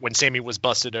when Sammy was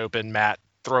busted open, Matt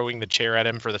throwing the chair at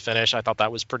him for the finish. I thought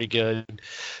that was pretty good.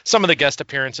 Some of the guest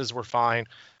appearances were fine.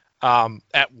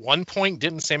 At one point,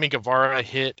 didn't Sammy Guevara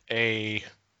hit a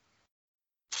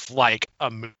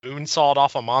moonsault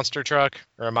off a monster truck?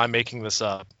 Or am I making this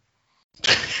up?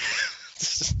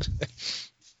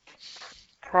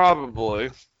 Probably.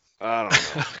 I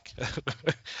don't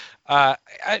know.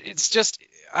 It's just,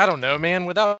 I don't know, man.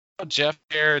 Without Jeff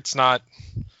there, it's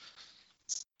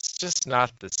just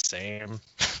not the same.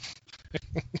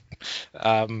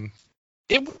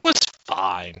 It was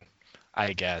fine,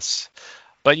 I guess.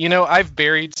 But, I've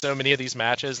buried so many of these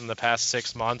matches in the past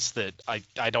 6 months that I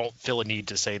don't feel a need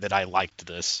to say that I liked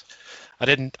this. I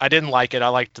didn't like it. I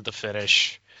liked the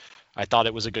finish. I thought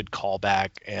it was a good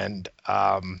callback. And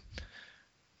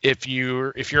if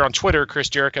you're on Twitter, Chris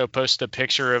Jericho posted a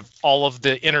picture of all of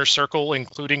the inner circle,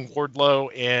 including Wardlow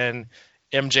and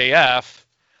MJF,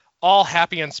 all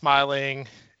happy and smiling,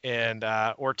 and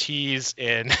Ortiz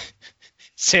and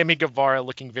Sammy Guevara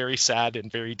looking very sad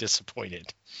and very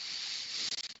disappointed.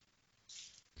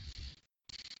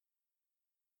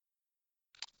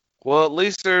 Well, at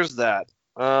least there's that.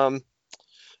 I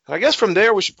guess from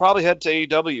there we should probably head to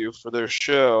AEW for their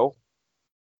show.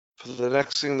 For the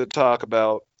next thing to talk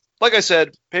about. Like I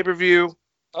said, pay-per-view.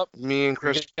 Me and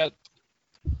Chris.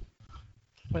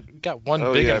 We got one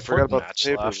big important match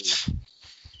left.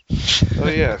 Oh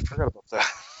yeah, I forgot about that.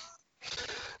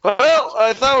 Well,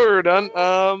 I thought we were done.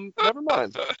 Never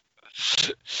mind.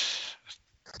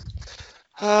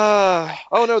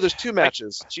 Oh no, there's 2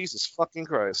 matches. Jesus fucking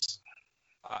Christ.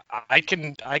 I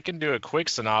can do a quick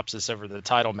synopsis over the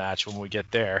title match when we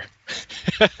get there.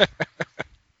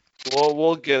 Well,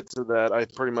 we'll get to that. I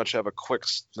pretty much have a quick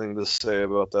thing to say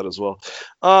about that as well.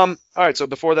 All right, so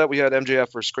before that we had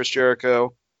MJF versus Chris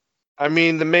Jericho. I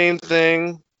mean, the main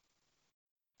thing,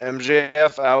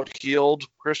 MJF out-heeled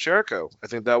Chris Jericho. I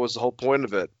think that was the whole point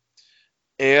of it.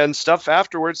 And stuff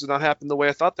afterwards did not happen the way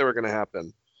I thought they were going to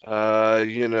happen. But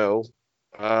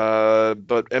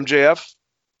MJF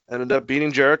ended up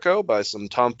beating Jericho by some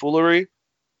tomfoolery.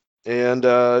 And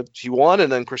he won,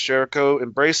 and then Chris Jericho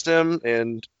embraced him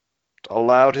and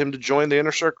allowed him to join the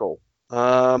Inner Circle.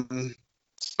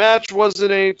 This match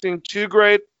wasn't anything too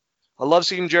great. I love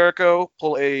seeing Jericho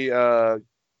pull a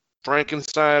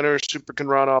Frankensteiner, Super Can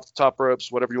Run off the top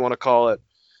ropes, whatever you want to call it.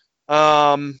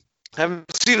 Haven't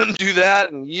seen him do that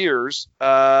in years,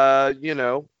 and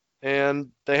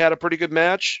they had a pretty good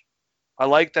match. I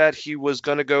like that he was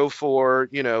going to go for,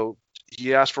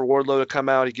 he asked for Wardlow to come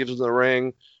out. He gives him the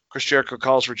ring. Chris Jericho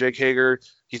calls for Jake Hager.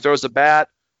 He throws the bat,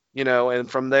 and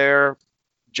from there,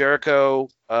 Jericho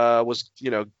was,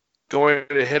 going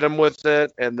to hit him with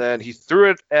it, and then he threw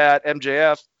it at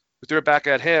MJF, who threw it back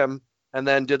at him, and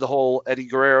then did the whole Eddie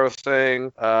Guerrero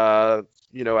thing.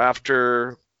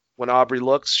 After when Aubrey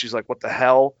looks, she's like, what the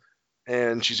hell?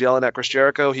 And she's yelling at Chris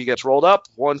Jericho. He gets rolled up.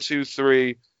 1, 2,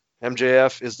 3.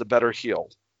 MJF is the better heel.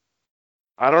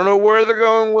 I don't know where they're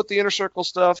going with the Inner Circle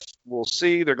stuff. We'll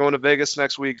see. They're going to Vegas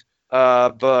next week.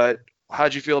 But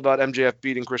how'd you feel about MJF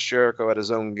beating Chris Jericho at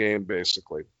his own game,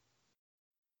 basically?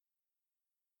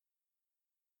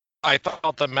 I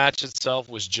thought the match itself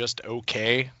was just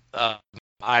okay.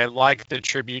 I like the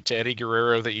tribute to Eddie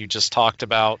Guerrero that you just talked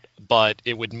about, but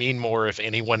it would mean more if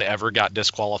anyone ever got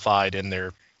disqualified in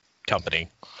their company.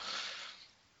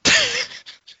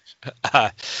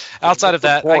 Outside of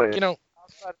that,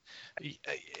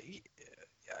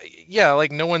 yeah,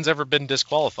 like no one's ever been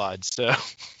disqualified. So,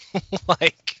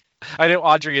 like, I know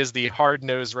Audrey is the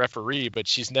hard-nosed referee, but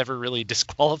she's never really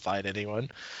disqualified anyone.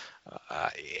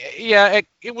 Yeah,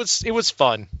 it was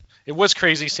fun. It was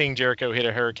crazy seeing Jericho hit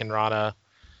a Hurricane Rana.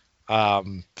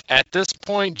 At this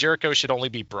point, Jericho should only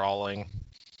be brawling.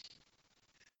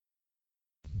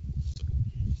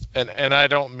 And I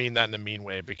don't mean that in a mean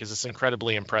way, because it's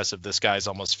incredibly impressive. This guy's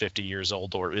almost 50 years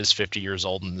old, or is 50 years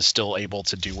old, and is still able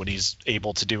to do what he's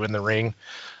able to do in the ring.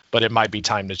 But it might be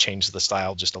time to change the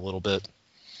style just a little bit.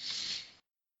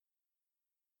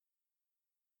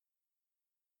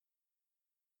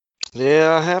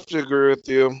 Yeah, I have to agree with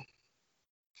you.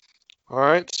 All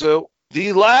right, so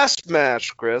the last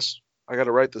match, Chris, I got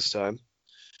it right this time,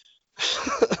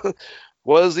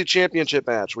 was the championship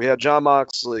match. We had Jon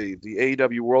Moxley, the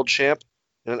AEW World Champ,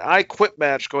 in an I Quit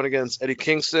match going against Eddie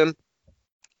Kingston.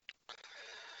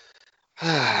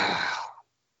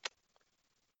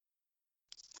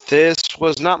 This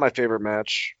was not my favorite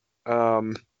match.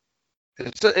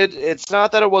 It's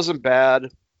not that it wasn't bad.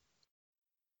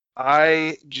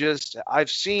 I've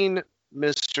seen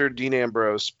Mr. Dean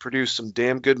Ambrose produce some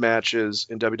damn good matches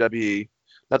in WWE.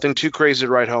 Nothing too crazy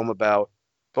to write home about,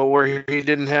 but where he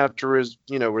didn't have to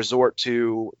resort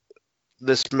to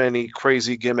this many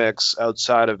crazy gimmicks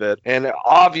outside of it. And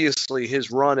obviously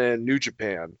his run in New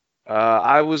Japan.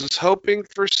 I was hoping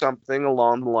for something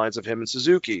along the lines of him and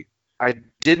Suzuki. I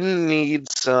didn't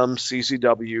need some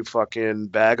CCW fucking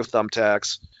bag of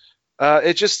thumbtacks.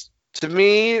 To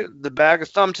me, the bag of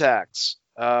thumbtacks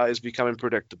is becoming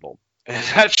predictable. And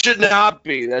that should not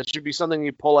be. That should be something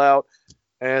you pull out,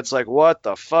 and it's like, what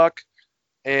the fuck?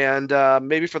 And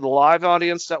maybe for the live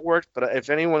audience that worked, but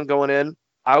if anyone going in,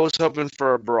 I was hoping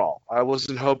for a brawl. I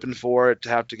wasn't hoping for it to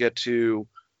have to get to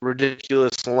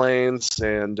ridiculous lengths,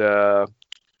 and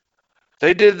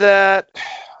they did that.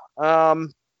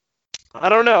 I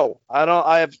don't know.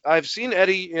 I've seen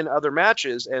Eddie in other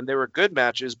matches, and they were good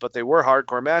matches, but they were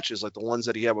hardcore matches, like the ones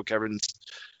that he had with Kevin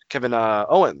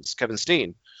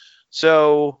Steen.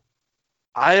 So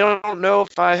I don't know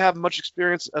if I have much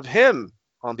experience of him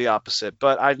on the opposite,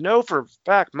 but I know for a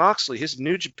fact Moxley, his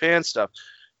New Japan stuff,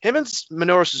 him and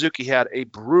Minoru Suzuki had a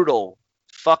brutal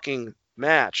fucking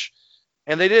match,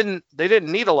 and they didn't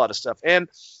need a lot of stuff. And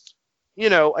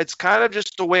it's kind of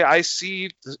just the way I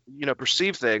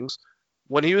perceive things.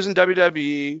 When he was in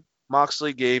WWE,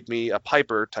 Moxley gave me a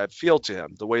Piper type feel to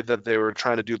him. The way that they were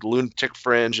trying to do the lunatic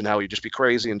fringe and how he'd just be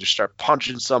crazy and just start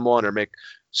punching someone or make,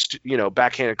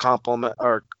 backhanded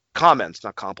comments,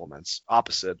 not compliments,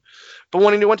 opposite. But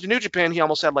when he went to New Japan, he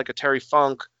almost had like a Terry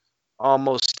Funk,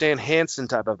 almost Stan Hansen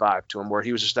type of vibe to him, where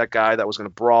he was just that guy that was going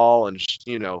to brawl and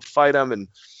fight him, and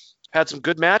had some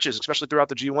good matches, especially throughout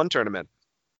the G1 tournament,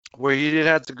 where he didn't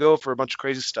have to go for a bunch of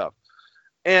crazy stuff.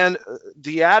 And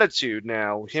the attitude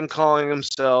now, him calling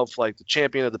himself like the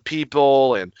champion of the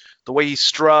people, and the way he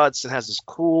struts and has this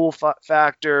cool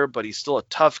factor, but he's still a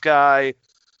tough guy.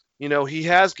 He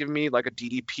has given me like a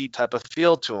DDP type of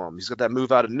feel to him. He's got that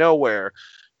move out of nowhere.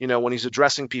 When he's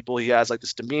addressing people, he has like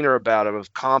this demeanor about him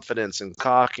of confidence and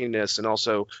cockiness and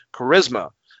also charisma.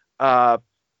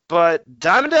 But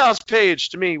Diamond Dallas Page,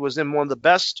 to me, was in one of the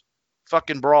best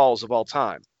fucking brawls of all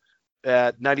time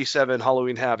at 97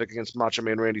 Halloween Havoc against Macho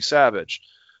Man Randy Savage.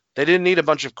 They didn't need a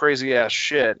bunch of crazy ass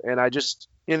shit. And I just,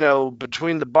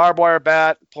 between the barbed wire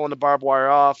bat, pulling the barbed wire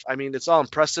off, I mean, it's all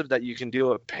impressive that you can deal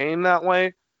with pain that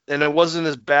way. And it wasn't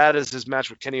as bad as his match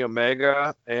with Kenny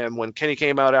Omega. And when Kenny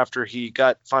came out after he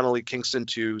got finally Kingston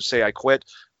to say I quit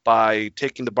by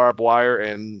taking the barbed wire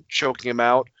and choking him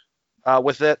out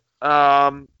with it,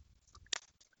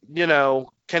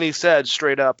 Kenny said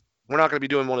straight up, we're not going to be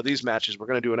doing one of these matches. We're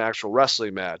going to do an actual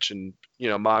wrestling match. And,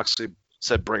 Moxley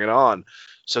said, bring it on.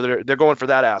 So they're going for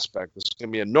that aspect. This is going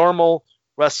to be a normal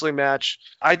wrestling match.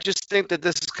 I just think that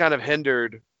this has kind of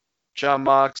hindered Jon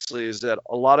Moxley, is that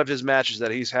a lot of his matches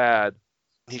that he's had,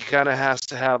 he kind of has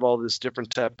to have all this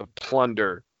different type of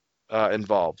plunder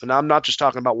involved. And I'm not just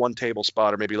talking about one table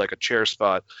spot or maybe like a chair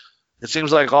spot. It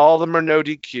seems like all of them are no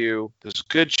DQ. There's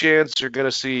a good chance you're going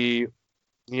to see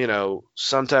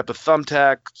some type of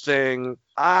thumbtack thing.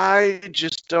 I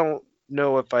just don't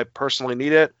know if I personally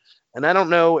need it. And I don't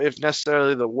know if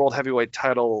necessarily the World Heavyweight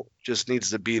title just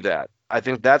needs to be that. I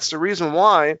think that's the reason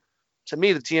why, to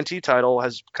me, the TNT title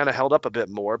has kind of held up a bit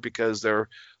more because they're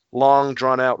long,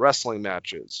 drawn-out wrestling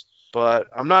matches. But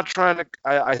I'm not trying to –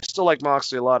 I still like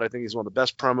Moxley a lot. I think he's one of the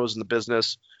best promos in the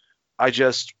business. I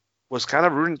just was kind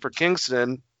of rooting for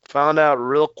Kingston, found out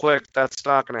real quick that's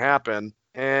not going to happen.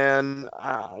 And,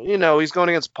 he's going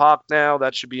against Pac now.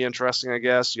 That should be interesting, I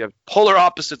guess. You have polar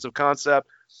opposites of concept.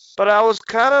 But I was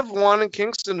kind of wanting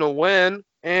Kingston to win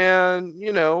and,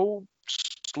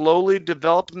 slowly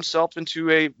develop himself into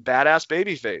a badass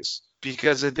babyface.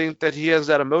 Because I think that he has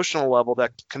that emotional level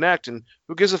that can connect. And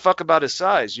who gives a fuck about his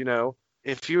size,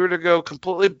 If he were to go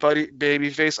completely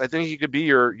babyface, I think he could be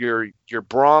your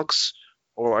Bronx,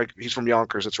 or he's from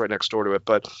Yonkers. It's right next door to it.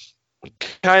 But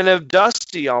kind of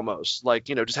Dusty almost,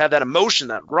 just have that emotion,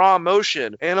 that raw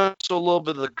emotion, and also a little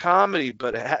bit of the comedy,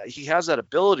 but he has that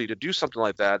ability to do something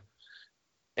like that.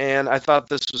 And I thought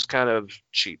this was kind of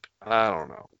cheap. I don't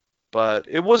know. But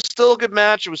it was still a good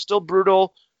match. It was still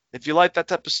brutal. If you like that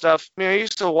type of stuff, I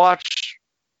used to watch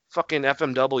fucking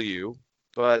FMW,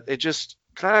 but it just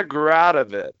kind of grew out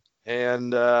of it.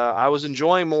 And I was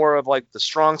enjoying more of the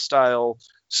strong style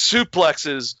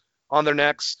suplexes on their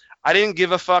necks. I didn't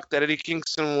give a fuck that Eddie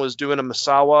Kingston was doing a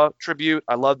Misawa tribute.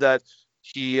 I love that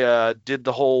he did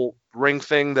the whole ring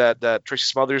thing that Tracy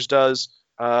Smothers does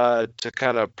to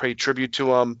kind of pay tribute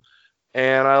to him.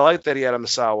 And I like that he had a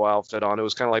Misawa outfit on. It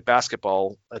was kind of like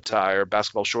basketball attire,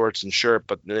 basketball shorts and shirt,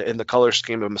 but in the color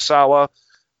scheme of Misawa. I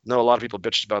know a lot of people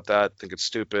bitched about that, think it's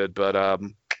stupid, but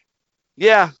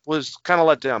was kind of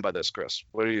let down by this, Chris.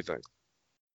 What do you think?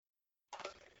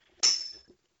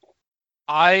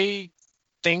 I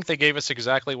think they gave us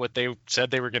exactly what they said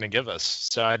they were going to give us,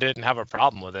 so I didn't have a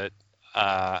problem with it.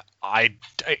 I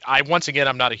once again,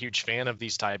 I'm not a huge fan of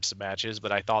these types of matches,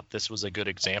 but I thought this was a good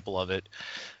example of it.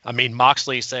 I mean,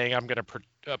 Moxley saying I'm going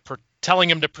to telling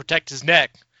him to protect his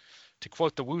neck, to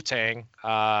quote the Wu-Tang.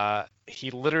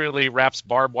 He literally wraps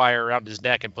barbed wire around his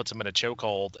neck and puts him in a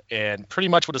chokehold, and pretty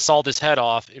much would have sawed his head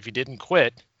off if he didn't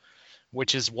quit,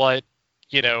 which is what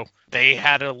they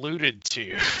had alluded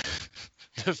to.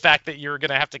 The fact that you're going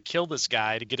to have to kill this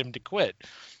guy to get him to quit.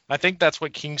 I think that's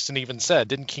what Kingston even said.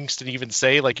 Didn't Kingston even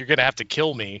say, you're going to have to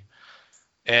kill me?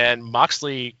 And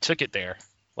Moxley took it there.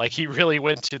 He really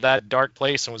went to that dark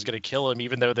place and was going to kill him,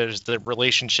 even though there's the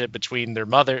relationship between their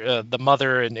mother, the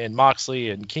mother and Moxley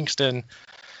and Kingston.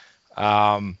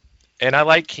 And I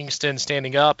like Kingston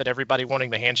standing up and everybody wanting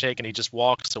the handshake, and he just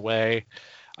walks away.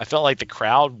 I felt like the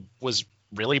crowd was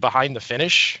really behind the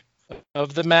finish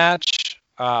of the match.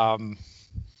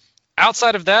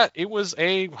 Outside of that, it was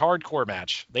a hardcore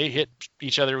match. They hit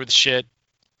each other with shit.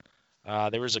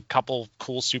 There was a couple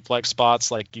cool suplex spots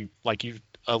like you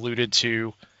alluded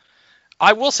to.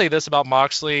 I will say this about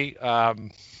Moxley.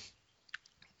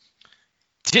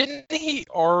 Didn't he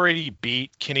already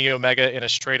beat Kenny Omega in a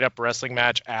straight up wrestling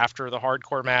match after the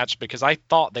hardcore match? Because I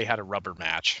thought they had a rubber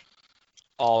match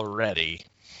already.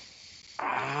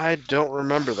 I don't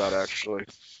remember that, actually.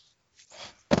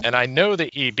 And I know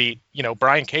that he beat,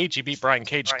 Brian Cage. He beat Brian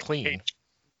Cage clean.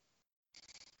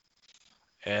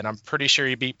 And I'm pretty sure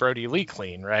he beat Brody Lee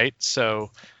clean, right?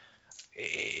 So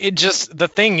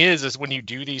the thing is when you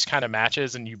do these kind of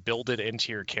matches and you build it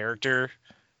into your character,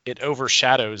 it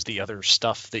overshadows the other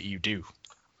stuff that you do.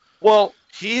 Well,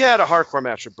 he had a hardcore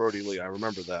match with Brody Lee. I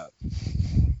remember that.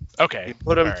 Okay. He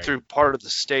put him through part of the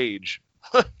stage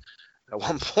at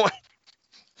one point.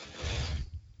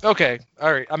 Okay,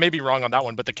 all right. I may be wrong on that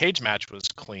one, but the cage match was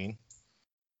clean.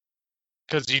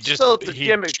 Because you just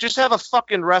gimmick. Just have a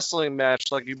fucking wrestling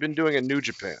match like you've been doing in New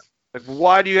Japan.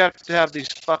 Why do you have to have these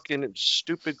fucking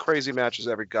stupid, crazy matches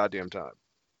every goddamn time?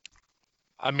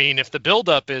 I mean, if the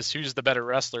build-up is who's the better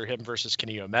wrestler, him versus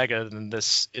Kenny Omega, then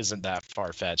this isn't that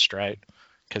far-fetched, right?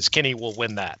 Because Kenny will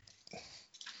win that.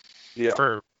 Yeah.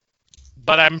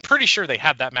 But I'm pretty sure they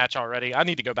had that match already. I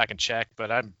need to go back and check,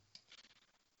 but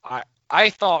I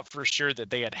thought for sure that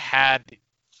they had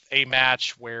a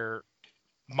match where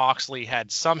Moxley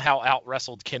had somehow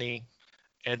out-wrestled Kenny,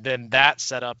 and then that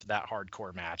set up that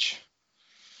hardcore match.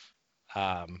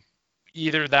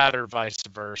 Either that or vice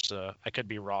versa. I could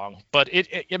be wrong, but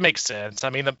it makes sense. I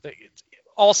mean,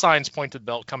 all signs point to the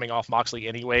belt coming off Moxley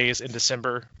anyways in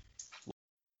December,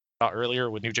 earlier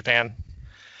with New Japan.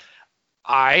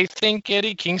 I think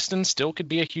Eddie Kingston still could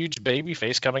be a huge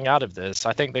babyface coming out of this.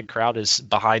 I think the crowd is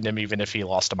behind him even if he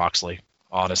lost to Moxley,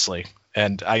 honestly.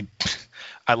 And I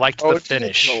liked the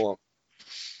finish.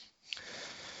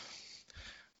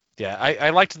 Yeah, I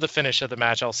liked the finish of the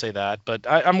match, I'll say that. But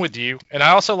I'm with you. And I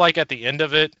also like at the end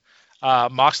of it,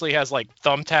 Moxley has like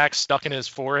thumbtacks stuck in his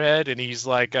forehead, and he's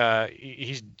like,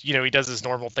 he's he does his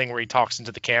normal thing where he talks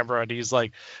into the camera, and he's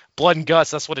like, blood and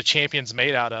guts. That's what a champion's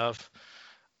made out of.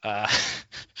 Uh,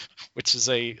 which is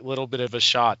a little bit of a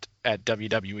shot at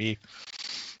WWE.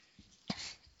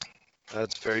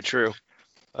 That's very true.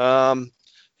 Yeah,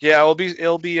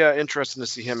 it'll be interesting to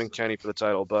see him and Kenny for the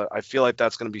title, but I feel like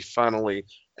that's going to be finally.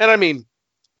 And I mean,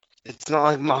 it's not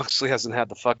like Moxley hasn't had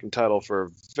the fucking title for a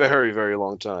very, very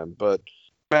long time. But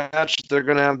match they're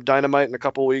going to have Dynamite in a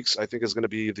couple weeks. I think is going to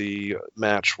be the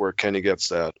match where Kenny gets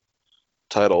that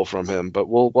title from him. But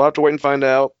we'll have to wait and find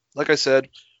out. Like I said,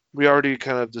 we already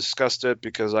kind of discussed it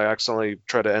because I accidentally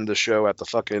tried to end the show at the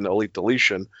fucking Elite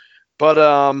Deletion.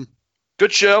 But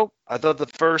good show. I thought the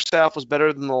first half was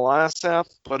better than the last half,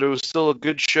 but it was still a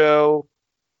good show.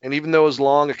 And even though it was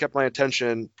long, it kept my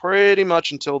attention pretty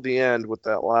much until the end with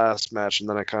that last match, and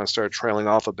then I kind of started trailing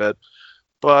off a bit.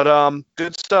 But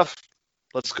good stuff.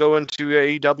 Let's go into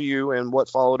AEW and what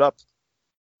followed up.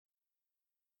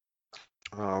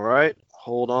 All right.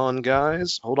 Hold on,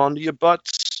 guys. Hold on to your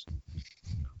butts.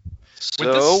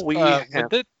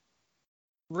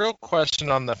 Real question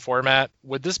on the format.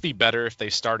 Would this be better if they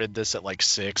started this at like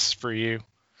 6 for you?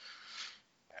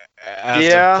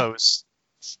 As opposed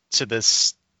to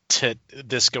this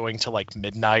going to like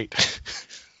midnight?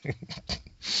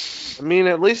 I mean,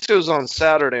 at least it was on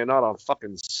Saturday and not on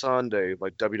fucking Sunday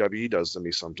like WWE does to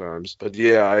me sometimes. But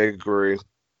yeah, I agree.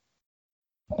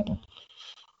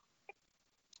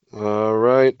 All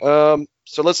right.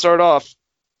 So let's start off.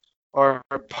 Our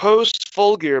post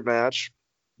Full Gear match.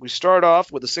 We start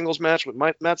off with a singles match with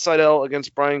Matt Sydal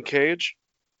against Brian Cage.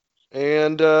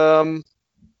 And just a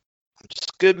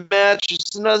good match.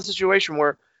 It's another situation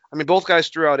where, I mean, both guys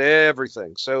threw out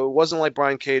everything. So it wasn't like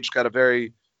Brian Cage got a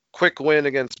very quick win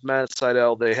against Matt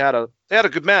Sydal. They had a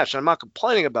good match. I'm not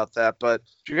complaining about that, but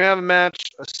if you're going to have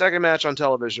a second match on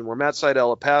television where Matt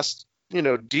Sydal, a past,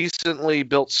 decently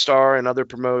built star in other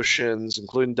promotions,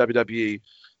 including WWE,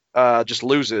 just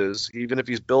loses, even if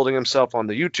he's building himself on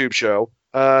the YouTube show,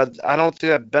 I don't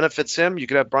think that benefits him. You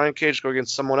could have Brian Cage go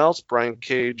against someone else. Brian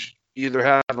Cage either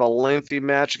have a lengthy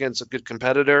match against a good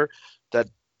competitor that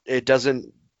it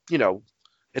doesn't,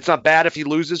 it's not bad if he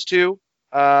loses to,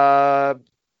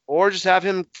 or just have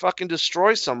him fucking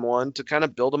destroy someone to kind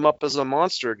of build him up as a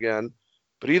monster again.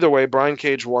 But either way, Brian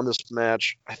Cage won this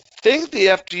match. I think the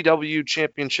FTW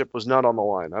championship was not on the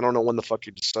line. I don't know when the fuck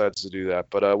he decides to do that.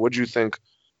 But what'd you think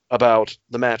about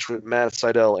the match with Matt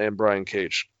Sydal and Brian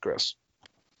Cage, Chris?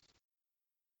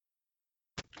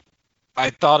 I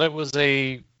thought it was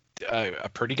a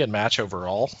pretty good match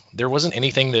overall. There wasn't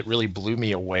anything that really blew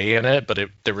me away in it, but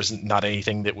there was not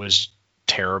anything that was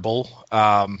terrible.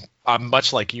 I'm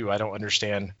much like you. I don't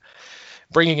understand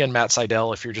bringing in Matt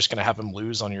Sydal if you're just going to have him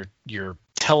lose on your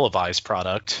televised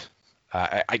product.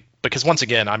 Because once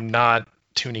again, I'm not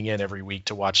tuning in every week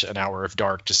to watch an hour of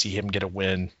Dark to see him get a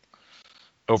win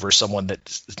over someone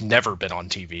that's never been on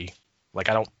TV. Like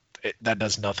that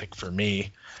does nothing for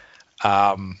me.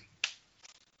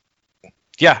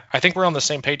 Yeah, I think we're on the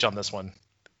same page on this one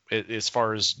as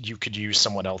far as you could use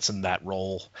someone else in that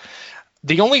role.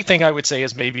 The only thing I would say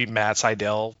is maybe Matt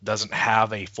Sydal doesn't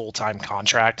have a full-time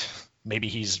contract. Maybe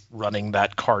he's running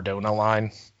that Cardona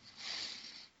line.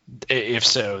 If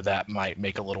so, that might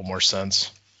make a little more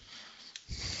sense.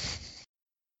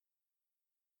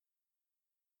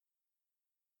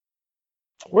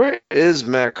 Where is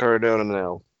Matt Cardona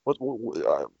now? What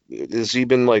has he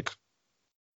been like?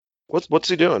 What's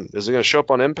he doing? Is he going to show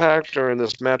up on Impact or in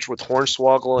this match with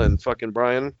Hornswoggle and fucking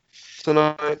Brian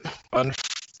tonight?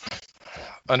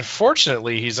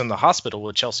 Unfortunately, he's in the hospital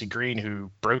with Chelsea Green,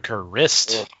 who broke her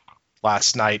wrist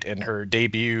last night in her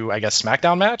debut, I guess,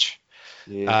 SmackDown match.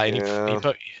 Yeah.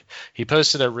 And he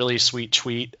posted a really sweet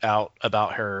tweet out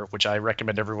about her, which I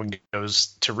recommend everyone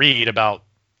goes to read, about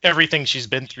everything she's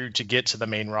been through to get to the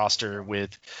main roster,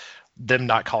 with them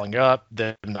not calling up,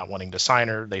 them not wanting to sign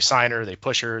her. They sign her, they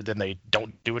push her, then they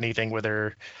don't do anything with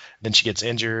her. Then she gets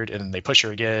injured, and then they push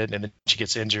her again, and then she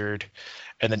gets injured.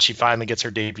 And then she finally gets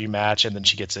her debut match, and then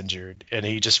she gets injured. And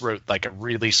he just wrote like a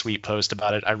really sweet post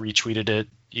about it. I retweeted it.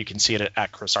 You can see it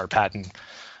at Chris R. Patton.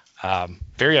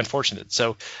 Very unfortunate.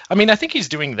 So, I mean, I think he's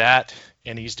doing that,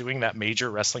 and he's doing that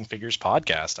Major Wrestling Figures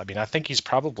podcast. I mean, I think he's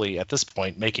probably at this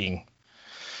point making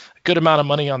a good amount of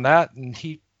money on that, and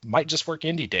he might just work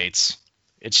indie dates.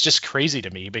 It's just crazy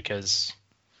to me because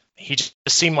he just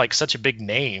seemed like such a big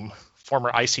name,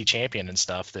 former IC champion and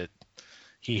stuff, that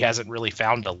he hasn't really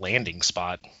found a landing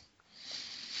spot.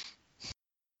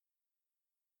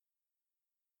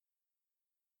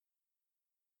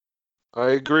 I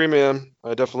agree, man.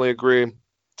 I definitely agree.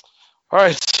 All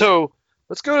right, so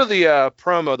let's go to the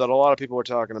promo that a lot of people were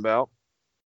talking about.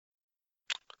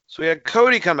 So we had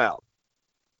Cody come out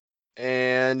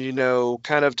and,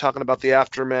 kind of talking about the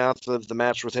aftermath of the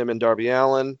match with him and Darby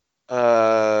Allin.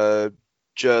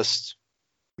 Just,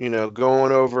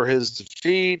 going over his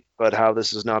defeat, but how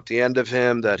this is not the end of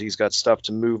him, that he's got stuff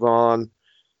to move on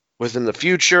within the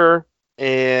future.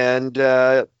 And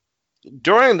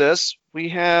during this, we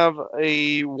have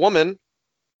a woman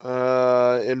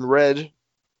in red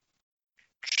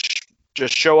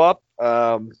just show up.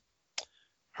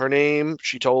 Her name,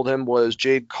 she told him, was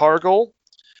Jade Cargill.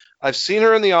 I've seen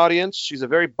her in the audience. She's a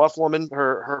very buff woman.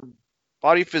 Her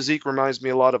body physique reminds me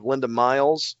a lot of Linda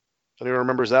Miles. If anyone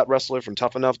remembers that wrestler from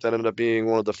Tough Enough, that ended up being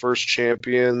one of the first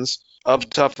champions of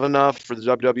Tough Enough for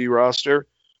the WWE roster.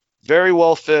 Very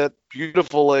well fit,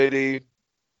 beautiful lady.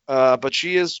 But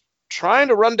she is trying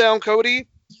to run down Cody.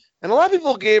 And a lot of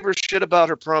people gave her shit about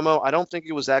her promo. I don't think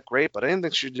it was that great, but I didn't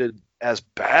think she did as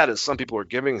bad as some people were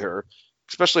giving her,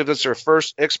 especially if it's her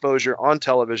first exposure on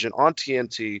television, on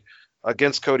TNT,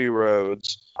 against Cody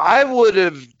Rhodes. I would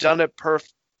have done it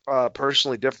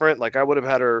personally different. Like, I would have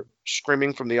had her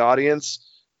screaming from the audience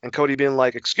and Cody being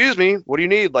like, "Excuse me, what do you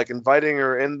need?" Like, inviting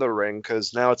her in the ring,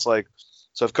 because now it's like,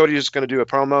 so if Cody is going to do a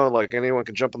promo, like, anyone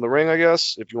can jump in the ring, I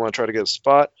guess, if you want to try to get a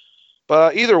spot.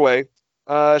 But either way,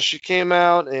 she came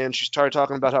out and she started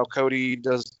talking about how Cody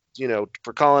does,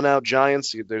 for calling out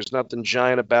giants. There's nothing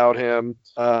giant about him,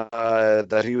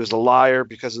 that he was a liar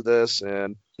because of this,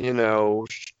 and,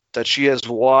 that she has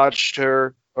watched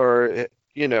her, or,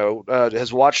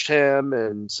 has watched him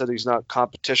and said he's not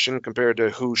competition compared to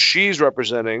who she's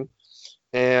representing.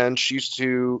 And she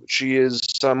is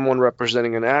someone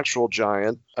representing an actual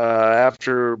giant,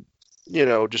 after,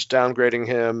 just downgrading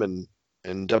him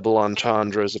and double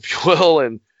entendres, if you will,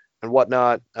 and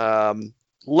whatnot,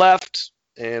 left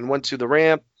and went to the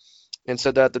ramp and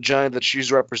said that the giant that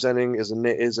she's representing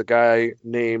is a guy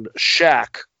named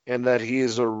Shaq, and that he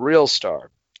is a real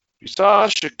star. You saw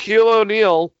Shaquille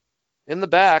O'Neal in the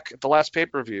back at the last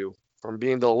pay-per-view from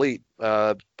being the Elite.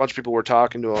 A bunch of people were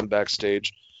talking to him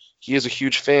backstage. He is a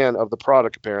huge fan of the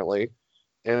product, apparently.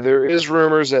 And there is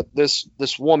rumors that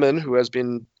this woman who has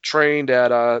been trained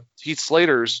at Heath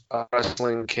Slater's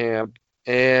wrestling camp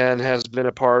and has been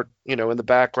a part, in the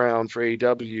background for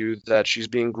AEW, that she's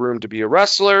being groomed to be a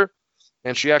wrestler,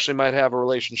 and she actually might have a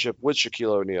relationship with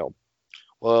Shaquille O'Neal.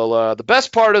 Well, the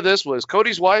best part of this was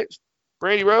Cody's wife,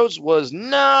 Brandi Rhodes, was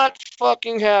not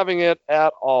fucking having it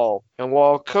at all. And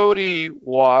while Cody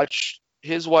watched,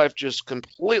 his wife just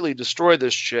completely destroyed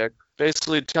this chick,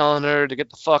 basically telling her to get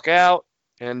the fuck out,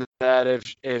 and that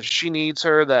if she needs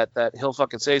her, that he'll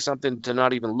fucking say something, to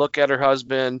not even look at her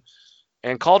husband,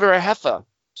 and called her a heifer.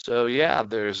 So yeah,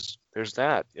 there's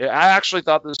that. I actually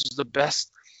thought this was the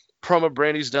best promo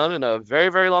Brandi's done in a very,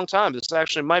 very long time. This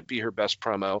actually might be her best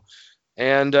promo.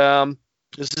 And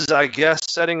this is, I guess,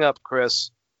 setting up,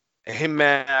 Chris, a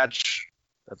match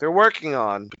that they're working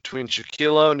on between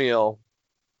Shaquille O'Neal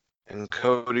and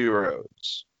Cody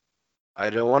Rhodes. I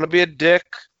don't want to be a dick.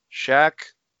 Shaq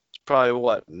is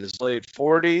probably, in his late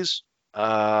 40s.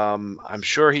 I'm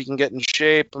sure he can get in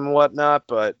shape and whatnot,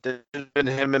 but there's been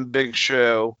him and Big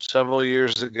Show several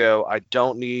years ago. I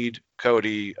don't need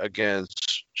Cody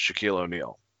against Shaquille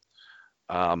O'Neal.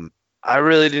 I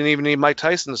really didn't even need Mike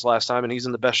Tyson this last time, and he's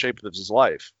in the best shape of his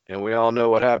life. And we all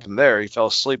know what happened there. He fell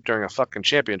asleep during a fucking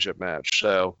championship match.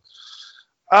 So,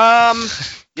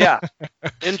 yeah,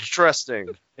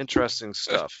 interesting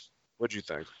stuff. What'd you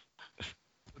think?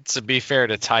 To be fair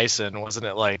to Tyson, wasn't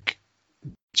it like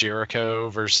Jericho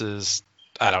versus,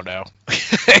 I don't know.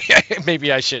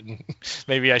 maybe I shouldn't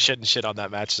shit on that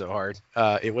match so hard.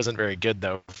 It wasn't very good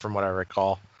though, from what I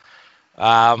recall.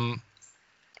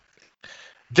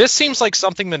 This seems like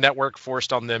something the network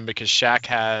forced on them because Shaq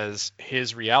has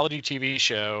his reality TV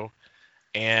show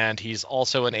and he's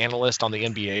also an analyst on the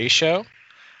NBA show.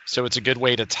 So it's a good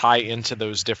way to tie into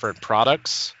those different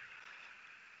products.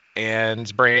 And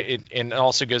it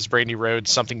also gives Brandi Rhodes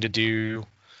something to do.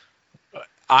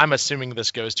 I'm assuming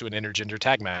this goes to an intergender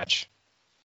tag match.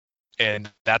 And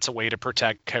that's a way to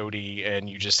protect Cody, and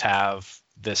you just have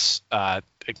this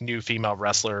new female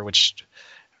wrestler, which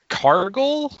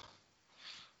Cargill,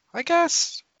 I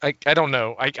guess. I don't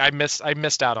know. I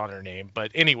missed out on her name,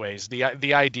 but anyways,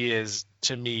 the idea is,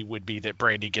 to me, would be that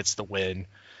Brandi gets the win,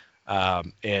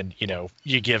 and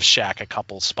you give Shaq a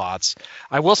couple spots.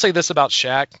 I will say this about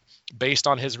Shaq, based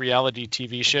on his reality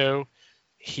TV show,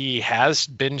 he has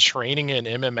been training in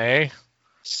MMA.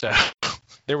 So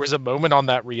there was a moment on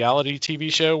that reality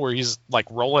TV show where he's like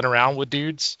rolling around with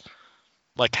dudes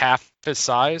like half his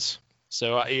size.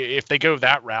 So if they go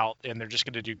that route and they're just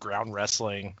going to do ground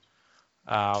wrestling,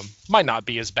 might not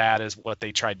be as bad as what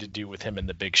they tried to do with him in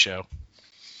the Big Show.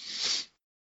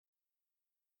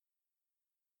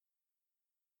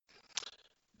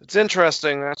 It's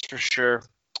interesting, that's for sure.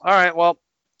 All right, well,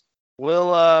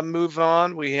 we'll move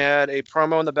on. We had a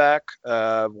promo in the back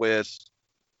with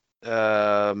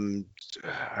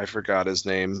I forgot his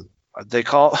name. They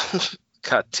call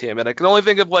God damn it. I can only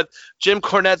think of what Jim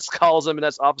Cornette calls him, and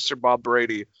that's Officer Bob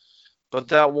Brady. But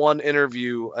that one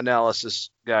interview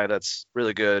analysis guy, that's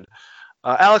really good.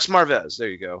 Alex Marvez, there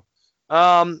you go.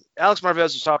 Alex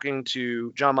Marvez was talking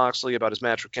to Jon Moxley about his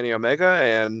match with Kenny Omega,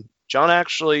 and John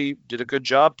actually did a good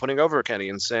job putting over Kenny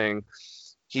and saying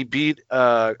he beat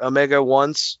Omega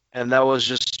once, and that was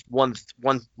just one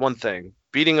thing.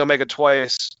 Beating Omega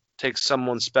twice takes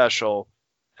someone special,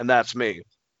 and that's me.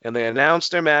 And they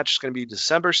announced their match is going to be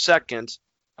December 2nd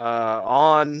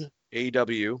on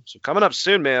AEW. So coming up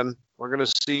soon, man, we're going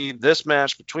to see this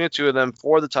match between the two of them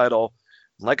for the title.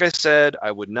 Like I said,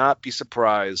 I would not be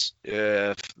surprised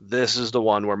if this is the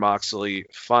one where Moxley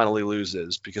finally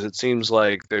loses, because it seems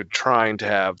like they're trying to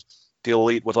have the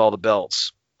Elite with all the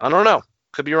belts. I don't know.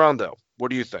 Could be wrong, though. What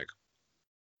do you think?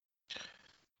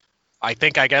 I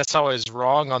guess I was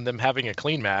wrong on them having a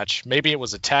clean match. Maybe it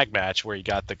was a tag match where you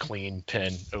got the clean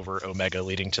pin over Omega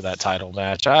leading to that title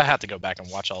match. I have to go back and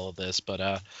watch all of this.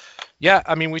 But, yeah,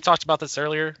 I mean, we talked about this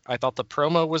earlier. I thought the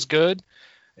promo was good,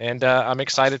 and I'm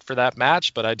excited for that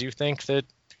match. But I do think that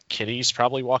Kitty's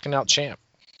probably walking out champ.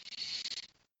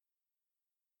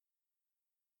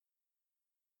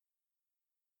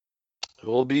 It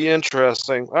will be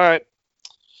interesting. All right.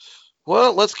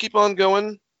 Well, let's keep on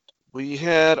going. We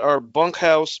had our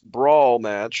bunkhouse brawl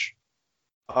match.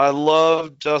 I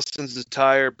love Dustin's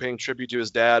attire, paying tribute to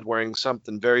his dad, wearing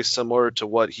something very similar to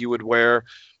what he would wear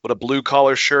with a blue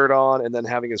collar shirt on, and then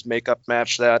having his makeup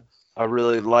match that. I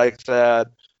really like that.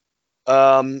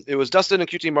 It was Dustin and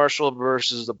QT Marshall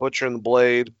versus the Butcher and the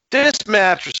Blade. This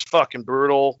match was fucking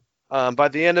brutal. By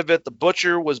the end of it, the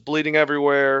Butcher was bleeding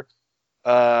everywhere.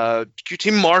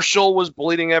 QT Marshall was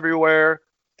bleeding everywhere.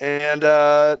 And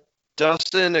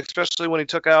Dustin, especially when he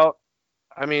took out,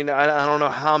 I mean, I don't know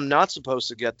how I'm not supposed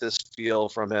to get this feel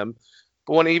from him,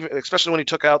 but especially when he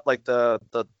took out like the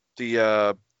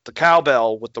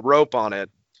cowbell with the rope on it,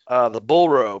 the bull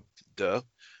rope, it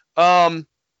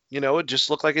just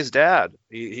looked like his dad.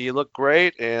 He looked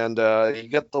great, and he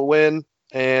got the win,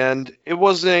 and it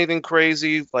wasn't anything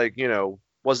crazy, like,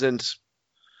 wasn't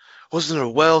a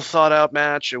well thought out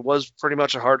match. It was pretty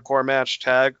much a hardcore match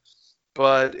tag.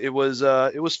 But it was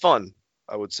fun,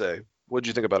 I would say. What did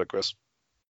you think about it, Chris?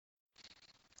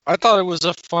 I thought it was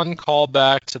a fun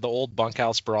callback to the old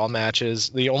bunkhouse brawl matches.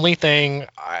 The only thing,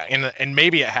 and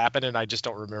maybe it happened and I just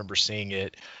don't remember seeing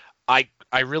it, I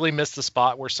really missed the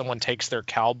spot where someone takes their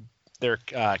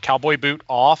cowboy boot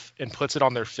off and puts it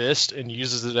on their fist and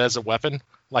uses it as a weapon,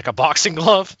 like a boxing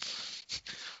glove.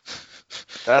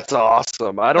 That's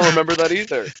awesome. I don't remember that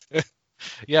either.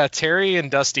 Yeah, Terry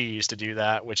and Dusty used to do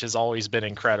that, which has always been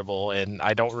incredible, and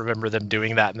I don't remember them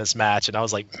doing that in this match. And I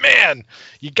was like, man,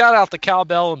 you got out the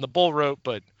cowbell and the bull rope,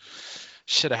 but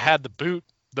should have had the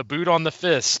boot on the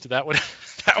fist. That would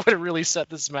have really set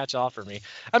this match off for me.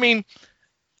 I mean,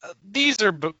 these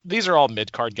are all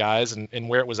mid-card guys, and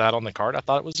where it was at on the card, I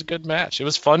thought it was a good match. It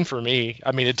was fun for me.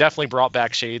 I mean, it definitely brought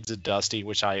back shades of Dusty,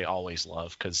 which I always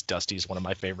love, because Dusty is one of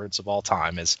my favorites of all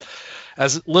time, as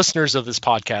listeners of this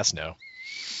podcast know.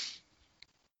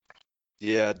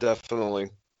 Yeah,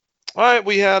 definitely. All right,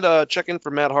 we had a check-in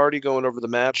for Matt Hardy going over the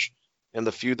match and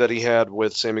the feud that he had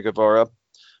with Sammy Guevara.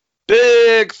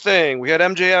 Big thing. We had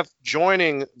MJF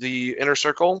joining the Inner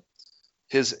Circle,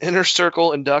 his Inner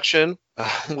Circle induction.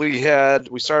 We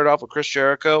started off with Chris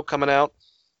Jericho coming out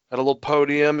at a little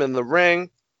podium in the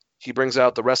ring. He brings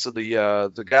out the rest of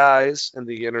the guys in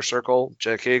the Inner Circle,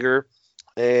 Jack Hager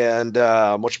and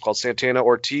Santana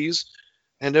Ortiz.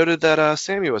 And noted that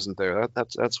Sammy wasn't there.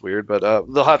 That's weird, but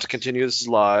they'll have to continue. This is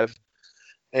live.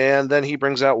 And then he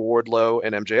brings out Wardlow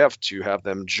and MJF to have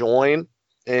them join.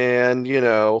 And,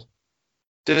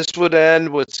 this would end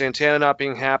with Santana not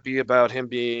being happy about him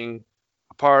being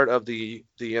a part of the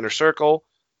Inner Circle.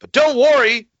 But don't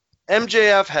worry,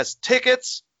 MJF has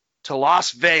tickets to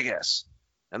Las Vegas.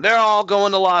 And they're all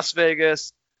going to Las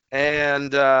Vegas.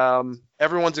 And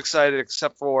everyone's excited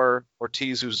except for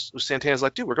Ortiz, who's Santana's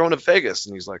like, dude, we're going to Vegas.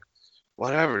 And he's like,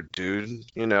 whatever, dude.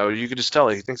 You could just tell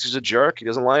he thinks he's a jerk. He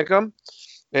doesn't like him.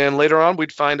 And later on,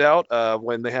 we'd find out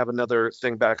when they have another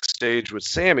thing backstage with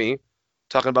Sammy,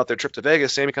 talking about their trip to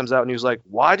Vegas. Sammy comes out and he's like,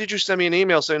 why did you send me an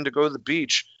email saying to go to the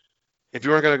beach if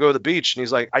you weren't going to go to the beach. And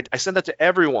he's like, I sent that to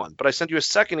everyone, but I sent you a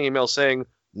second email saying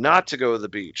not to go to the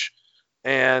beach.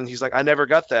 And he's like, I never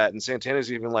got that. And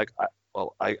Santana's even like,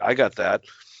 I got that.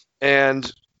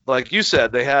 And like you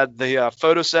said, they had the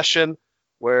photo session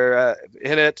where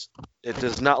in it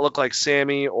does not look like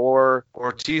Sammy or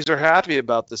Ortiz are happy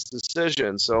about this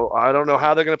decision. So I don't know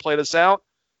how they're going to play this out.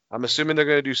 I'm assuming they're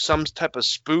going to do some type of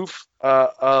spoof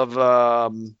of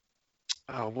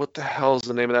what the hell is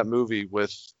the name of that movie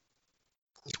with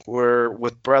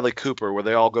Bradley Cooper, where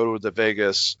they all go to the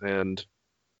Vegas, and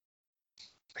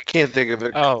I can't think of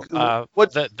it.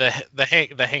 What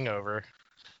the Hangover?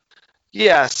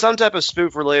 Yeah, some type of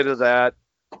spoof related to that.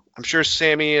 I'm sure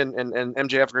Sammy and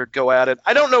MJF are going to go at it.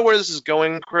 I don't know where this is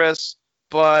going, Chris,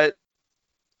 but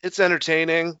it's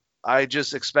entertaining. I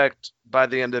just expect by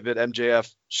the end of it,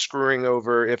 MJF screwing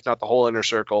over, if not the whole Inner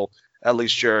Circle, at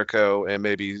least Jericho and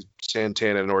maybe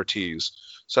Santana and Ortiz.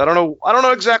 So I don't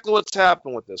know exactly what's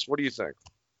happening with this. What do you think?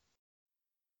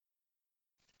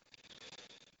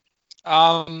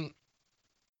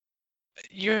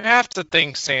 You have to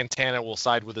think Santana will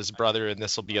side with his brother, and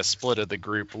this will be a split of the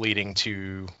group, leading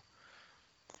to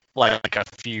like a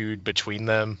feud between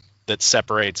them that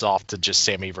separates off to just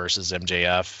Sammy versus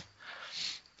MJF.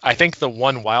 I think the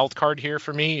one wild card here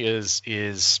for me is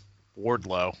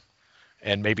Wardlow,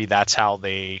 and maybe that's how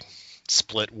they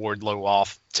split Wardlow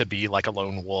off to be like a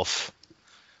lone wolf.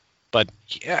 But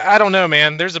yeah, I don't know,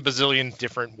 man. There's a bazillion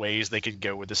different ways they could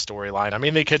go with the storyline. I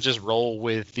mean, they could just roll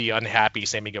with the unhappy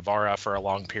Sammy Guevara for a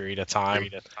long period of time.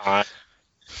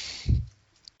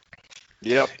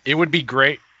 Yep. It would be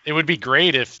great. It would be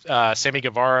great if Sammy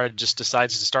Guevara just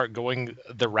decides to start going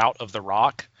the route of The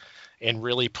Rock and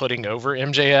really putting over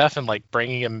MJF and like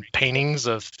bringing him paintings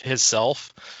of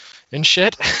himself and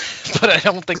shit. But I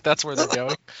don't think that's where they're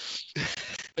going.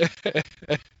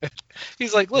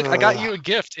 He's like, look, I got you a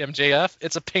gift, MJF.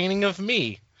 It's a painting of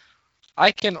me.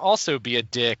 I can also be a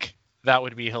dick. That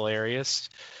would be hilarious.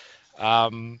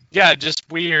 Yeah,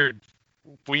 just weird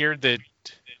that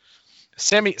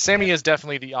Sammy is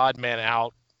definitely the odd man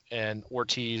out, and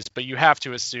Ortiz, but you have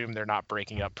to assume they're not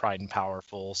breaking up Pride and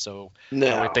Powerful. So no.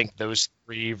 I would think those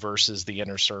three versus the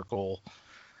Inner Circle,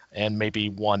 and maybe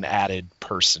one added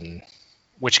person,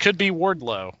 which could be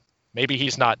Wardlow. Maybe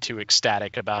he's not too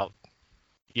ecstatic about,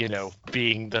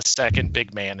 being the second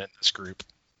big man in this group.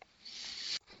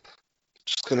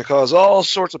 Just going to cause all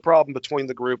sorts of problem between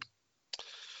the group.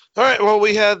 All right, well,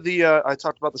 we had I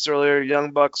talked about this earlier,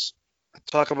 Young Bucks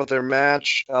talk about their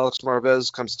match. Alex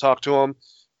Marvez comes to talk to him.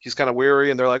 He's kind of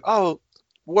weary, and they're like, oh,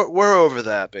 we're over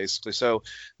that, basically. So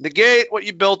negate what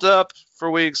you built up for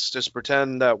weeks. Just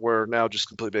pretend that we're now just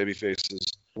complete baby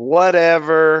faces.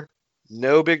 Whatever.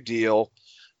 No big deal.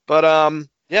 But,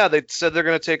 yeah, they said they're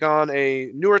going to take on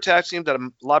a newer tag team that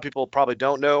a lot of people probably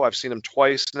don't know. I've seen them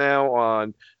twice now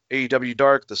on AEW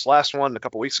Dark, this last one a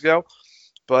couple weeks ago.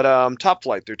 But Top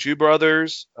Flight, they're two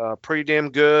brothers, pretty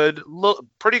damn good,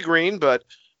 pretty green, but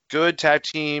good tag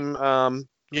team,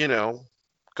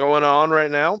 going on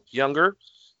right now, younger.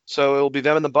 So it'll be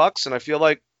them and the Bucks, and I feel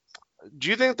like, do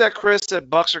you think that, Chris, that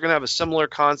Bucks are going to have a similar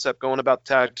concept going about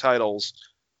tag titles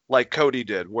like Cody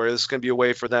did, where this is going to be a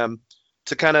way for them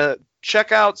to kind of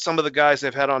check out some of the guys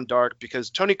they've had on Dark? Because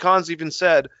Tony Khan's even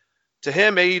said to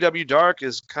him, AEW Dark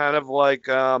is kind of like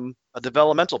a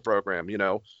developmental program,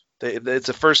 It's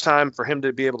the first time for him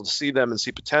to be able to see them and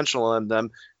see potential in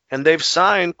them. And they've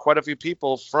signed quite a few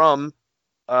people from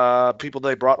people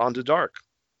they brought onto Dark.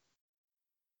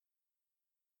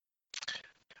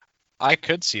 I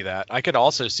could see that. I could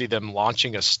also see them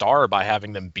launching a star by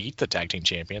having them beat the tag team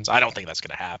champions. I don't think that's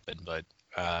going to happen, but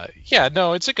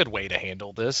it's a good way to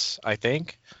handle this, I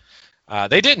think.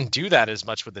 They didn't do that as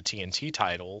much with the TNT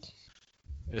title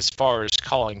as far as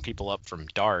calling people up from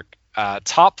Dark.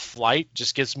 Top Flight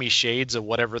just gives me shades of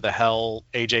whatever the hell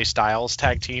AJ Styles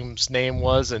tag team's name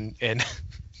was, and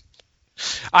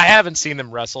I haven't seen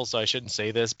them wrestle, so I shouldn't say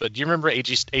this, but do you remember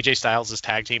AJ Styles'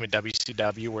 tag team at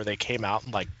WCW where they came out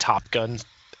in like Top Gun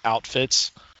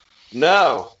outfits?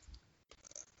 No.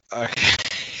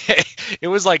 It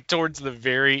was like towards the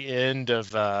very end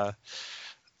of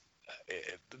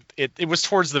it was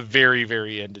towards the very,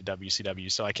 very end of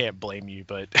WCW, so I can't blame you,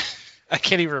 but I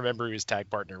can't even remember who his tag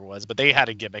partner was, but they had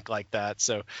a gimmick like that.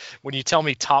 So when you tell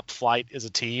me Top Flight is a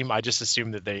team, I just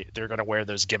assume that they're going to wear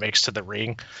those gimmicks to the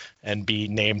ring and be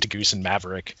named Goose and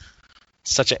Maverick.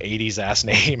 Such an 80s ass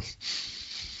name.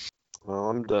 Well,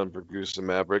 I'm done for Goose and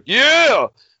Maverick. Yeah!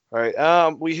 All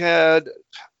right. We had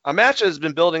a match that has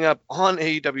been building up on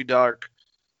AEW Dark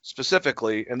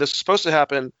specifically, and this is supposed to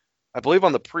happen, I believe,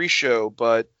 on the pre-show,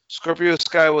 but Scorpio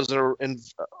Sky was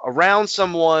around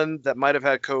someone that might have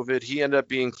had COVID. He ended up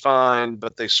being fine,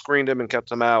 but they screened him and kept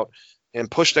him out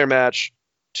and pushed their match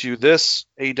to this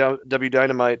AEW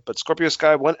Dynamite. But Scorpio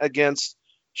Sky went against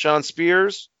Shawn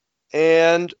Spears.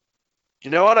 And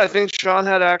you know what? I think Shawn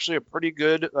had actually a pretty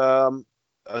good, a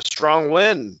strong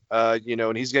win,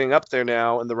 and he's getting up there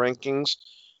now in the rankings.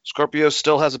 Scorpio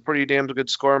still has a pretty damn good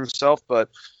score himself, but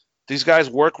these guys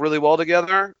work really well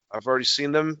together. I've already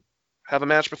seen them have a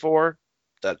match before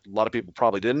that a lot of people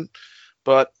probably didn't,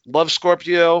 but love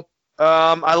Scorpio.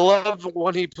 I love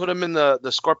when he put him in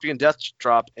the Scorpion Death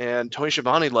Drop, and Tony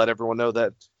Schiavone let everyone know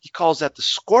that he calls that the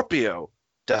Scorpio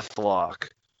Deathlock.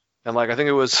 And I think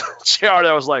it was JR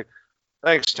that was like,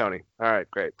 thanks, Tony. All right,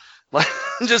 great.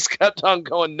 Just kept on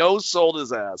going, no sold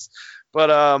his ass.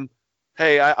 But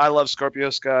hey, I love Scorpio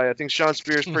Sky. I think Shawn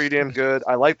Spears is pretty damn good.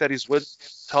 I like that he's with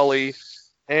Tully,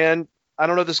 and I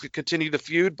don't know if this could continue the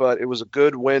feud, but it was a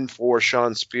good win for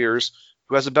Shawn Spears,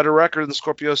 who has a better record than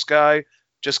Scorpio Sky.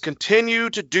 Just continue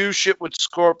to do shit with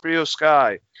Scorpio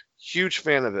Sky. Huge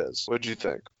fan of his. What did you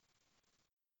think?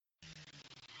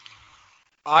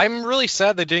 I'm really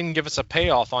sad they didn't give us a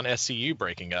payoff on SCU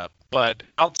breaking up. But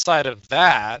outside of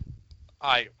that,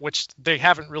 which they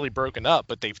haven't really broken up,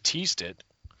 but they've teased it.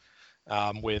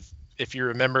 With, if you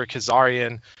remember,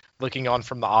 Kazarian looking on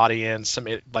from the audience, some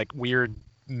weird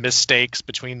mistakes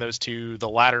between those two. The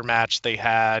ladder match they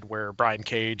had where Brian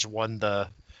Cage won the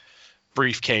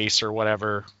briefcase or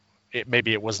whatever.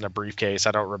 Maybe it wasn't a briefcase,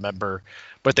 I don't remember.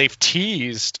 But they've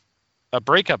teased a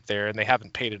breakup there and they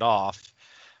haven't paid it off.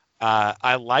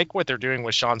 I like what they're doing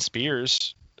with Shawn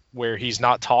Spears, where he's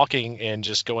not talking and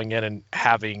just going in and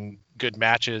having good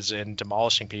matches and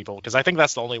demolishing people, because I think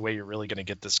that's the only way you're really going to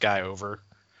get this guy over,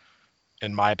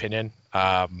 in my opinion.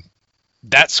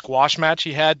 That squash match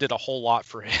he had did a whole lot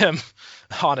for him,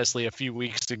 honestly, a few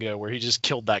weeks ago, where he just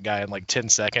killed that guy in 10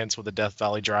 seconds with a Death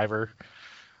Valley driver.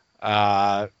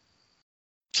 Yeah,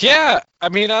 I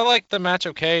mean, I like the match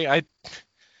okay.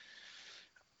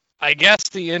 I guess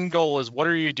the end goal is, what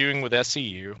are you doing with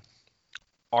SCU?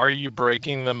 Are you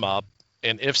breaking them up?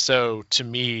 And if so, to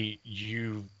me,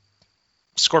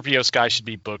 Scorpio Sky should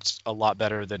be booked a lot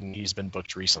better than he's been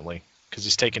booked recently, because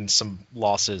he's taken some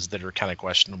losses that are kind of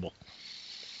questionable.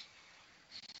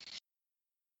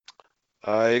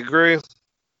 I agree. All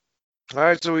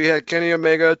right, so we had Kenny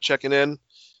Omega checking in.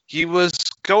 He was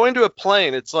going to a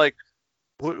plane. It's like,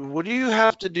 what do you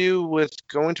have to do with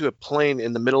going to a plane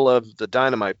in the middle of the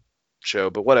Dynamite show?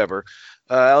 But whatever.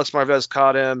 Alex Marvez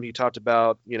caught him. He talked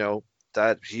about,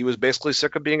 that he was basically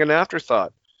sick of being an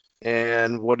afterthought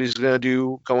and what he's going to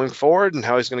do going forward and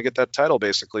how he's going to get that title,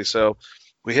 basically. So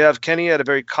we have Kenny at a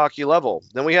very cocky level.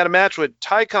 Then we had a match with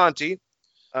Ty Conti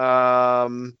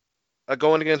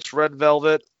going against Red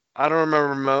Velvet. I don't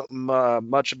remember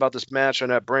much about this match. I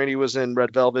know Brandy was in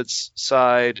Red Velvet's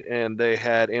side, and they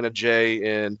had Anna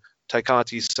Jay in Ty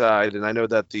Conti's side. And I know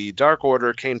that the Dark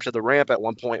Order came to the ramp at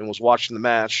one point and was watching the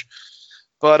match.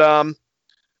 But,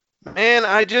 man,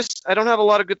 I don't have a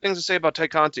lot of good things to say about Ty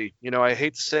Conti. I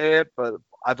hate to say it, but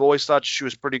I've always thought she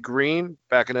was pretty green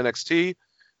back in NXT.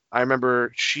 I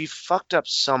remember she fucked up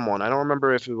someone. I don't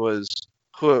remember if it was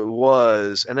who it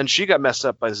was, and then she got messed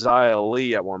up by Xia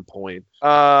Li at one point.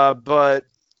 But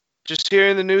just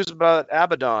hearing the news about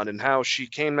Abaddon and how she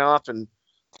came off and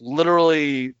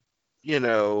literally,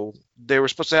 they were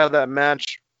supposed to have that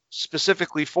match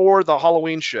specifically for the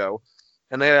Halloween show,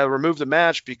 and they had removed the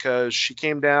match because she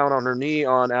came down on her knee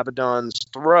on Abaddon's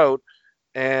throat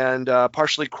and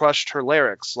partially crushed her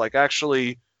larynx.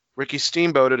 Actually, Ricky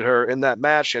Steamboated her in that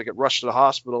match. She had to get rushed to the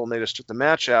hospital, and they just took the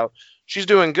match out. She's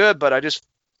doing good, but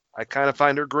I kind of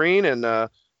find her green, and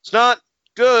it's not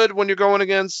good when you're going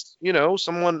against,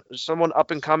 someone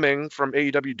up and coming from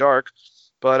AEW Dark.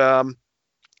 But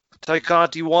Ty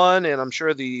Conti won, and I'm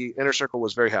sure the Inner Circle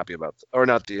was very happy about that. Or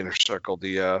not the Inner Circle,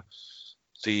 the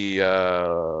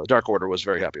Dark Order was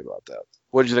very happy about that.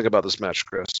 What did you think about this match,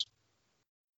 Chris?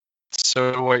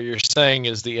 So what you're saying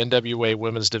is the NWA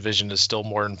Women's Division is still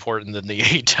more important than the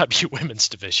AEW Women's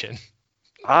Division.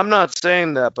 I'm not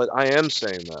saying that, but I am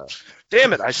saying that.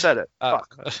 Damn it, I said it.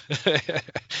 Fuck.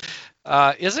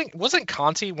 Wasn't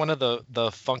Conti one of the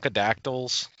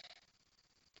Funkadactyls?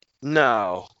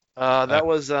 No. That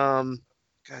was God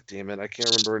damn it, I can't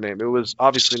remember her name. It was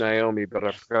obviously Naomi, but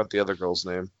I forgot the other girl's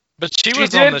name. But she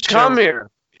was did on the come show. here.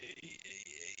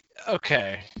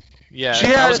 Okay. Yeah. She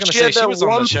I was had, gonna she say had she that was on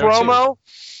one the show promo.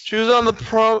 She was on the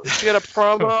she had a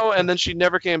promo and then she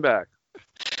never came back.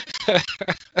 Too.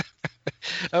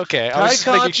 Okay. I Ty was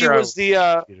making Conti sure was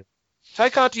the Ty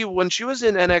Conti when she was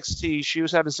in NXT, she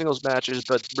was having singles matches,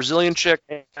 but Brazilian chick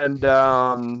and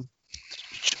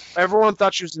everyone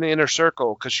thought she was in the inner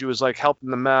circle because she was like helping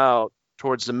them out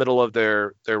towards the middle of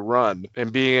their run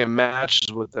and being in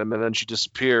matches with them, and then she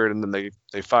disappeared, and then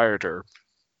they fired her.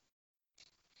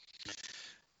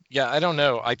 Yeah, I don't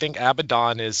know. I think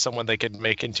Abaddon is someone they could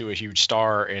make into a huge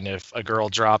star, and if a girl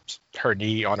dropped her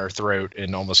knee on her throat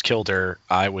and almost killed her,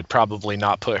 I would probably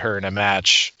not put her in a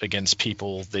match against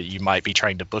people that you might be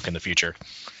trying to book in the future.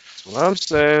 That's what I'm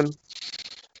saying.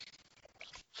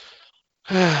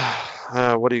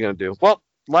 What are you going to do? Well,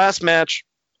 last match,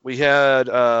 we had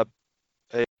a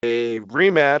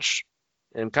rematch,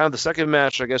 and kind of the second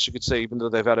match, I guess you could say, even though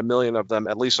they've had a million of them,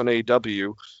 at least on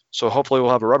AEW. So hopefully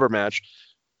we'll have a rubber match.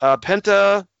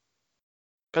 Pentagon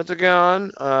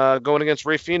going against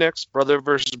Rey Fenix, brother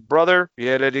versus brother. We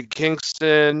had Eddie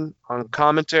Kingston on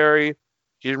commentary.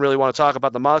 He didn't really want to talk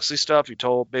about the Moxley stuff. He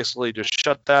told basically just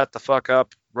shut that the fuck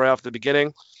up right off the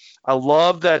beginning. I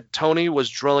love that Tony was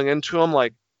drilling into him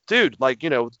like, dude, like, you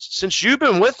know, since you've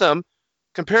been with them,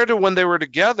 compared to when they were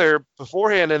together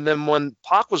beforehand and then when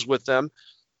Pac was with them,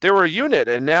 they were a unit,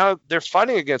 and now they're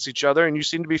fighting against each other, and you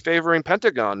seem to be favoring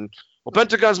Pentagon. Well,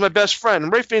 Pentagon's my best friend,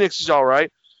 and Rey Fenix is all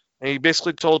right. And he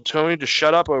basically told Tony to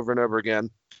shut up over and over again.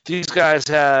 These guys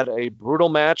had a brutal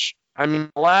match. I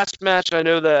mean, last match, I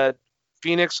know that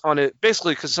Phoenix on it,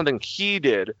 basically because something he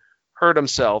did, hurt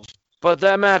himself. But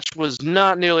that match was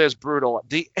not nearly as brutal.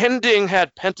 The ending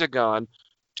had Pentagon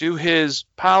do his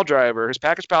pile driver, his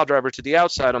package pile driver to the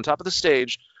outside on top of the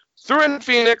stage, threw in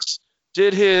Phoenix,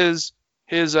 did his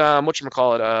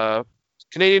whatchamacallit,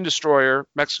 Canadian Destroyer,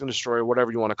 Mexican Destroyer,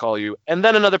 whatever you want to call you, and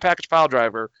then another package pile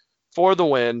driver for the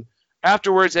win.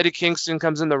 Afterwards, Eddie Kingston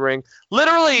comes in the ring,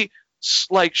 literally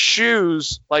like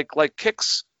shoes, like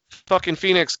kicks fucking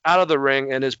Phoenix out of the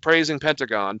ring and is praising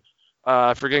Pentagon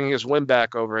for getting his win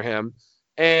back over him.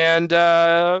 And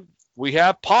we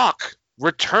have Pac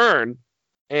return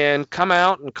and come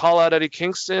out and call out Eddie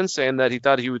Kingston, saying that he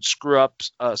thought he would screw up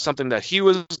something that he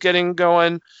was getting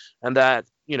going, and that,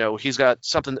 you know, he's got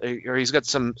something, or he's got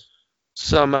some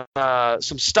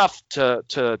stuff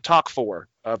to talk for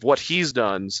of what he's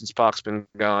done since Pac's been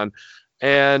gone.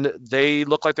 And they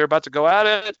look like they're about to go at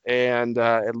it, and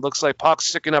it looks like Pac's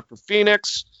sticking up for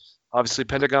Phoenix. Obviously,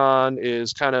 Pentagon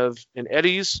is kind of in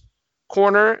Eddie's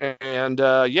corner, and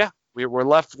we're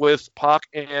left with Pac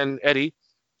and Eddie.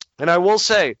 And I will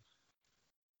say,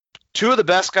 two of the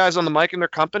best guys on the mic in their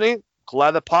company,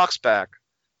 glad that Pac's back.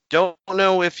 Don't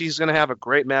know if he's going to have a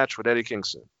great match with Eddie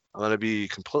Kingston. I'm going to be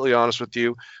completely honest with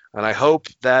you, and I hope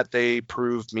that they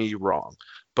prove me wrong.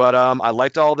 But I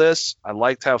liked all this. I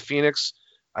liked how Phoenix,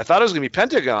 I thought it was going to be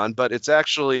Pentagon, but it's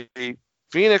actually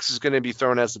Phoenix is going to be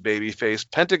thrown as the babyface.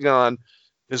 Pentagon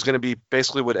is going to be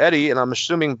basically with Eddie, and I'm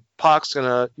assuming Pac's going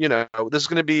to, you know, this is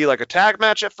going to be like a tag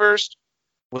match at first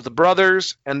with the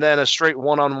brothers, and then a straight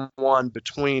one-on-one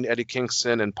between Eddie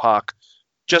Kingston and Pac.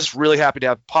 Just really happy to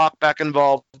have Pac back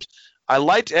involved. I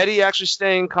liked Eddie actually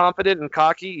staying confident and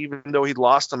cocky, even though he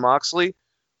lost to Moxley,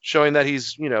 showing that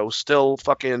he's, you know, still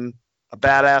fucking a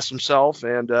badass himself.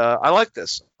 And I like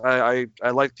this. I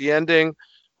like the ending.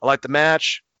 I like the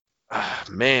match.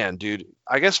 Man, dude,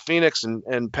 I guess Phoenix and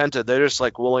Penta, they're just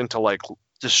like willing to like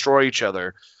destroy each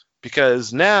other,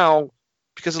 because now,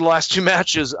 because of the last two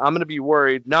matches, I'm going to be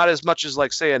worried, not as much as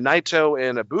like say a Naito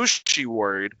and a Bushi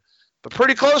worried, but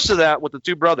pretty close to that with the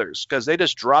two brothers, because they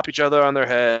just drop each other on their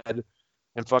head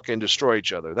and fucking destroy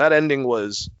each other. That ending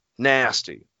was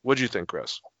nasty. What'd you think,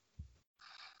 Chris?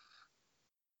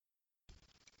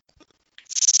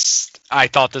 I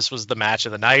thought this was the match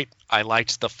of the night. I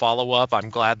liked the follow-up. I'm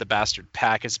glad the bastard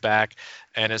Pac is back.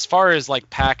 And as far as like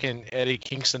Pac and Eddie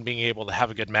Kingston being able to have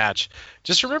a good match,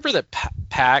 just remember that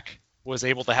Pac was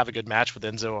able to have a good match with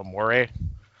Enzo Amore.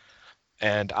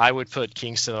 And I would put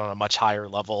Kingston on a much higher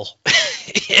level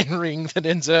in ring than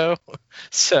Enzo.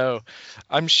 So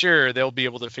I'm sure they'll be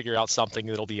able to figure out something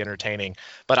that'll be entertaining.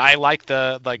 But I like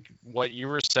what you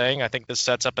were saying. I think this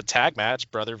sets up a tag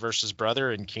match, brother versus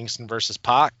brother, and Kingston versus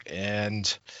Pac,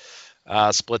 and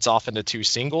splits off into two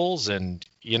singles. And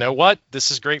you know what? This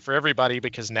is great for everybody,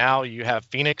 because now you have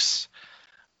Phoenix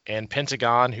and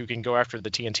Pentagon who can go after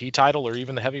the TNT title or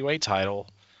even the heavyweight title.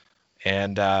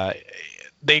 And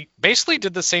they basically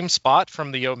did the same spot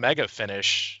from the Omega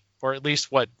finish, or at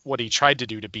least what he tried to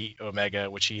do to beat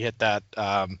Omega, which he hit that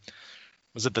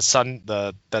was it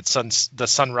the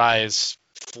sunrise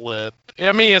flip.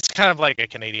 I mean, it's kind of like a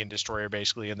Canadian Destroyer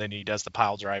basically, and then he does the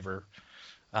pile driver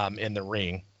in the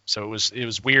ring. So it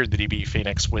was weird that he beat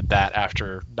Phoenix with that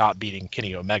after not beating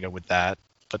Kenny Omega with that,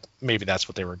 but maybe that's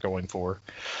what they were going for.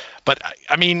 But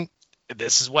I mean,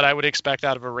 this is what I would expect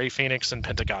out of a Rey Fenix and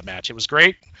Pentagon match. It was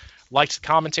great. Liked the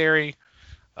commentary.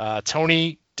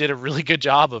 Tony did a really good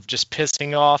job of just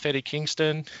pissing off Eddie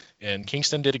Kingston, and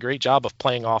Kingston did a great job of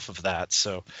playing off of that.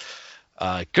 So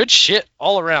good shit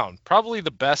all around. Probably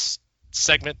the best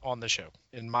segment on the show,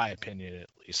 in my opinion, at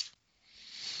least.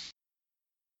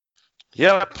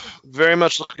 Yep, very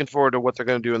much looking forward to what they're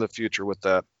going to do in the future with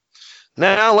that.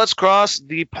 Now let's cross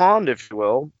the pond, if you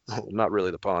will. Not really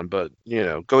the pond, but,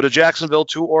 go to Jacksonville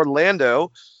to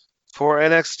Orlando for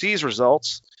NXT's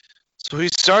results. So he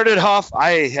started off,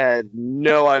 I had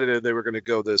no idea they were going to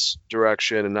go this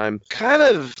direction, and I'm kind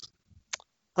of,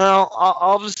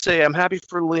 I'll just say I'm happy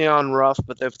for Leon Ruff,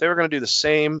 but if they were going to do the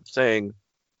same thing,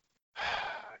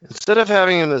 instead of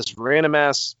having this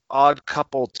random-ass odd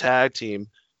couple tag team,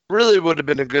 really would have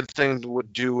been a good thing to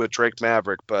do with Drake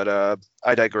Maverick, but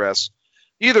I digress.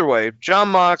 Either way,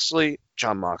 Johnny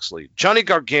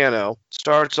Gargano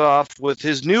starts off with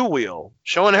his new wheel,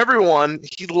 showing everyone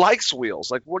he likes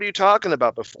wheels. Like, what are you talking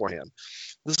about beforehand?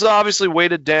 This is obviously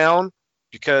weighted down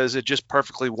because it just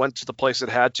perfectly went to the place it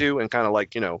had to, and kind of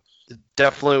like, it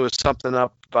definitely was something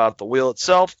up about the wheel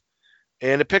itself,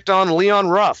 and it picked on Leon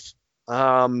Ruff.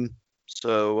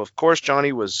 So, of course,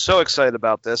 Johnny was so excited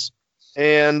about this.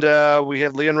 And we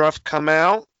had Leon Ruff come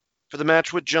out for the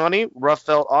match with Johnny. Ruff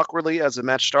felt awkwardly as the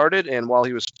match started, and while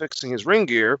he was fixing his ring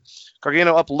gear,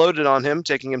 Gargano uploaded on him,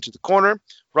 taking him to the corner.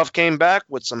 Ruff came back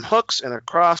with some hooks and a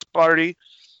crossbody,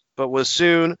 but was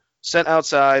soon sent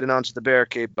outside and onto the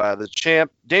barricade by the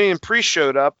champ. Damian Priest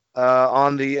showed up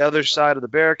on the other side of the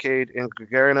barricade, and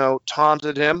Gargano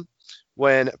taunted him.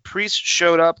 When Priest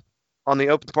showed up on the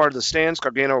open part of the stands,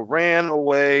 Gargano ran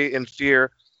away in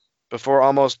fear before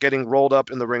almost getting rolled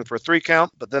up in the ring for a 3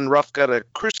 count. But then Ruff got a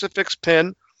crucifix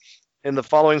pin in the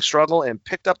following struggle and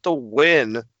picked up the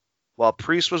win while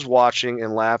Priest was watching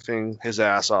and laughing his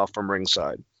ass off from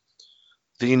ringside.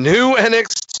 The new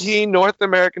NXT North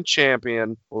American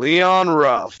champion, Leon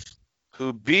Ruff,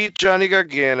 who beat Johnny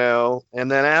Gargano, and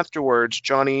then afterwards,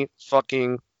 Johnny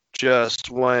fucking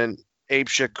just went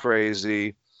apeshit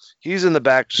crazy. He's in the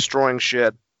back destroying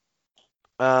shit.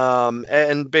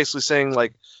 And basically saying,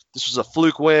 like, this was a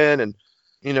fluke win, and,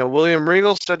 William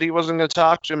Regal said he wasn't going to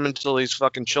talk to him until he's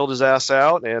fucking chilled his ass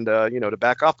out and, to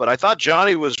back off. But I thought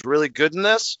Johnny was really good in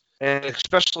this, and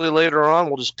especially later on,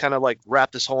 we'll just kind of, like,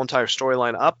 wrap this whole entire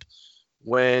storyline up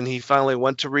when he finally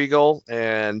went to Regal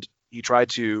and he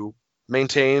tried to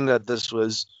maintain that this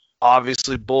was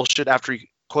obviously bullshit after he,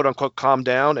 quote-unquote, calmed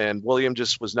down, and William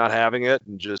just was not having it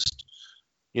and just,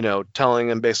 telling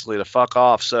him basically to fuck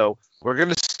off. So we're going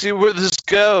to see where this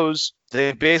goes.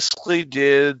 They basically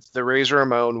did the Razor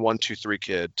Ramon 1, 2, 3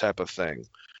 kid type of thing.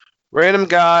 Random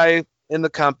guy in the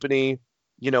company.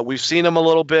 We've seen him a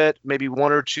little bit, maybe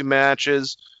 1 or 2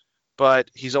 matches,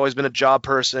 but he's always been a job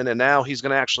person, and now he's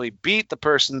going to actually beat the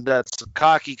person that's a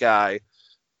cocky guy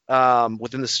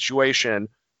within the situation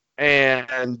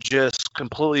and just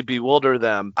completely bewilder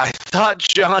them. I thought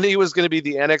Johnny was going to be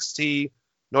the NXT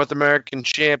North American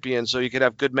champion so he could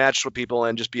have good matches with people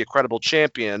and just be a credible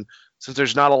champion, since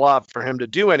there's not a lot for him to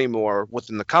do anymore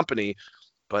within the company.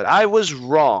 But I was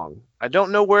wrong. I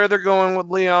don't know where they're going with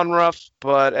Leon Ruff,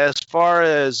 but as far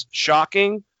as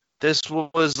shocking, this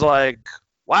was like,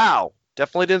 wow,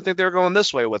 definitely didn't think they were going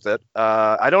this way with it.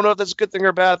 I don't know if that's a good thing or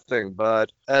a bad thing,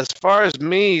 but as far as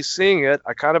me seeing it,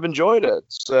 I kind of enjoyed it.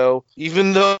 So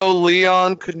even though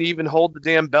Leon couldn't even hold the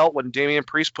damn belt when Damian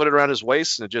Priest put it around his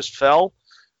waist and it just fell,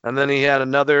 and then he had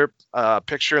another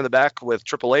picture in the back with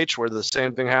Triple H where the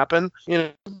same thing happened.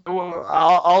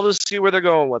 I'll just see where they're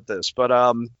going with this. But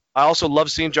I also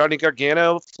love seeing Johnny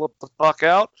Gargano flip the fuck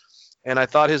out. And I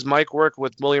thought his mic work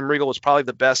with William Regal was probably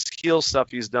the best heel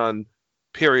stuff he's done,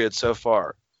 period, so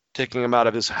far. Taking him out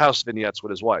of his house vignettes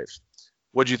with his wife.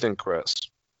 What'd you think, Chris?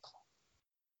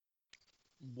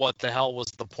 What the hell was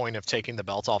the point of taking the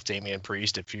belt off Damian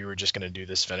Priest if you were just going to do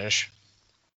this finish?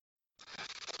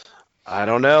 I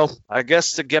don't know. I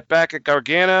guess to get back at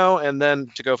Gargano and then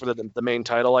to go for the main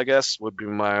title, I guess, would be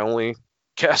my only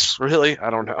guess, really. I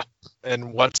don't know.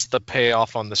 And what's the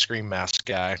payoff on the Scream Mask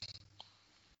guy?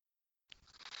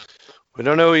 We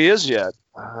don't know who he is yet.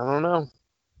 I don't know.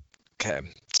 Okay.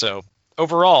 So,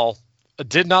 overall, I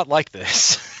did not like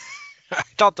this. I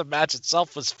thought the match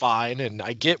itself was fine, and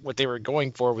I get what they were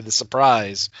going for with the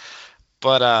surprise.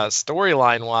 But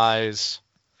storyline-wise,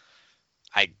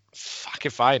 fuck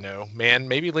if I know, man.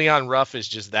 Maybe Leon Ruff is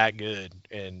just that good,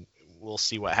 and we'll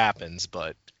see what happens.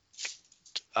 But,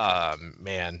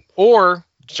 man. Or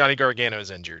Johnny Gargano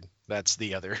is injured. That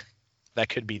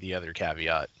could be the other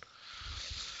caveat.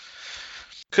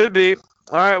 Could be. All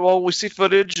right, well, we see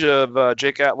footage of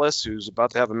Jake Atlas, who's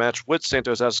about to have a match with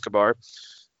Santos Escobar.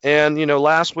 And,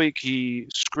 last week he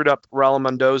screwed up Raul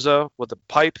Mendoza with a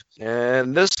pipe.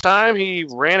 And this time he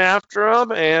ran after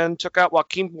him and took out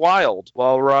Joaquin Wilde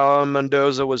while Raul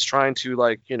Mendoza was trying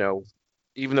to,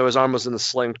 even though his arm was in the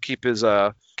sling, keep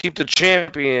the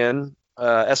champion,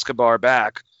 Escobar,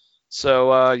 back.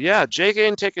 So, Jake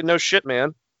ain't taking no shit,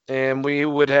 man. And we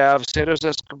would have Santos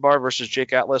Escobar versus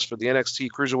Jake Atlas for the NXT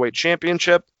Cruiserweight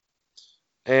Championship.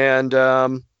 And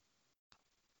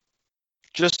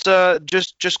just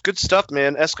good stuff,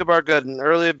 man. Escobar got an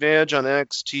early advantage on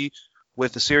NXT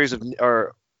with a series of,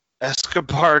 or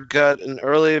Escobar got an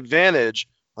early advantage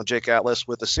on Jake Atlas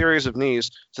with a series of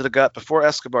knees to the gut before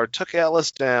Escobar took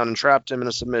Atlas down and trapped him in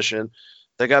a submission.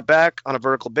 They got back on a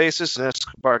vertical basis, and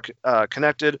Escobar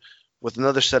connected with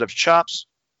another set of chops.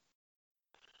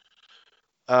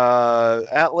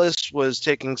 Atlas was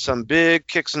taking some big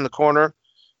kicks in the corner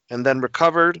and then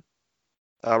recovered.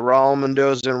 Raul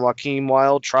Mendoza and Joaquin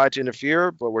Wilde tried to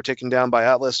interfere, but were taken down by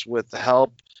Atlas with the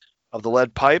help of the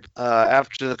lead pipe.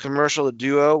 After the commercial, the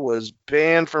duo was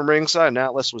banned from ringside, and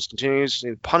Atlas was continuing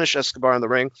to punish Escobar in the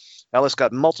ring. Atlas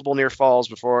got multiple near falls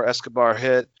before Escobar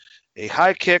hit a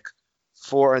high kick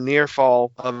for a near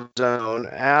fall of his own.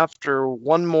 After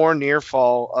one more near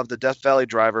fall of the Death Valley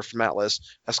driver from Atlas,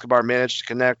 Escobar managed to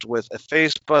connect with a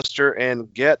face buster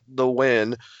and get the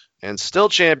win, and still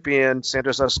champion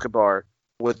Santos Escobar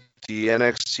with the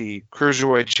NXT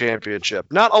Cruiserweight Championship.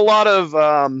 Not a lot of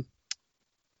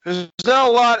there's not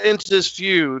a lot into this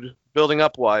feud building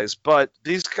up wise, but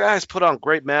these guys put on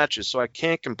great matches, so I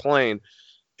can't complain.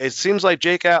 It seems like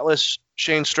Jake Atlas,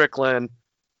 Shane Strickland,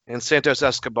 and Santos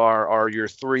Escobar are your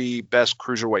three best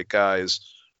cruiserweight guys,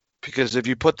 because if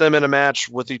you put them in a match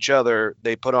with each other,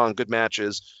 they put on good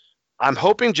matches. I'm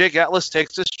hoping Jake Atlas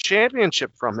takes this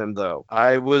championship from him, though.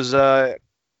 I was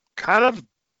kind of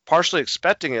partially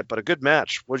expecting it, but a good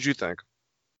match. What did you think?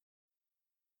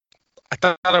 I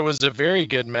thought it was a very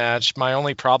good match. My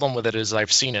only problem with it is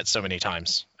I've seen it so many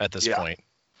times at this point.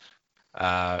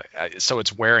 So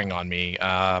it's wearing on me.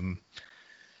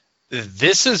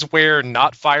 This is where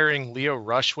not firing Lio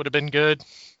Rush would have been good,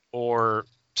 or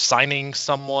signing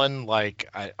someone like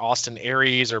Austin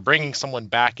Aries, or bringing someone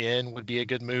back in would be a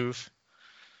good move,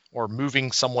 or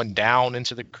moving someone down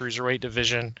into the Cruiserweight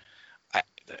division.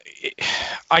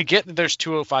 I get that there's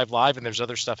 205 Live and there's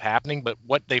other stuff happening, but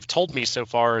what they've told me so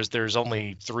far is there's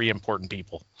only 3 important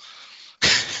people.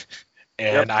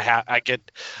 And yep. I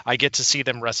get to see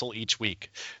them wrestle each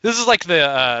week. This is like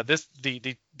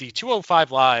the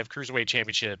 205 Live Cruiserweight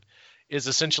Championship is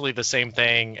essentially the same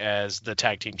thing as the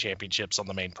tag team championships on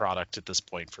the main product at this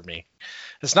point for me.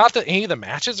 It's not that any of the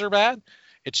matches are bad.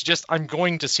 It's just I'm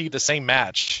going to see the same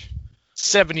match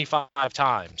 75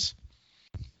 times.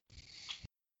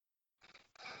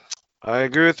 I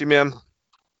agree with you, man.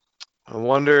 I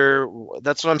wonder,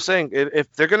 that's what I'm saying.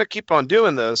 If they're going to keep on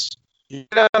doing this, you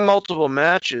can have multiple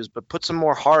matches, but put some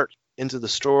more heart into the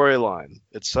storyline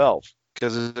itself,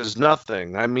 because there's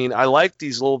nothing. I mean, I like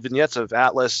these little vignettes of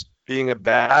Atlas being a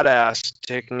badass,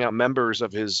 taking out members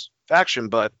of his faction,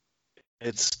 but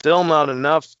it's still not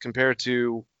enough compared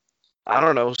to, I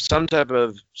don't know, some type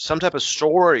of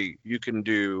story you can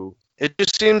do. It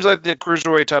just seems like the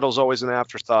Cruiserweight title is always an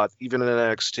afterthought, even in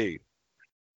NXT.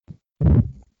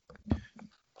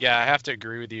 Yeah, I have to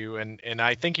agree with you, and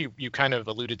I think you kind of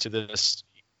alluded to this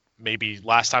maybe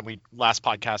last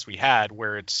podcast we had,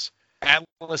 where it's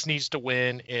Atlas needs to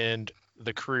win and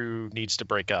the crew needs to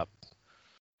break up,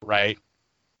 right?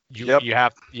 You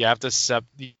have to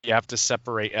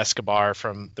separate Escobar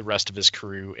from the rest of his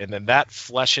crew, and then that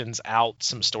fleshens out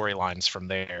some storylines from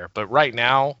there. But right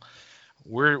now,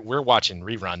 we're watching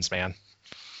reruns, man.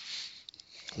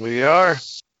 We are.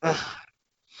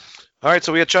 All right,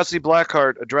 so we had Shotzi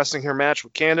Blackheart addressing her match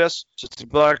with Candice. Shotzi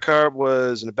Blackheart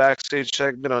was in a backstage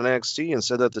segment on NXT and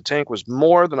said that the tank was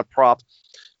more than a prop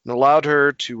and allowed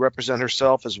her to represent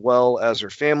herself as well as her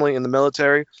family in the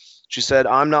military. She said,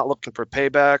 "I'm not looking for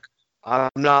payback. I'm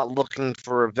not looking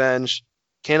for revenge.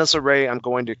 Candice LeRae, I'm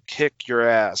going to kick your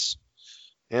ass."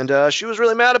 And she was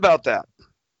really mad about that.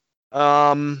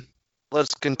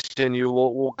 Let's continue.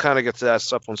 We'll kind of get to that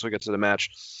stuff once we get to the match.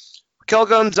 Raquel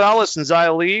Gonzalez and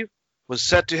Xia Li was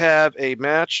set to have a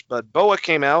match, but Boa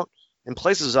came out in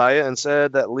place of Xia and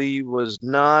said that Li was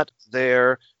not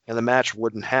there and the match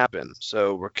wouldn't happen.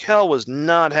 So Raquel was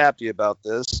not happy about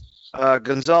this.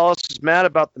 Gonzalez is mad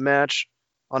about the match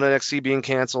on NXT being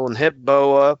canceled and hit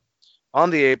Boa on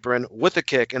the apron with a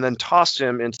kick and then tossed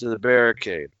him into the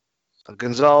barricade.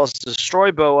 Gonzalez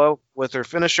destroyed Boa with her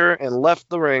finisher and left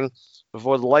the ring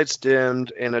before the lights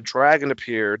dimmed and a dragon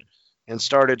appeared and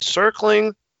started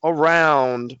circling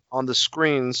around on the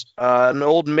screens, an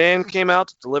old man came out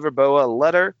to deliver Boa a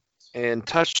letter and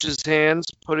touched his hands,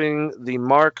 putting the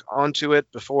mark onto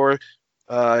it before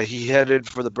he headed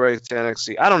for the break to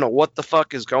NXT. I don't know what the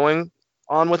fuck is going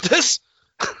on with this,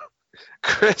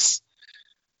 Chris.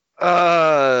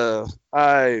 This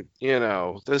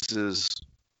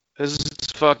is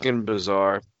fucking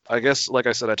bizarre. I guess, like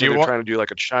I said, I think they're trying to do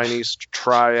like a Chinese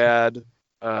triad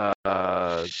type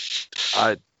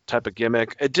of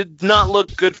gimmick. It did not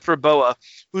look good for Boa,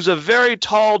 who's a very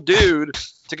tall dude,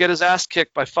 to get his ass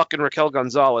kicked by fucking Raquel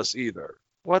Gonzalez either.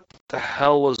 What the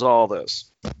hell was all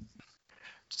this?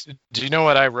 Do you know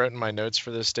what I wrote in my notes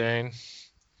for this, Dane?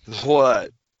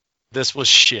 What? This was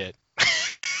shit.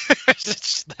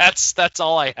 That's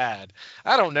all I had.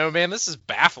 I don't know, man. This is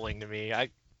baffling to me.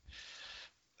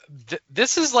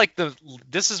 This is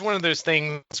one of those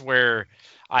things where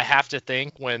I have to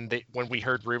think when we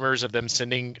heard rumors of them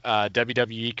sending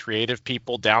WWE creative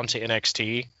people down to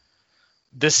NXT,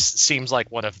 this seems like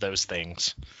one of those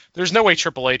things. There's no way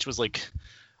Triple H was like,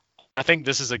 I think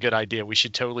this is a good idea. We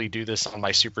should totally do this on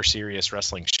my Super Serious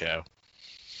Wrestling show.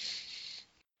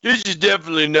 This is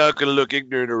definitely not going to look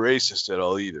ignorant or racist at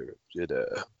all either.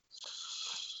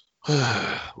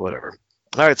 Whatever.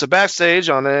 All right, so backstage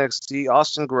on NXT,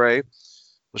 Austin Gray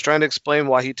was trying to explain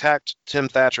why he attacked Tim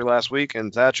Thatcher last week,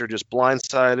 and Thatcher just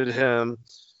blindsided him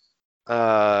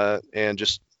and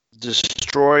just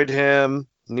destroyed him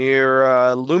near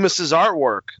Loomis's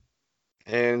artwork.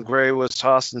 And Gray was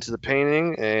tossed into the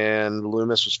painting, and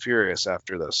Loomis was furious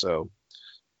after this, so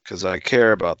because I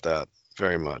care about that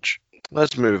very much.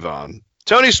 Let's move on.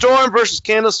 Toni Storm versus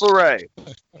Candice LeRae.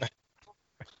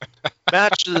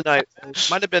 Match of the night.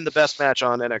 Might have been the best match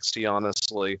on NXT,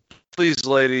 honestly. These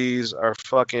ladies are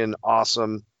fucking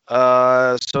awesome. So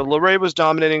LeRae was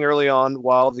dominating early on,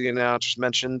 while the announcers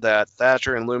mentioned that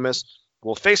Thatcher and Loomis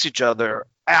will face each other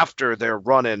after their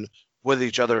run-in with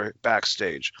each other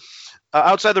backstage.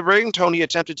 Outside the ring, Toni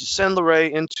attempted to send LeRae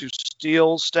into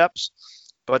steel steps,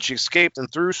 but she escaped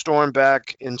and threw Storm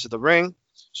back into the ring.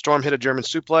 Storm hit a German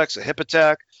suplex, a hip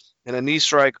attack, and a knee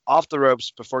strike off the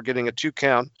ropes before getting a 2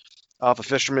 count off a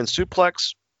fisherman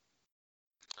suplex.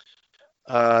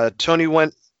 Toni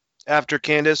went after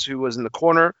Candice, who was in the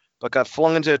corner, but got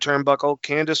flung into a turnbuckle.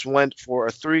 Candice went for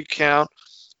a 3 count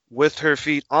with her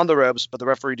feet on the ropes, but the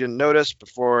referee didn't notice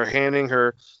before handing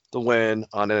her the win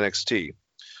on NXT.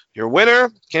 Your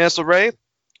winner, Candice LeRae.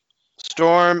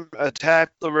 Storm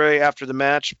attacked LeRae after the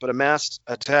match, but a masked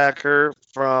attacker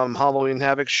from Halloween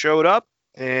Havoc showed up,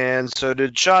 and so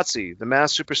did Shotzi. The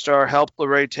masked superstar helped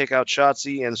LeRae take out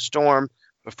Shotzi and Storm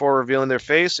before revealing their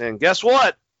face, and guess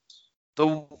what?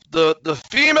 The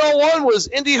female one was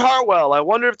Indy Hartwell. I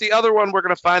wonder if the other one we're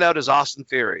going to find out is Austin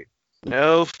Theory.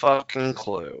 No fucking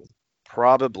clue.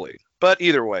 Probably. But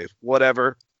either way,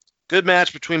 whatever. Good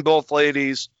match between both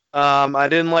ladies. I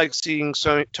didn't like seeing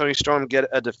Toni Storm get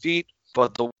a defeat,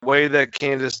 but the way that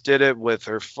Candice did it with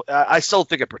her, I still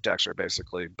think it protects her,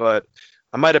 basically. But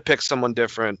I might have picked someone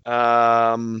different.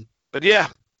 But yeah,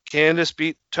 Candice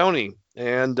beat Toni,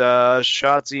 and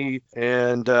Shotzi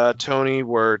and Toni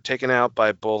were taken out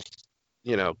by both,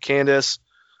 Candice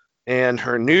and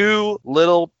her new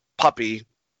little puppy,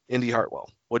 Indy Hartwell.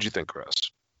 What'd you think, Chris?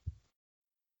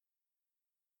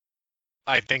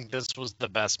 I think this was the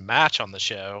best match on the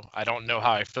show. I don't know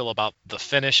how I feel about the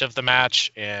finish of the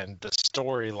match and the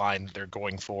storyline they're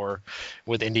going for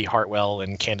with Indy Hartwell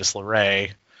and Candice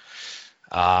LeRae,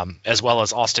 as well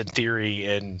as Austin Theory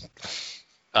and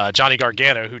Johnny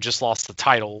Gargano, who just lost the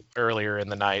title earlier in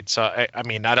the night. So, I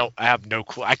have no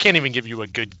clue. I can't even give you a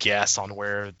good guess on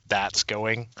where that's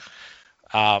going.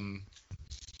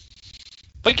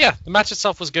 But yeah, the match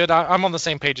itself was good. I'm on the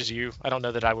same page as you. I don't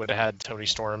know that I would have had Toni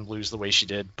Storm lose the way she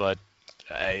did, but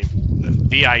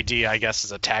the idea, I guess,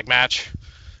 is a tag match.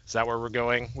 Is that where we're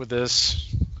going with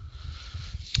this?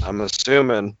 I'm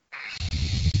assuming.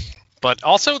 But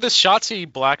also this Shotzi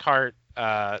Blackheart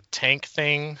tank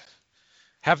thing.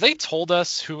 Have they told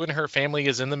us who in her family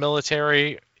is in the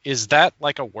military? Is that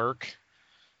like a work?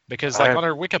 Because on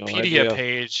her Wikipedia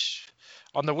page...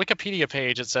 On the Wikipedia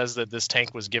page, it says that this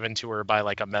tank was given to her by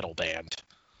like a metal band.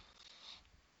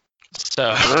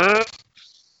 So,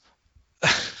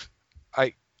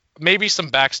 maybe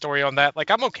some backstory on that.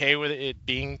 Like, I'm okay with it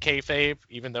being kayfabe,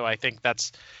 even though I think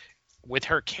that's with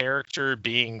her character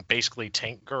being basically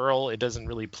Tank Girl. It doesn't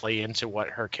really play into what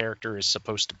her character is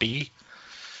supposed to be.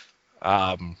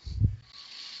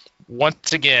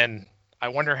 Once again, I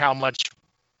wonder how much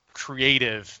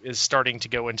creative is starting to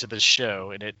go into this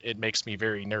show, and it makes me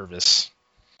very nervous.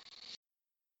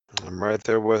 I'm right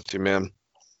there with you, man.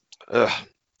 Ugh.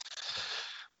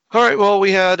 All right, well,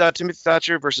 we had Timothy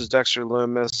Thatcher versus Dexter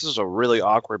Loomis. This is a really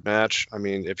awkward match. I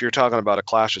mean, if you're talking about a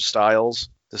clash of styles,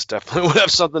 this definitely would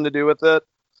have something to do with it.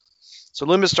 So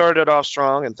Loomis started off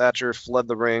strong, and Thatcher fled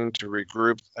the ring to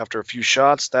regroup. After a few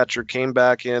shots, Thatcher came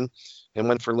back in and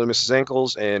went for Loomis's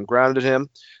ankles and grounded him.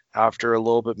 After a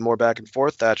little bit more back and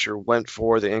forth, Thatcher went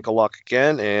for the ankle lock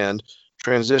again and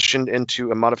transitioned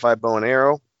into a modified bow and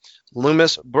arrow.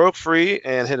 Loomis broke free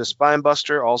and hit a spine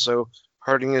buster, also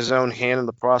hurting his own hand in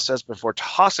the process before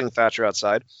tossing Thatcher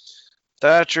outside.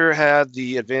 Thatcher had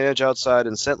the advantage outside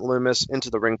and sent Loomis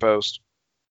into the ring post.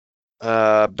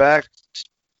 Back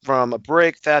from a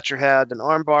break, Thatcher had an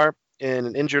armbar in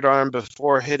an injured arm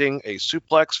before hitting a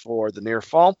suplex for the near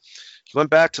fall. He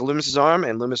went back to Loomis's arm,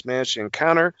 and Loomis managed to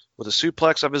encounter with a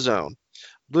suplex of his own.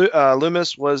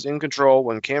 Loomis was in control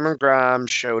when Cameron Grimes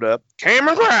showed up.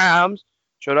 Cameron Grimes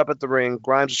showed up at the ring.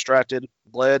 Grimes distracted,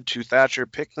 led to Thatcher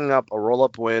picking up a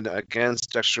roll-up win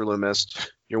against Dexter Loomis.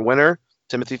 Your winner,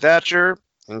 Timothy Thatcher,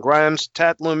 and Grimes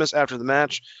tapped Loomis after the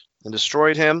match and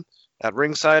destroyed him. At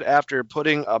ringside, after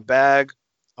putting a bag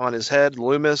on his head,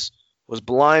 Loomis was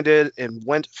blinded and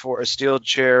went for a steel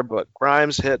chair, but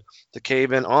Grimes hit the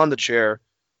cave-in on the chair,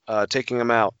 taking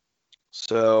him out.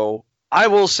 So I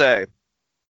will say,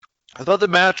 I thought the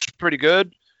match was pretty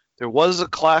good. There was a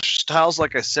clash of styles,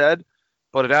 like I said,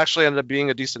 but it actually ended up being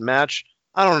a decent match.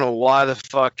 I don't know why the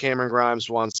fuck Cameron Grimes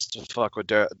wants to fuck with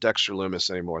Dexter Loomis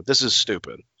anymore. This is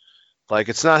stupid. Like,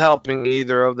 it's not helping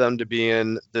either of them to be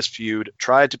in this feud.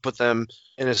 Try to put them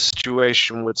in a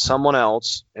situation with someone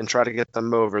else and try to get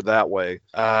them over that way.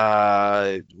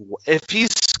 If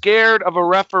he's scared of a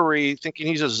referee thinking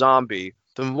he's a zombie,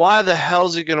 then why the hell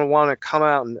is he going to want to come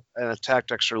out and attack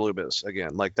Dexter Loomis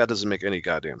again? Like, that doesn't make any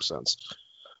goddamn sense.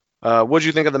 What did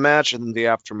you think of the match and the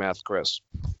aftermath, Chris?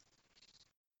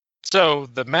 So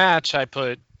the match I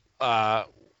put,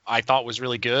 I thought was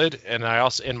really good, and I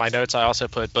also in my notes I also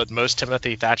put, but most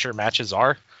Timothy Thatcher matches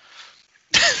are.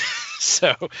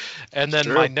 So, and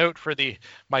then my note for the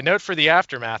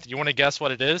aftermath. You want to guess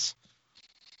what it is?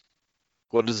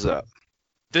 What is that?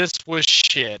 This was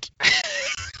shit.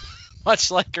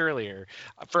 Much like earlier,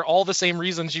 for all the same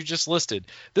reasons you just listed.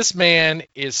 This man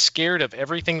is scared of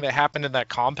everything that happened in that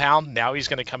compound. Now he's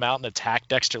going to come out and attack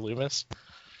Dexter Loomis.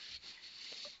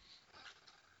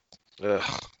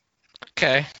 Ugh.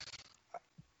 Okay.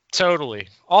 Totally.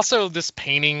 Also, this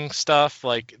painting stuff,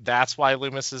 like, that's why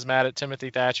Loomis is mad at Timothy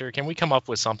Thatcher. Can we come up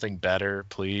with something better,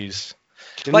 please?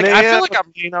 Can Like, they I feel have like a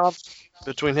I'm paint-off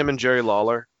between him and Jerry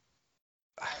Lawler?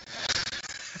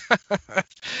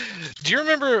 Do you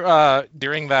remember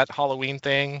during that Halloween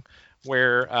thing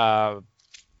where,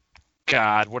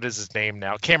 God, what is his name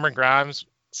now? Cameron Grimes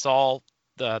saw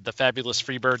the fabulous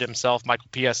Freebird himself, Michael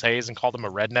P.S. Hayes, and called him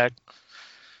a redneck?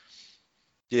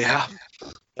 Yeah.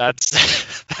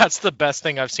 That's the best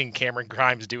thing I've seen Cameron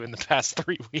Grimes do in the past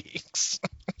 3 weeks.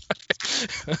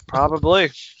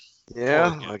 Probably.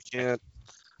 Yeah, Oh, I can't.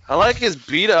 I like his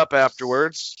beat up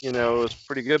afterwards. You know, it was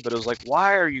pretty good, but it was like,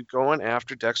 why are you going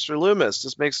after Dexter Loomis?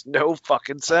 This makes no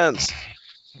fucking sense.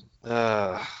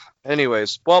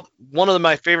 Anyways, well, one of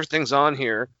my favorite things on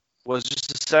here was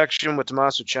just a section with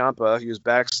Tommaso Ciampa. He was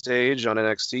backstage on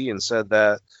NXT and said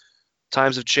that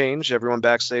times have changed. Everyone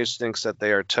backstage thinks that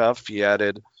they are tough. He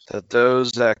added that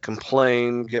those that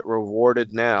complain get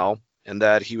rewarded now, and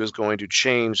that he was going to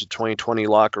change the 2020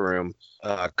 locker room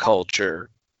culture.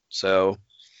 So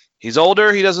he's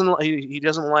older. He doesn't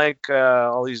like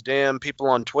all these damn people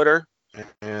on Twitter,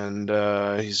 and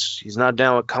he's not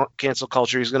down with cancel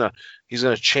culture. He's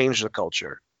gonna change the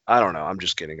culture. I don't know. I'm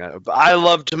just kidding. I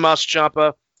love Tommaso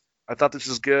Ciampa. I thought this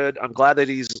is good. I'm glad that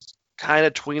he's kind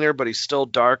of tweener, but he's still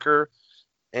darker.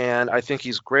 And I think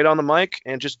he's great on the mic,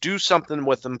 and just do something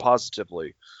with him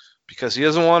positively, because he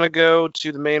doesn't want to go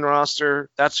to the main roster.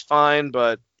 That's fine,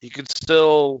 but he could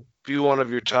still be one of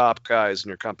your top guys in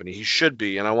your company. He should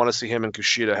be, and I want to see him and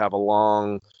Kushida have a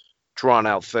long,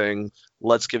 drawn-out thing.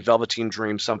 Let's give Velveteen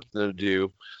Dream something to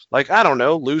do. Like, I don't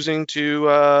know, losing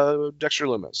to Dexter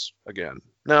Loomis again.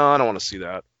 No, I don't want to see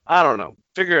that. I don't know.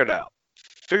 Figure it out.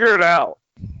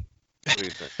 What do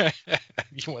you think?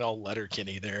 You went all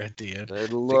Letterkenny there at the end.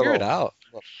 Figure it out.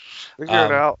 Figure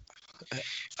it out.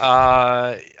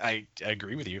 I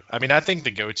agree with you. I mean, I think the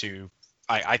go-to.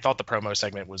 I thought the promo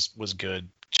segment was good.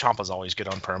 Ciampa's always good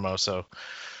on promo, so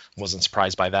wasn't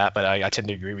surprised by that. But I tend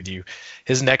to agree with you.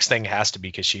 His next thing has to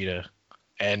be Kushida,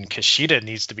 and Kushida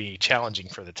needs to be challenging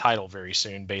for the title very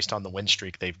soon, based on the win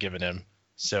streak they've given him.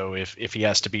 So if he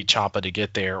has to beat Ciampa to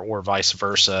get there, or vice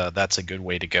versa, that's a good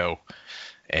way to go.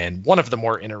 And one of the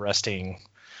more interesting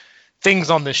things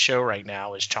on this show right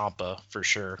now is Ciampa, for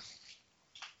sure.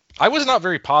 I was not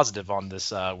very positive on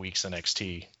this week's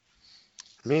NXT.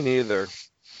 Me neither.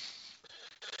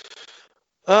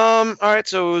 All right,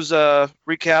 so it was a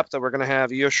recap that we're going to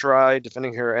have Io Shirai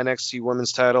defending her NXT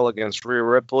Women's title against Rhea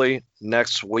Ripley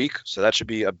next week. So that should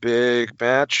be a big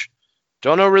match.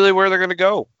 Don't know really where they're going to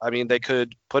go. I mean, they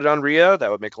could put it on Rhea.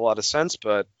 That would make a lot of sense,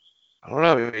 but I don't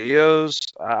know.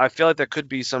 I feel like there could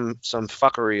be some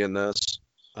fuckery in this.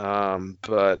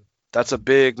 But that's a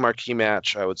big marquee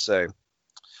match, I would say.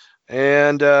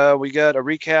 And we got a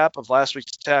recap of last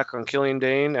week's attack on Killian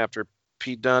Dane after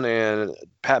Pete Dunne and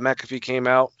Pat McAfee came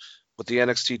out with the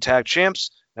NXT Tag Champs.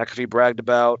 McAfee bragged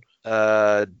about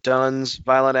Dunne's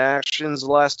violent actions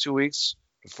the last 2 weeks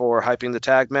before hyping the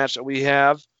tag match that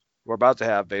we're about to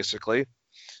have, basically.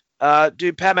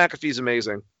 Dude, Pat McAfee's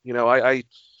amazing. You know,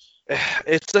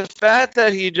 it's the fact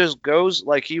that he just goes,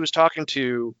 like he was talking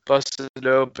to Busted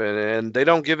Open, and they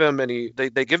don't give him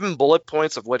they give him bullet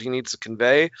points of what he needs to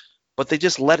convey, but they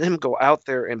just let him go out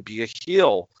there and be a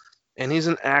heel. And he's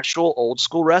an actual old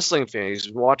school wrestling fan. He's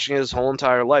been watching his whole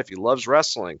entire life. He loves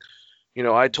wrestling. You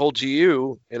know, I told to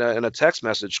you in a text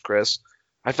message, Chris,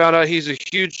 I found out he's a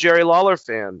huge Jerry Lawler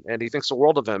fan, and he thinks the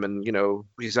world of him. And, you know,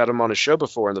 he's had him on his show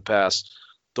before in the past.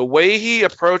 The way he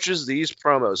approaches these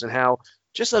promos and how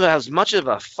just as much of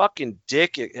a fucking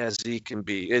dick as he can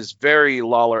be is very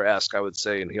Lawler-esque, I would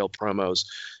say, in heel promos.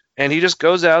 And he just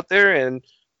goes out there and,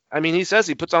 I mean, he says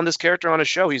he puts on this character on his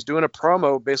show. He's doing a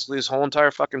promo basically his whole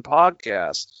entire fucking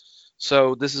podcast.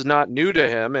 So this is not new to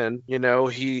him, and you know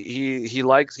he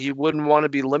wouldn't want to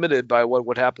be limited by what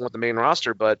would happen with the main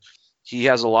roster, but he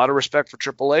has a lot of respect for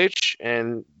Triple H,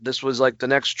 and this was like the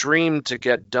next dream to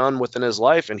get done within his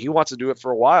life, and he wants to do it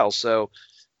for a while. So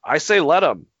I say let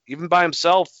him, even by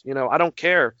himself. You know, I don't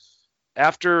care.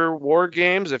 After War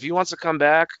Games, if he wants to come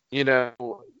back, you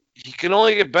know, he can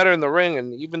only get better in the ring,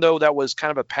 and even though that was kind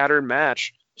of a pattern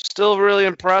match, still really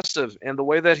impressive. And the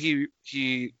way that he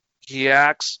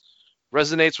acts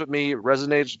resonates with me,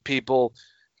 resonates with people.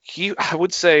 I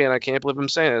would say, and I can't believe I'm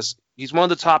saying this, he's one of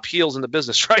the top heels in the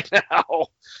business right now.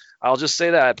 I'll just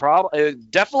say that. Probably,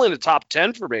 definitely in the top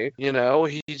 10 for me. You know,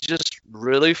 he's just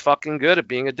really fucking good at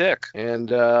being a dick, and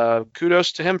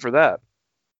kudos to him for that.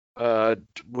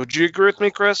 Would you agree with me,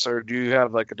 Chris, or do you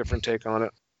have like a different take on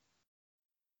it?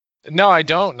 No, I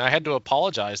don't. And I had to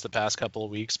apologize the past couple of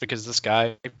weeks because this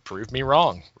guy proved me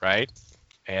wrong, right?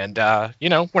 And, you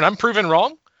know, when I'm proven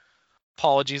wrong,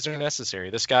 apologies are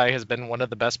necessary. This guy has been one of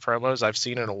the best promos I've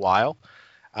seen in a while.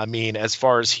 I mean, as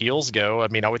far as heels go, I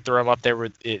mean, I would throw him up there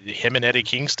with him and Eddie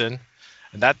Kingston.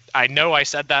 And that, I know I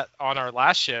said that on our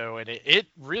last show, and it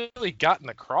really got in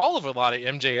the crawl of a lot of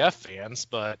MJF fans,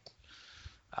 but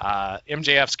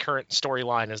MJF's current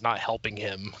storyline is not helping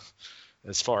him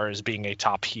as far as being a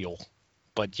top heel.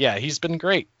 But yeah, he's been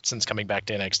great since coming back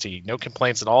to NXT. No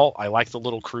complaints at all. I like the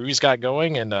little crew he's got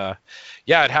going, and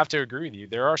yeah, I'd have to agree with you.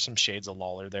 There are some shades of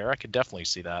Lawler there. I could definitely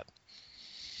see that.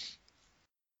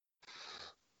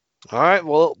 All right,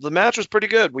 well, the match was pretty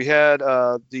good. We had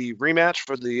the rematch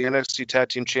for the NXT Tag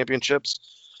Team Championships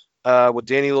with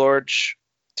Danny Burch,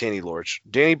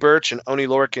 and Oney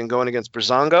Lorcan going against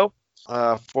Breezango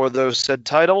for those said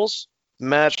titles.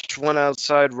 Match went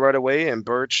outside right away, and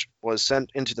Burch was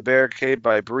sent into the barricade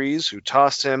by Breeze, who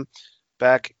tossed him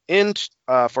back in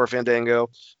for Fandango.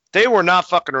 They were not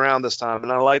fucking around this time,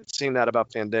 and I liked seeing that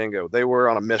about Fandango. They were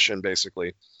on a mission,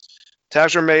 basically.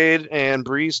 Tags were made, and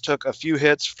Breeze took a few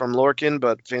hits from Lorcan,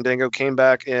 but Fandango came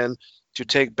back in to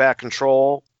take back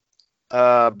control.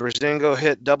 Breezango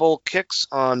hit double kicks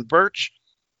on Burch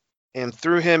and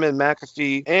threw him and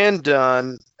McAfee and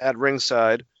Dunne at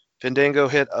ringside. Fandango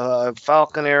hit a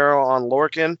Falcon Arrow on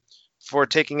Lorcan for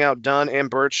taking out Dunne and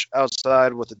Burch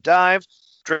outside with a dive.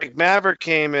 Drake Maverick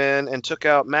came in and took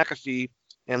out McAfee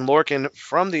and Lorcan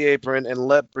from the apron and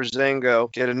let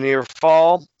Breezango get a near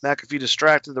fall. McAfee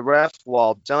distracted the ref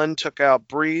while Dunne took out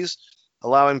Breeze,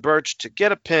 allowing Burch to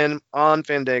get a pin on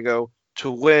Fandango to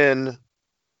win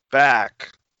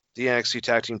back the NXT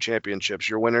Tag Team Championships.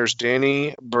 Your winners,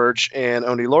 Danny Burch and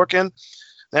Oney Lorcan.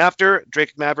 After,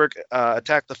 Drake Maverick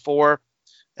attacked the four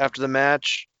after the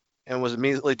match and was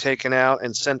immediately taken out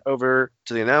and sent over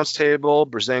to the announce table.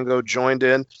 Breezango joined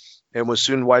in and was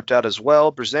soon wiped out as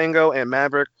well. Breezango and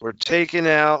Maverick were taken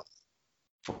out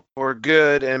for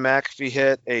good, and McAfee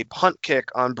hit a punt kick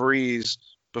on Breeze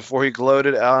before he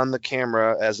gloated on the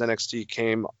camera as NXT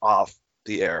came off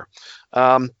the air.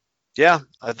 Yeah,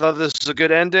 I thought this was a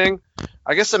good ending.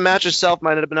 I guess the match itself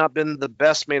might have not been the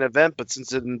best main event, but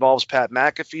since it involves Pat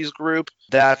McAfee's group,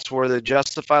 that's where they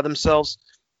justify themselves.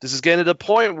 This is getting to the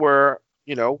point where,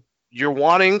 you know, you're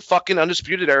wanting fucking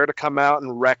Undisputed Era to come out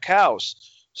and wreck house.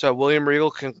 so William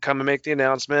Regal can come and make the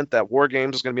announcement that War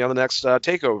Games is going to be on the next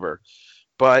Takeover.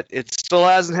 But it still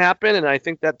hasn't happened, and I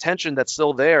think that tension that's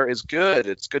still there is good.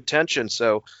 It's good tension.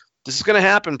 So this is going to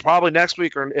happen probably next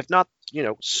week, or if not,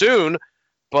 soon.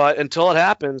 But until it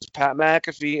happens, Pat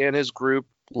McAfee and his group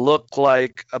look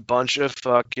like a bunch of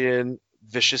fucking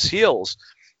vicious heels.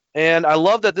 And I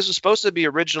love that this was supposed to be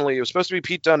originally, it was supposed to be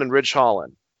Pete Dunne and Ridge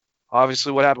Holland.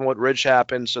 Obviously, what happened with Ridge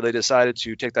happened, so they decided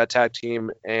to take that tag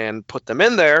team and put them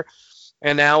in there.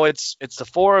 And now it's the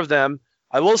four of them.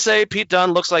 I will say Pete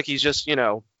Dunne looks like he's just,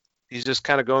 he's just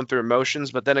kind of going through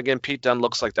emotions. But then again, Pete Dunne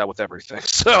looks like that with everything.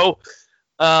 So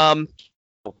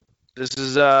this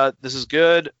is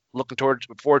good. Looking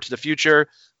forward to the future.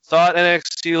 Thought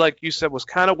NXT, like you said, was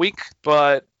kind of weak,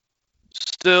 but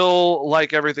still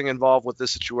like everything involved with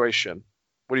this situation.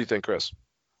 What do you think, Chris?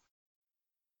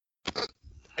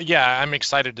 Yeah, I'm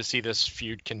excited to see this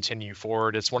feud continue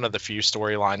forward. It's one of the few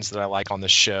storylines that I like on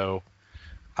this show.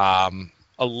 A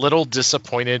little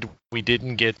disappointed we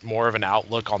didn't get more of an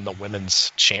outlook on the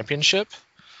women's championship.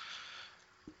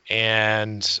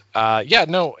 And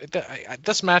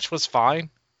this match was fine.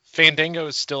 Fandango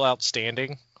is still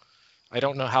outstanding. I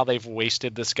don't know how they've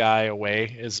wasted this guy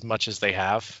away as much as they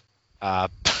have.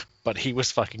 But he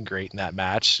was fucking great in that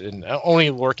match. And only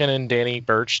Lorcan and Danny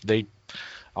Burch, they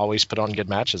always put on good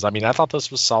matches. I mean, I thought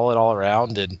this was solid all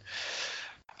around. And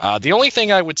the only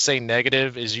thing I would say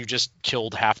negative is you just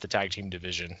killed half the tag team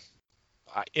division.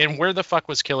 And where the fuck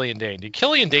was Killian Dane? Did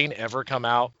Killian Dane ever come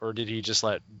out, or did he just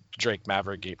let Drake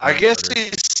Maverick get I guess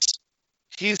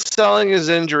he's selling his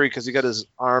injury because he got his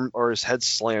arm or his head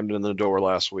slammed in the door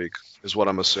last week, is what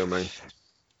I'm assuming.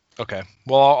 Okay.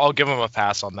 Well, I'll give him a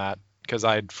pass on that because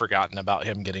I'd forgotten about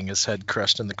him getting his head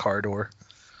crushed in the car door.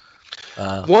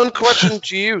 One question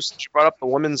to you, since you brought up the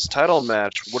women's title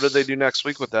match. What do they do next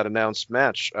week with that announced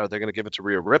match? Are they going to give it to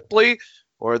Rhea Ripley,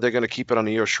 or are they going to keep it on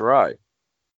Io Shirai?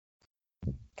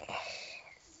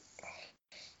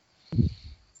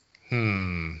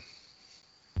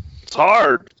 It's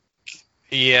hard.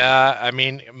 Yeah, I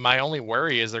mean, my only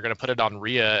worry is they're going to put it on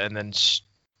Rhea and then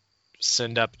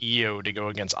send up Io to go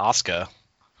against Asuka.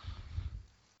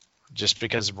 Just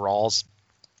because Raw's...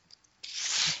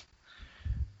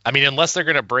 I mean, unless they're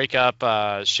going to break up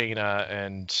Shayna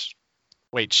and...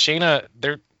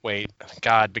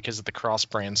 because of the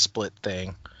cross-brand split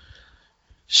thing.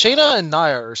 Shayna and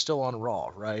Nia are still on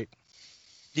Raw, right?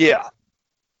 Yeah.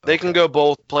 They can go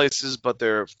both places, but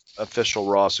they're official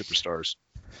Raw superstars.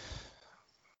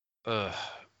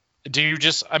 Do you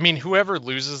just... I mean, whoever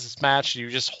loses this match, do you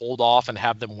just hold off and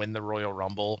have them win the Royal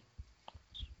Rumble?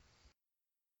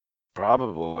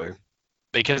 Probably.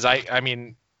 Because, I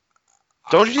mean...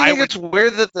 Don't you think it's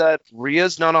weird that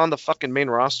Rhea's not on the fucking main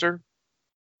roster?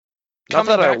 Not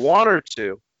that I want her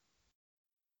to.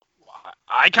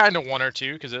 I kind of want her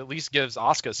to, because it at least gives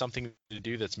Asuka something to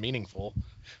do that's meaningful.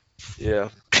 Yeah.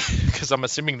 Because I'm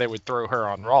assuming they would throw her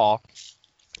on Raw.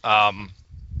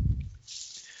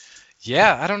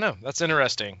 Yeah, I don't know. That's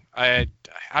interesting.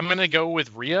 I'm going to go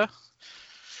with Rhea,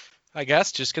 I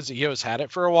guess, just because Io's had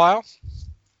it for a while.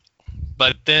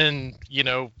 But then,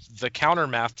 the counter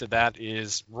math to that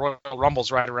is Royal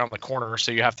Rumble's right around the corner,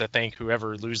 so you have to think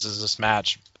whoever loses this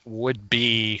match would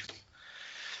be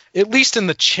at least in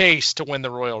the chase to win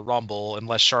the Royal Rumble,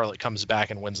 unless Charlotte comes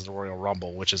back and wins the Royal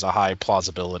Rumble, which is a high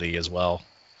plausibility as well.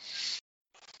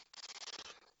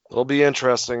 It'll be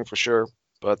interesting for sure.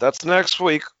 But that's next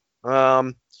week.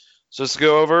 So just to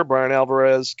go over, Brian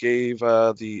Alvarez gave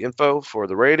the info for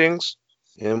the ratings.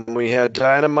 And we had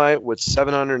Dynamite with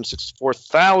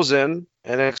 764,000.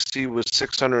 NXT was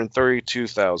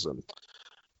 632,000.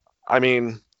 I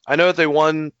mean, I know that they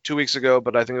won 2 weeks ago,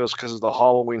 but I think it was because of the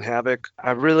Halloween Havoc.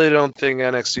 I really don't think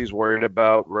NXT is worried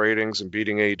about ratings and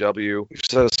beating AEW. We've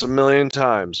said this a million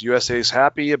times. USA is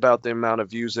happy about the amount of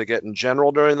views they get in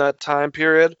general during that time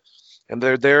period. And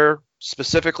they're there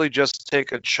specifically just to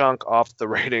take a chunk off the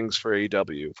ratings for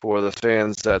AEW for the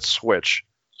fans that switch.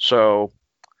 So...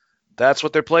 that's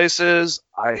what their place is.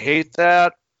 I hate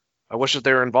that. I wish that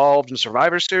they were involved in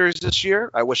Survivor Series this year.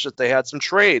 I wish that they had some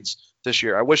trades this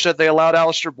year. I wish that they allowed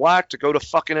Aleister Black to go to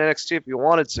fucking NXT if he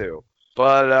wanted to.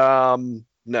 But,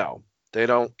 no. They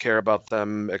don't care about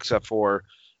them except for...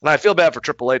 and I feel bad for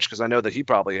Triple H because I know that he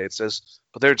probably hates this.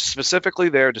 But they're specifically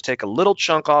there to take a little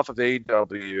chunk off of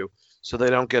AEW so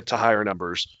they don't get to higher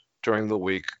numbers during the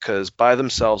week. Because by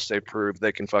themselves, they prove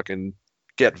they can fucking...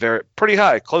 get pretty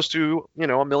high, close to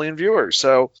 1 million viewers.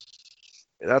 So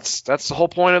that's the whole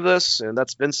point of this, and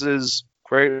that's Vince's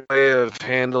great way of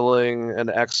handling an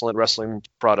excellent wrestling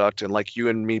product. And like you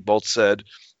and me both said,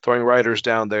 throwing writers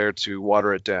down there to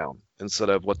water it down instead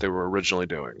of what they were originally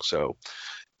doing. So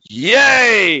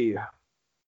Yay!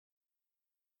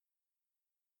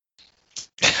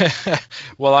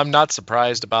 Well, I'm not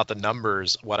surprised about the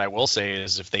numbers. What I will say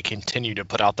is if they continue to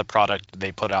put out the product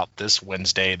they put out this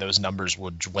Wednesday, those numbers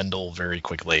would dwindle very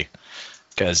quickly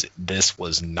because this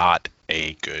was not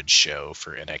a good show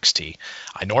for NXT.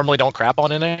 I normally don't crap on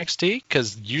NXT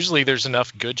because usually there's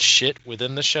enough good shit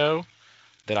within the show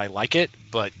that I like it,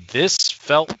 but this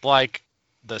felt like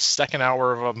the second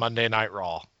hour of a Monday Night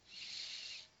Raw.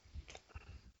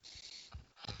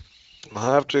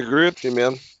 I have to agree with you,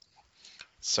 man.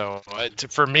 So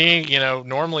for me,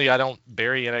 normally I don't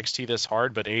bury NXT this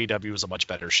hard, but AEW was a much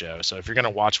better show. So if you're going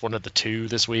to watch one of the two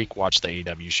this week, watch the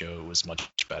AEW show. It was much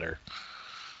better.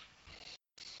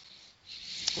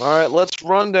 All right, let's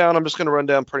run down. I'm just going to run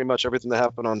down pretty much everything that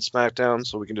happened on SmackDown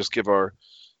so we can just give our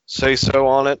say-so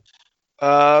on it.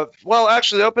 Well,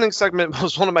 actually, the opening segment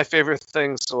was one of my favorite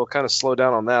things, so we'll kind of slow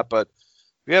down on that. But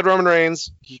we had Roman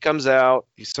Reigns. He comes out.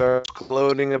 He starts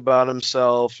gloating about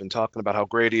himself and talking about how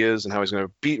great he is and how he's going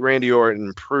to beat Randy Orton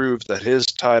and prove that his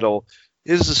title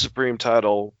is the supreme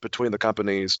title between the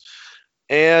companies.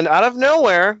 And out of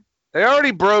nowhere, they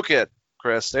already broke it,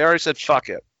 Chris. They already said, fuck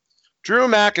it. Drew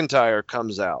McIntyre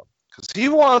comes out because he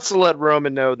wants to let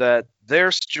Roman know that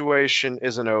their situation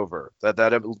isn't over,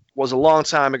 that it was a long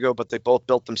time ago, but they both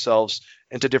built themselves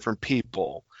into different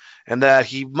people, and that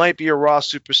he might be a Raw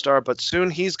superstar, but soon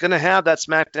he's going to have that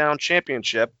SmackDown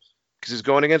championship because he's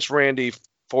going against Randy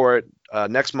for it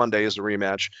next Monday as a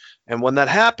rematch. And when that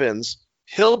happens,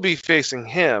 he'll be facing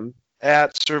him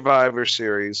at Survivor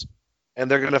Series, and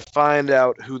they're going to find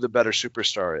out who the better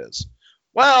superstar is.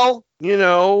 Well,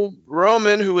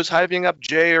 Roman, who was hyping up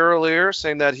Jay earlier,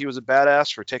 saying that he was a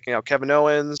badass for taking out Kevin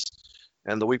Owens,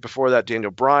 and the week before that,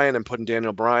 Daniel Bryan, and putting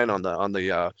Daniel Bryan on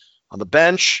the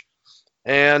bench.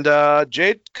 And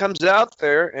Jay comes out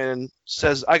there and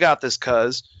says, "I got this,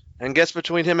 cuz," and gets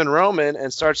between him and Roman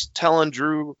and starts telling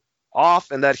Drew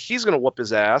off, and that he's gonna whoop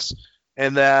his ass,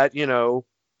 and that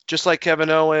just like Kevin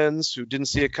Owens, who didn't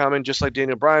see it coming, just like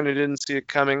Daniel Bryan, who didn't see it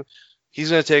coming. He's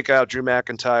going to take out Drew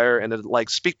McIntyre and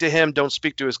speak to him, don't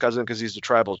speak to his cousin because he's the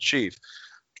tribal chief.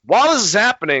 While this is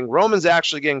happening, Roman's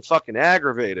actually getting fucking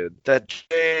aggravated that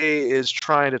Jay is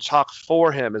trying to talk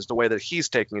for him is the way that he's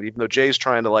taking it, even though Jay's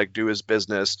trying to do his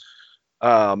business,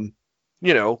 for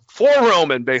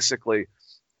Roman basically.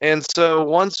 And so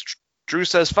once Drew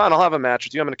says, fine, I'll have a match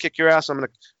with you. I'm going to kick your ass. I'm going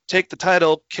to take the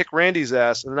title, kick Randy's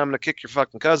ass, and then I'm going to kick your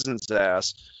fucking cousin's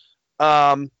ass.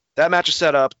 That match is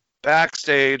set up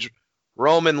backstage.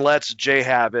 Roman lets Jay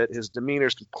have it. His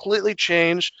demeanor's completely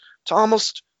changed to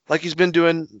almost like he's been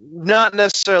doing, not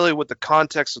necessarily with the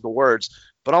context of the words,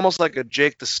 but almost like a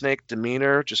Jake the Snake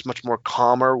demeanor, just much more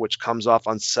calmer, which comes off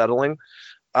unsettling.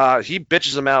 He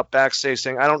bitches him out backstage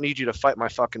saying, I don't need you to fight my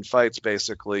fucking fights,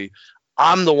 basically.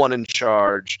 I'm the one in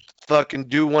charge. Fucking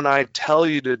do when I tell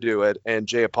you to do it. And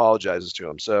Jay apologizes to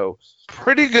him. So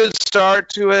pretty good start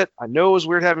to it. I know it was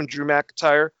weird having Drew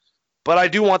McIntyre, but I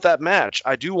do want that match.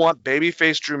 I do want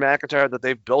babyface Drew McIntyre that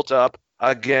they've built up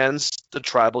against the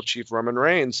tribal chief Roman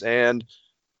Reigns. And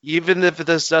even if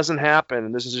this doesn't happen,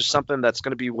 and this is just something that's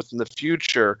going to be within the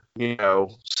future,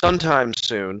 sometime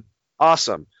soon,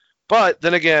 awesome. But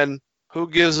then again, who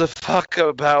gives a fuck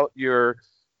about your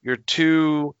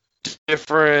two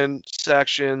different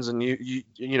sections and you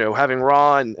having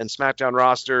Raw and SmackDown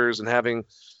rosters and having,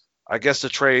 I guess the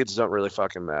trades don't really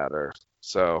fucking matter.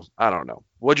 So I don't know.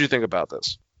 What do you think about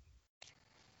this?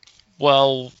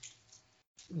 Well,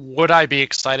 would I be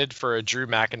excited for a Drew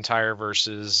McIntyre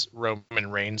versus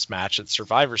Roman Reigns match at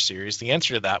Survivor Series? The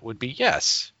answer to that would be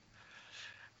yes.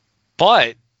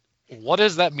 But what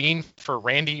does that mean for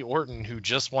Randy Orton, who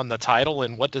just won the title,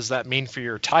 and what does that mean for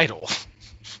your title?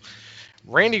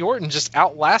 Randy Orton just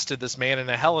outlasted this man in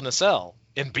a Hell in a Cell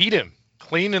and beat him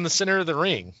clean in the center of the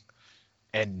ring.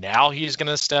 And now he's going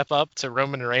to step up to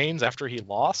Roman Reigns after he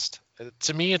lost?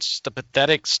 To me, it's just a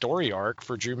pathetic story arc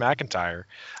for Drew McIntyre.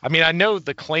 I mean, I know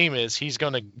the claim is he's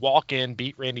going to walk in,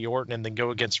 beat Randy Orton, and then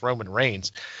go against Roman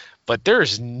Reigns. But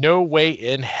there's no way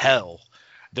in hell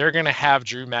they're going to have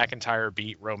Drew McIntyre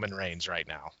beat Roman Reigns right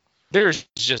now. There's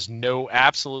just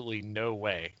absolutely no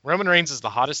way. Roman Reigns is the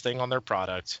hottest thing on their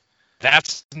product.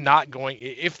 That's not going...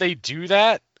 If they do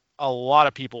that, a lot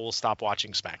of people will stop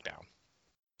watching SmackDown.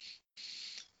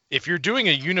 If you're doing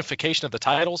a unification of the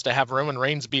titles to have Roman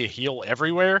Reigns be a heel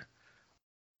everywhere,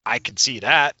 I could see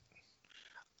that.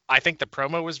 I think the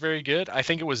promo was very good. I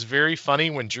think it was very funny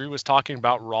when Drew was talking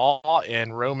about Raw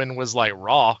and Roman was like,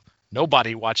 Raw?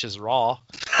 Nobody watches Raw.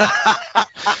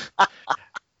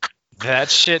 That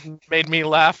shit made me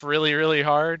laugh really, really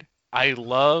hard. I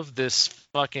love this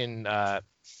fucking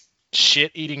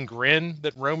shit-eating grin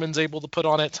that Roman's able to put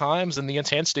on at times and the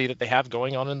intensity that they have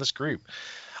going on in this group.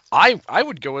 I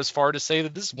would go as far to say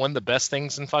that this is one of the best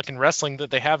things in fucking wrestling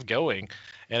that they have going.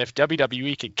 And if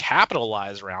WWE could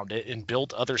capitalize around it and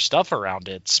build other stuff around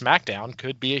it, SmackDown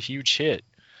could be a huge hit.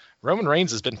 Roman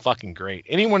Reigns has been fucking great.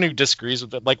 Anyone who disagrees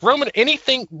with it, like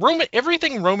everything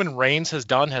Roman Reigns has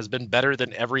done has been better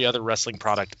than every other wrestling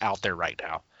product out there right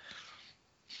now.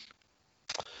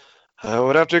 I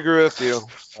would have to agree with you.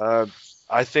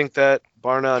 I think that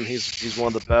bar none, he's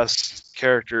one of the best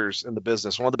characters in the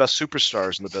business, one of the best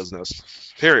superstars in the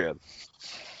business. Period.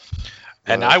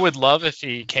 And I would love if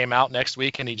he came out next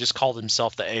week and he just called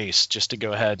himself the Ace, just to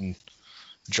go ahead and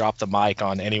drop the mic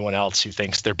on anyone else who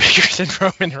thinks they're bigger than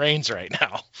Roman Reigns right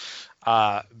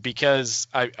now. Because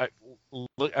I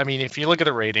mean, if you look at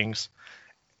the ratings,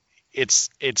 it's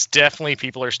definitely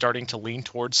people are starting to lean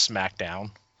towards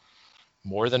SmackDown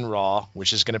more than Raw,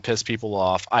 which is going to piss people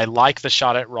off. I like the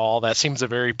shot at Raw. That seems a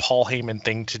very Paul Heyman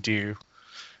thing to do,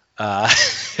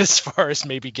 as far as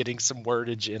maybe getting some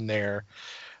wordage in there.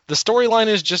 The storyline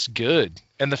is just good,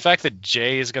 and the fact that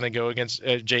Jay is going against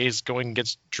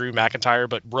Drew McIntyre,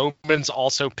 but Roman's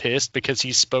also pissed because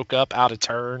he spoke up out of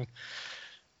turn,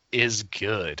 is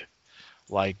good.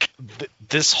 Like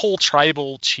this whole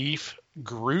tribal chief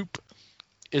group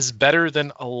is better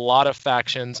than a lot of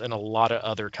factions and a lot of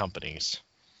other companies.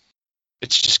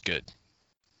 It's just good.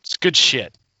 It's good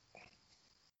shit.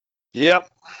 Yep.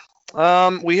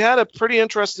 We had a pretty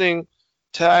interesting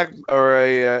tag or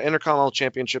a Intercontinental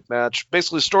Championship match.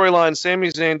 Basically, storyline: Sami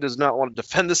Zayn does not want to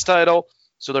defend this title,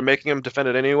 so they're making him defend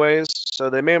it anyways. So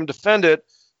they made him defend it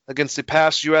against the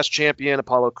past U.S. champion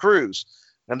Apollo Crews.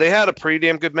 And they had a pretty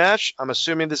damn good match. I'm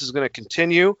assuming this is going to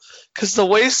continue because the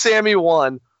way Sami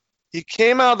won, he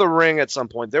came out of the ring at some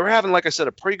point. They were having, like I said,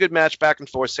 a pretty good match back and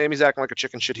forth. Sami's acting like a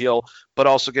chicken shit heel, but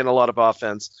also getting a lot of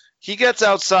offense. He gets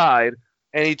outside,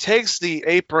 and he takes the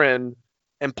apron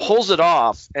and pulls it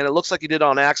off, and it looks like he did it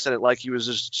on accident, like he was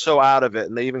just so out of it,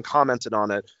 and they even commented on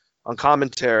it on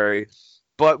commentary.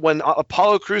 But when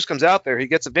Apollo Crews comes out there, he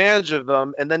gets advantage of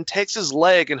them and then takes his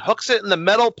leg and hooks it in the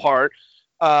metal part,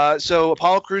 so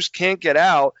Apollo Crews can't get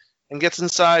out, and gets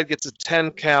inside, gets a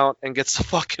 10 count, and gets the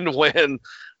fucking win.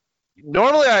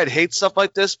 Normally I'd hate stuff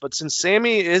like this, but since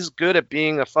Sami is good at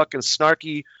being a fucking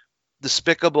snarky,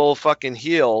 despicable fucking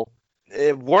heel,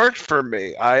 it worked for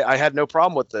me. I had no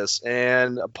problem with this.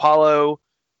 And Apollo,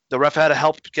 the ref had to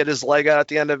help get his leg out at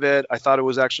the end of it. I thought it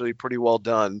was actually pretty well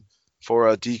done for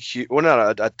a DQ, well,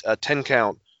 not a 10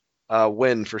 count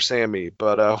win for Sami.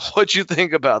 But what'd you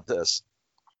think about this?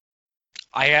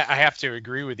 I have to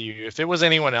agree with you. If it was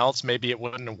anyone else, maybe it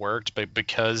wouldn't have worked, but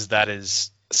because that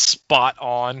is spot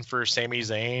on for Sami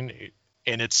Zayn,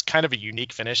 and it's kind of a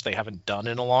unique finish they haven't done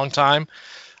in a long time,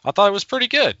 I thought it was pretty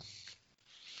good.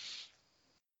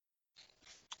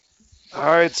 All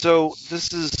right, so this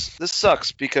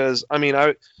sucks because I mean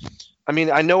I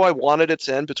know I wanted it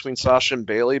to end between Sasha and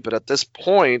Bayley, but at this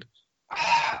point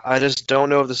I just don't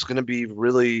know if this is going to be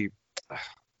really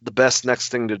the best next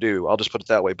thing to do. I'll just put it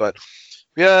that way. But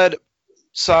we had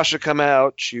Sasha come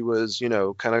out. She was,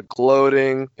 kind of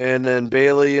gloating, and then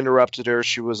Bayley interrupted her.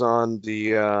 She was on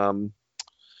the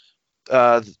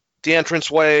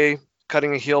entranceway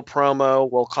cutting a heel promo.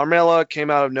 Well, Carmella came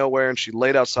out of nowhere and she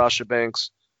laid out Sasha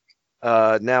Banks.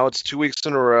 Now it's 2 weeks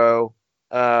in a row.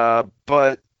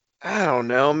 But I don't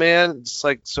know, man. It's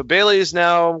like, so Bayley is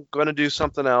now going to do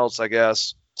something else, I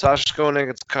guess. Sasha's going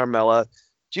against Carmella.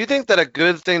 Do you think that a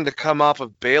good thing to come off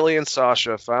of Bayley and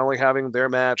Sasha finally having their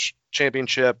match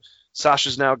championship,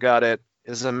 Sasha's now got it,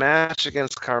 is a match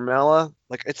against Carmella?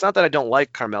 Like, it's not that I don't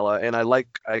like Carmella, and I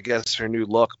like, I guess, her new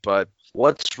look, but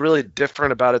what's really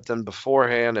different about it than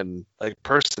beforehand, and like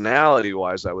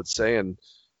personality-wise, I would say, and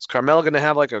is Carmella going to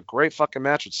have like a great fucking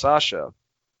match with Sasha?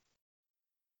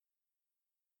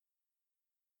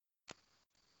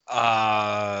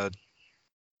 I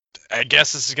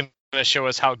guess this is going to show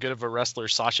us how good of a wrestler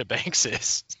Sasha Banks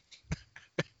is.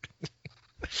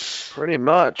 Pretty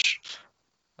much.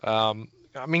 I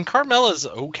mean, Carmella's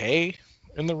okay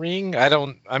in the ring.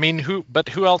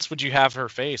 Who else would you have her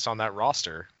face on that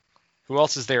roster? Who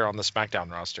else is there on the SmackDown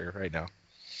roster right now?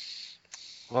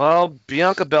 Well,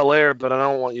 Bianca Belair, but I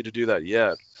don't want you to do that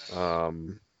yet. Yeah,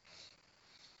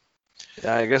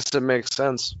 I guess it makes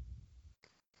sense.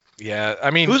 Yeah,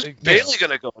 I mean, who's Bayley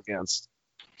gonna go against?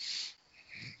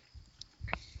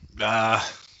 I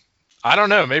don't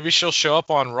know. Maybe she'll show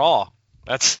up on Raw.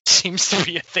 That seems to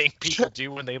be a thing people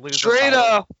do when they lose. Trade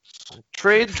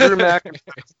Drew McIntyre.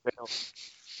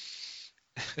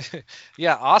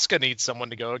 Yeah, Asuka needs someone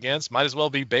to go against. Might as well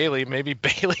be Bailey. Maybe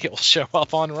Bailey will show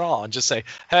up on Raw and just say,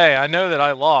 "Hey, I know that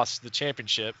I lost the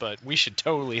championship, but we should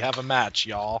totally have a match,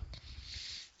 y'all."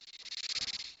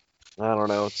 I don't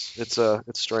know. It's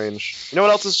strange. You know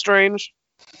what else is strange?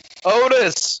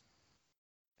 Otis,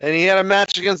 and he had a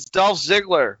match against Dolph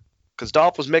Ziggler because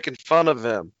Dolph was making fun of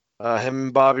him. Him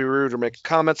and Bobby Roode were making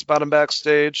comments about him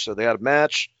backstage, so they had a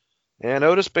match. And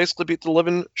Otis basically beat the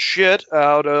living shit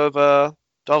out of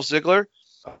Dolph Ziggler.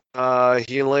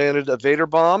 He landed a Vader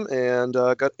bomb and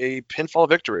got a pinfall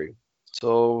victory.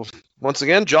 So once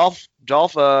again, Dolph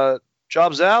jobs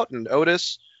out, and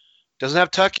Otis doesn't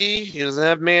have Tucky. He doesn't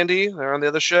have Mandy. They're on the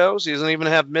other shows. He doesn't even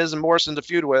have Miz and Morrison to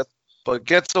feud with, but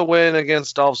gets a win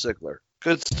against Dolph Ziggler.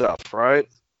 Good stuff, right?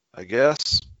 I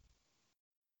guess.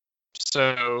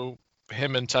 So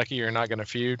him and Tucky are not going to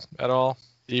feud at all,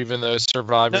 even though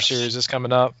Survivor Series is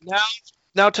coming up.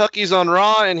 Now Tucky's on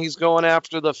Raw, and he's going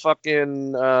after the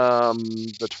fucking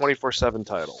the 24/7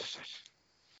 title.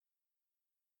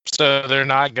 So they're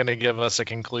not going to give us a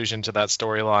conclusion to that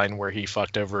storyline where he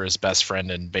fucked over his best friend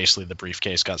and basically the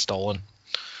briefcase got stolen.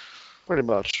 Pretty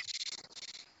much.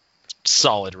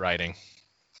 Solid writing.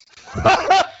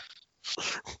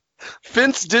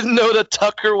 Vince didn't know that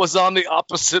Tucker was on the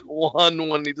opposite one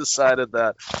when he decided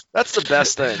that. That's the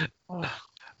best thing.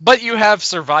 But you have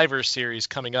Survivor Series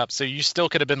coming up, so you still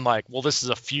could have been like, well, this is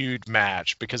a feud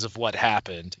match because of what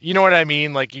happened. You know what I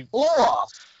mean? Like you.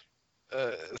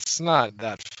 It's not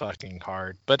that fucking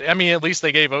hard. But, I mean, at least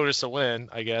they gave Otis a win,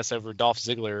 I guess, over Dolph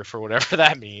Ziggler for whatever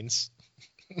that means.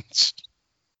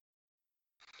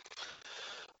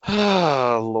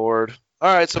 Oh, Lord.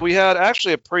 All right, so we had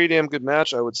actually a pretty damn good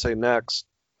match, I would say, next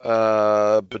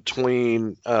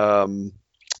between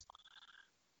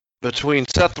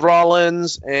Seth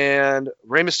Rollins and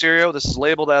Rey Mysterio. This is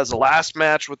labeled as the last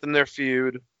match within their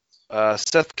feud.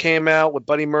 Seth came out with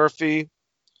Buddy Murphy.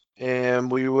 And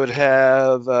we would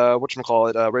have, Rey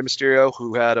Mysterio,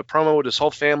 who had a promo with his whole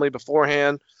family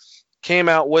beforehand, came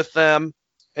out with them,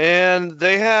 and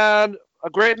they had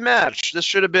a great match. This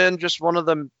should have been just one of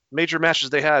the major matches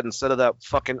they had instead of that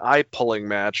fucking eye-pulling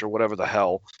match or whatever the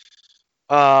hell.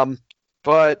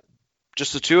 But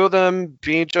just the two of them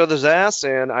beating each other's ass,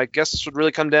 and I guess this would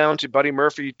really come down to Buddy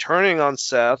Murphy turning on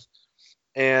Seth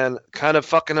and kind of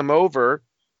fucking him over.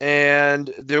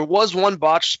 And there was one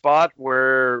botched spot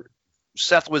where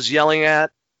Seth was yelling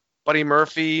at Buddy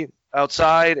Murphy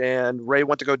outside, and Ray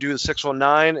went to go do the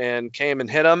 619 and came and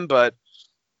hit him. But,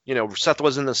 you know, Seth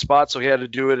was in the spot, so he had to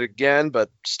do it again. But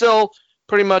still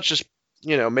pretty much just,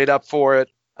 you know, made up for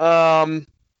it. And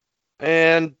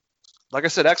like I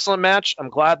said, excellent match. I'm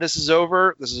glad this is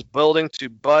over. This is building to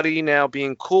Buddy now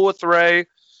being cool with Ray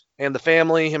and the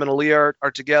family. Him and Aaliyah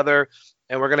are together.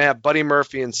 And we're going to have Buddy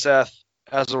Murphy and Seth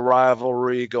as a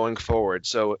rivalry going forward.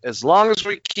 So as long as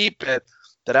we keep it,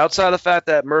 that outside of the fact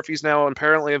that Murphy's now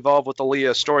apparently involved with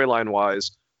Aaliyah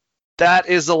storyline-wise, that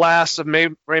is the last of Rey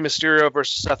Mysterio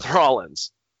versus Seth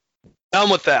Rollins. Done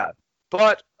with that.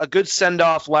 But a good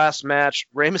send-off last match.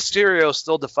 Rey Mysterio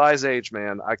still defies age,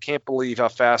 man. I can't believe how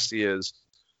fast he is.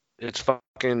 It's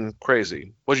fucking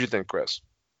crazy. What do you think, Chris?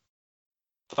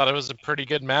 Thought it was a pretty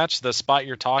good match. The spot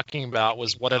you're talking about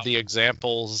was one of the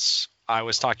examples I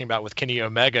was talking about with Kenny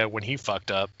Omega when he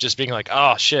fucked up, just being like,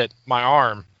 oh shit, my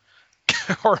arm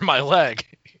or my leg,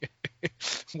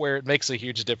 where it makes a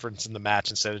huge difference in the match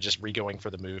instead of just re-going for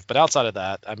the move. But outside of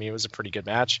that, I mean, it was a pretty good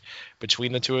match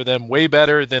between the two of them. Way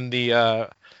better than the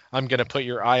I'm going to put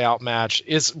your eye out match.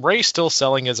 Is Ray still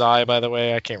selling his eye, by the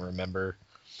way? I can't remember.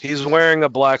 He's wearing a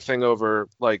black thing over,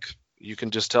 like, you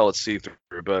can just tell it's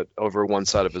see-through, but over one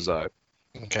side of his eye.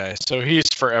 Okay, so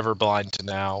he's forever blind to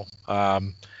now.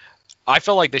 I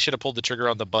felt like they should have pulled the trigger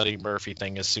on the Buddy Murphy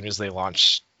thing as soon as they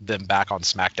launched them back on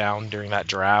SmackDown during that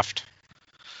draft,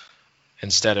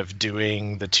 instead of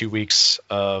doing the 2 weeks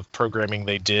of programming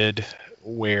they did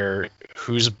where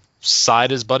whose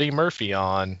side is Buddy Murphy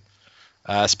on,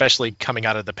 especially coming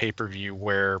out of the pay-per-view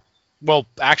where, well,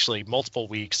 actually multiple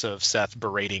weeks of Seth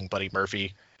berating Buddy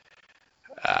Murphy.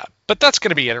 But that's going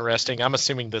to be interesting. I'm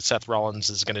assuming that Seth Rollins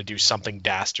is going to do something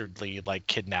dastardly like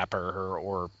kidnap her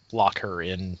or lock her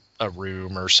in a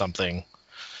room or something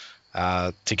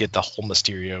to get the whole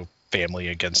Mysterio family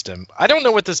against him. I don't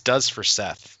know what this does for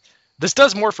Seth. This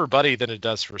does more for Buddy than it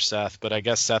does for Seth, but I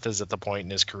guess Seth is at the point in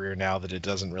his career now that it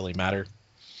doesn't really matter.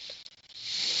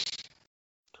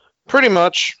 Pretty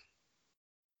much.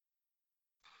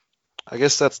 I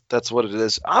guess that's what it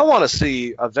is. I want to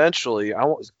see eventually.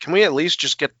 Can we at least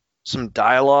just get some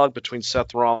dialogue between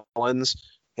Seth Rollins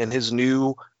and his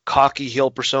new cocky heel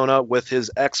persona with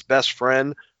his ex-best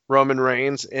friend Roman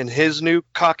Reigns in his new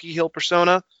cocky heel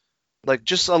persona. Like,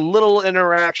 just a little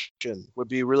interaction would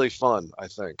be really fun, I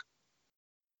think.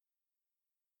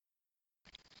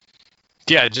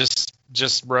 Yeah,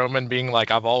 just Roman being like,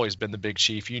 I've always been the big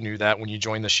chief. You knew that when you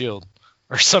joined the Shield,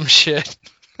 or some shit.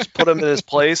 Just put him in his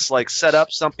place, like set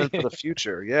up something for the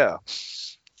future. Yeah.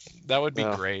 That would be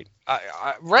great.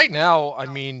 Right now, I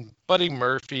mean, Buddy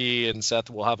Murphy and Seth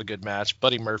will have a good match.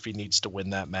 Buddy Murphy needs to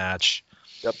win that match.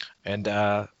 Yep. And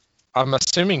I'm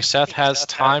assuming Seth has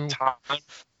time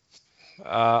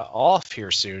off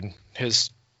here soon.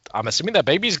 I'm assuming that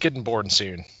baby's getting born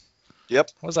soon. Yep.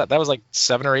 What was that? That was like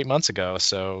 7 or 8 months ago.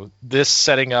 So this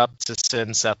setting up to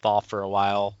send Seth off for a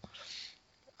while,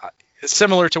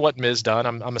 similar to what Miz done.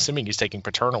 I'm assuming he's taking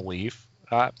paternal leave.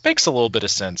 Makes a little bit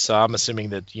of sense. So I'm assuming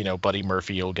that, you know, Buddy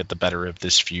Murphy will get the better of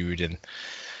this feud, and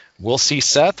we'll see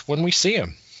Seth when we see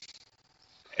him.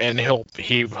 And he'll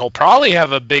probably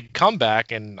have a big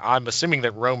comeback, and I'm assuming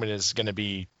that Roman is going to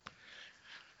be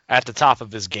at the top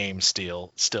of his game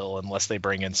still, unless they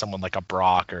bring in someone like a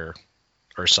Brock or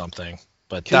something.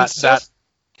 But Can Seth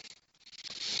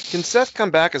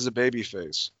come back as a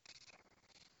babyface?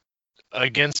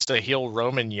 Against a heel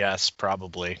Roman, yes,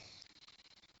 probably.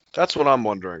 That's what I'm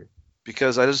wondering,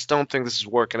 because I just don't think this is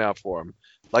working out for him.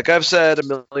 Like I've said a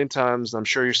million times, and I'm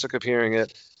sure you're sick of hearing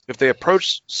it, if they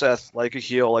approached Seth like a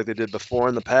heel like they did before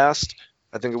in the past,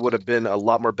 I think it would have been a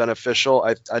lot more beneficial.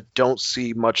 I don't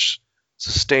see much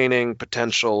sustaining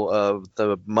potential of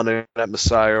the Monday Night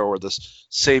Messiah or the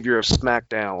Savior of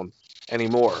SmackDown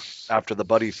anymore after the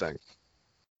Buddy thing.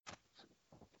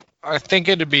 I think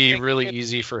it'd be really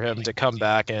easy for him to come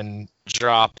back and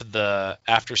drop the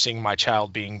 "after seeing my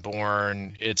child being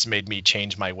born, it's made me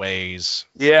change my ways"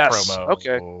 promo.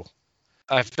 Okay.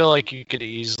 I feel like you could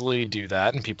easily do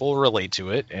that, and people will relate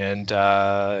to it. And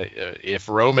if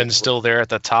Roman's still there at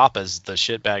the top as the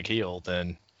shitbag heel,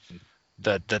 then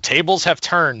the tables have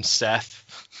turned,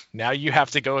 Seth. Now you have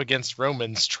to go against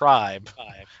Roman's tribe,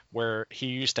 where he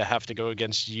used to have to go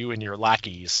against you and your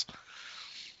lackeys.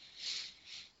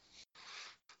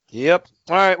 Yep.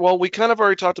 All right. Well, we kind of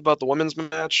already talked about the women's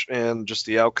match and just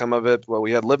the outcome of it. Well,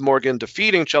 we had Liv Morgan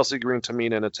defeating Chelsea Green,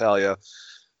 Tamina, and Natalya.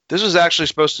 This was actually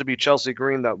supposed to be Chelsea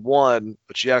Green that won,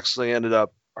 but she actually ended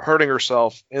up hurting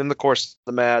herself in the course of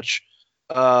the match,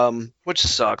 which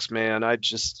sucks, man.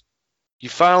 You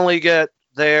finally get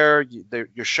there.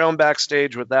 You're shown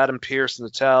backstage with Adam Pearce and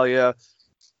Natalya.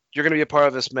 You're going to be a part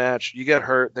of this match. You get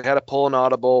hurt. They had to pull an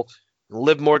audible.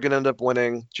 Liv Morgan ended up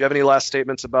winning. Do you have any last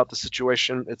statements about the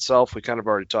situation itself? We kind of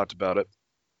already talked about it.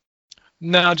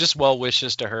 No, just well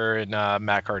wishes to her and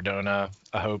Matt Cardona.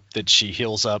 I hope that she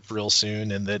heals up real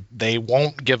soon and that they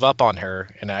won't give up on her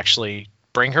and actually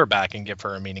bring her back and give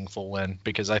her a meaningful win,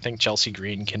 because I think Chelsea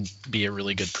Green can be a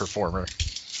really good performer.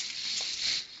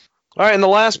 All right, in the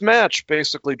last match,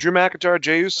 basically, Drew McIntyre,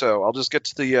 Jey Uso. I'll just get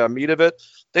to the meat of it.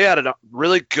 They had a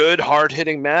really good,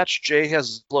 hard-hitting match. Jey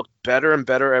has looked better and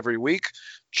better every week.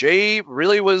 Jey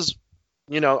really was,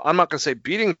 I'm not going to say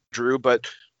beating Drew, but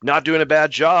not doing a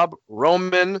bad job.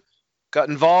 Roman got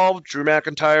involved. Drew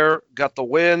McIntyre got the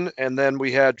win. And then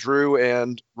we had Drew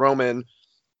and Roman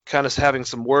kind of having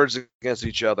some words against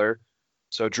each other.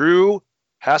 So Drew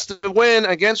has to win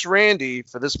against Randy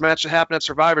for this match to happen at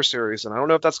Survivor Series. And I don't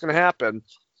know if that's going to happen.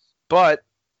 But,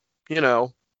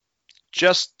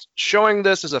 just showing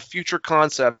this as a future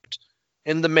concept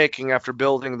in the making after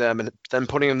building them and then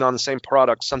putting them on the same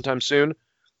product sometime soon.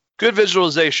 Good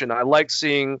visualization. I like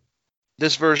seeing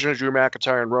this version of Drew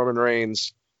McIntyre and Roman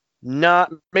Reigns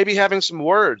not maybe having some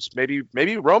words.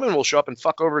 Maybe Roman will show up and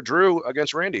fuck over Drew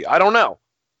against Randy. I don't know.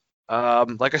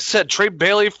 Like I said, trade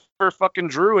Bayley for fucking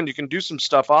Drew and you can do some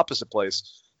stuff opposite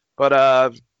place. But I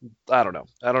don't know.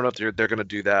 I don't know if they're going to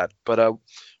do that. But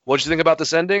what did you think about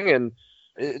this ending? And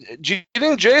do you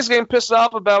think Jay's getting pissed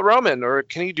off about Roman, or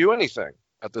can he do anything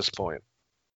at this point?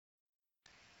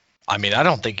 I mean, I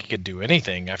don't think he could do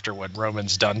anything after what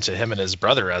Roman's done to him and his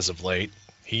brother as of late.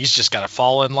 He's just got to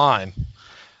fall in line.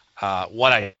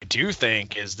 What I do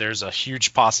think is there's a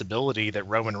huge possibility that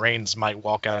Roman Reigns might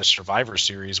walk out of Survivor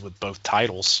Series with both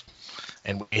titles,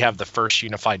 and we have the first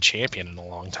unified champion in a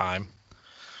long time.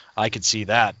 I could see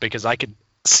that, because I could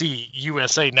see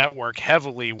USA Network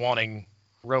heavily wanting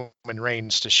Roman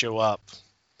Reigns to show up,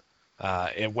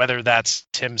 and whether that's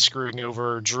him screwing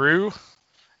over Drew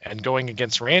and going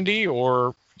against Randy,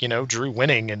 or Drew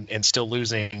winning and still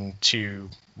losing to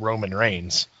Roman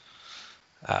Reigns.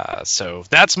 So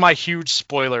that's my huge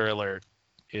spoiler alert.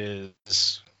 And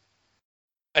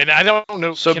I don't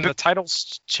know. So can the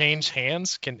titles change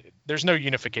hands? There's no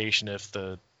unification if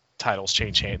the titles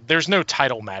change hands. There's no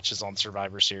title matches on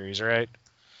Survivor Series, right?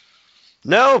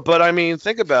 No, but I mean,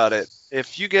 think about it.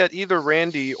 If you get either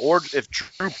Randy or if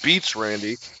Drew beats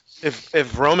Randy,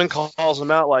 if Roman calls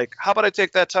him out, like, how about I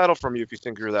take that title from you if you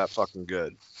think you're that fucking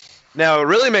good? Now, it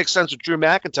really makes sense with Drew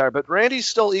McIntyre, but Randy's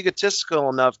still egotistical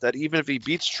enough that even if he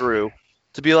beats Drew,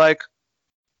 to be like,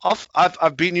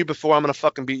 I've beaten you before, I'm going to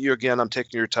fucking beat you again, I'm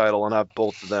taking your title, and I have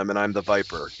both of them, and I'm the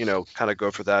Viper. You know, kind of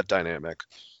go for that dynamic.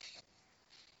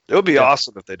 It would be Yeah.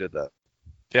 awesome if they did that.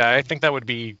 Yeah, I think that would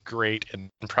be great and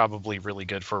probably really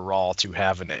good for Raw to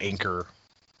have an anchor,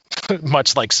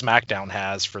 much like SmackDown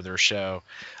has for their show.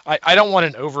 I don't want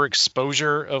an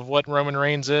overexposure of what Roman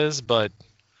Reigns is, but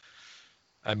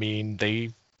I mean,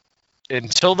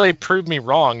 until they prove me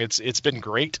wrong, it's been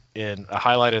great in a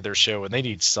highlight of their show, and they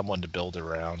need someone to build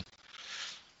around.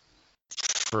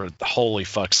 For holy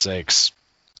fuck's sakes.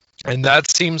 And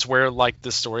that seems where like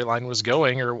the storyline was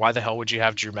going, or why the hell would you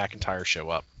have Drew McIntyre show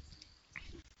up?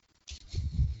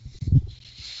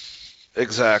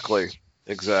 Exactly.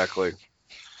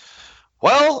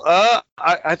 Well,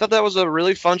 I thought that was a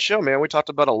really fun show, man. We talked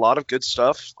about a lot of good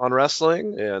stuff on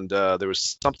wrestling, and there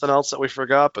was something else that we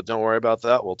forgot, but don't worry about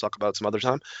that. We'll talk about it some other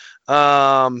time.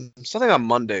 Something on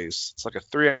Mondays. It's like a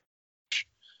 3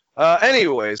 hour.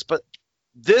 Anyways, but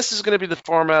this is going to be the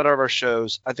format of our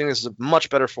shows. I think this is a much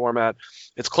better format.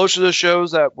 It's closer to the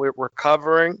shows that we're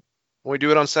covering when we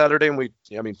do it on Saturday,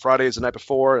 and Friday is the night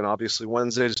before, and obviously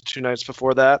Wednesday is 2 nights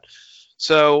before that.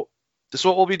 So this is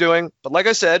what we'll be doing. But like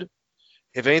I said,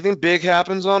 if anything big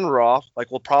happens on Raw,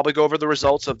 like we'll probably go over the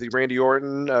results of the Randy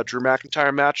Orton, Drew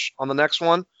McIntyre match on the next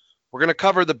one. We're going to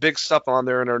cover the big stuff on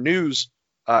there in our news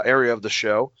area of the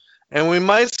show. And we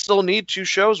might still need 2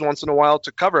 shows once in a while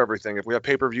to cover everything. If we have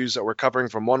pay-per-views that we're covering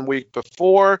from 1 week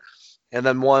before, and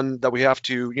then one that we have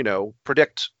to,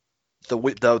 predict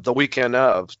the weekend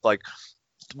of. Like,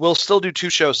 we'll still do 2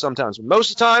 shows sometimes. But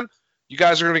most of the time, you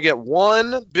guys are going to get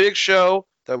one big show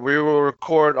that we will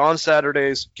record on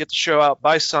Saturdays, get the show out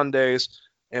by Sundays,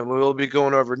 and we will be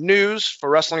going over news for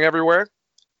Wrestling Everywhere,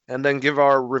 and then give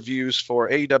our reviews for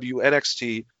AEW,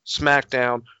 NXT,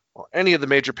 SmackDown, or any of the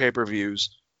major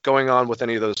pay-per-views going on with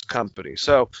any of those companies.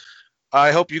 So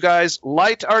I hope you guys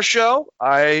liked our show.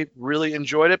 I really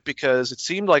enjoyed it because it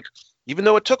seemed like, even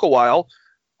though it took a while,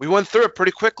 we went through it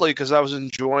pretty quickly because I was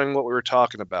enjoying what we were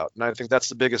talking about. And I think that's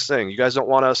the biggest thing. You guys don't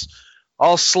want us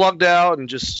all slugged out and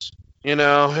just,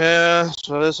 so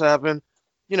this happened.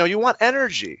 You want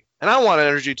energy. And I want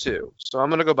energy too. So I'm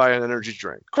going to go buy an energy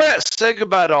drink. Chris, say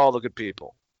goodbye to all the good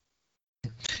people.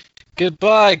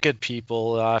 Goodbye, good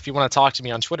people. If you want to talk to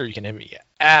me on Twitter, you can hit me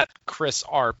at Chris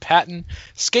R. Patton.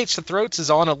 Skates to Throats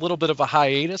is on a little bit of a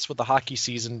hiatus with the hockey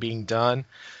season being done.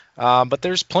 But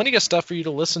there's plenty of stuff for you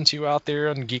to listen to out there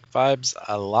on Geek Vibes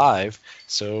Live.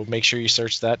 So make sure you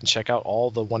search that and check out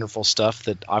all the wonderful stuff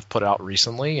that I've put out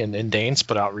recently and Dane's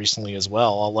put out recently as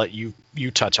well. I'll let you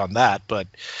touch on that. But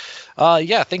thank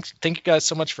you guys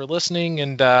so much for listening,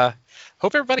 and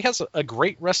hope everybody has a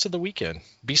great rest of the weekend.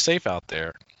 Be safe out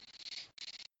there.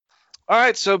 All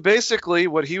right, so basically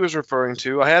what he was referring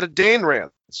to, I had a Dane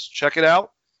rant. Check it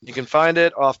out. You can find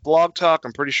it off Blog Talk.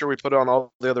 I'm pretty sure we put it on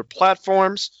all the other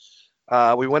platforms.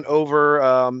 We went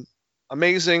over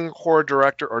amazing horror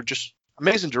director, or just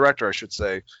amazing director, I should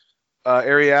say,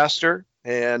 Ari Aster,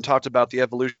 and talked about the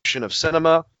evolution of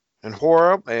cinema and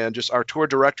horror, and just our tour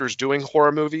directors doing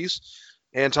horror movies,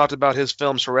 and talked about his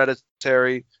films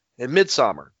Hereditary and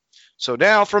Midsommar. So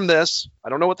now from this, I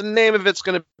don't know what the name of it's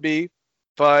going to be,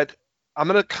 but I'm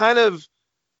going to kind of,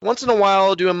 once in a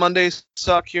while, do a Monday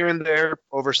suck here and there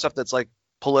over stuff that's like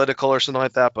political or something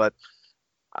like that. But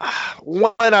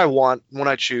when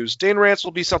I choose. Dane Rants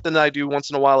will be something that I do once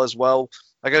in a while as well.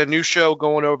 I got a new show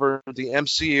going over the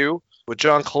MCU with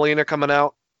John Colina coming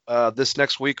out this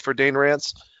next week for Dane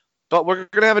Rants. But we're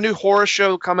going to have a new horror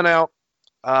show coming out.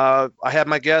 I have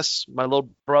my guests, my little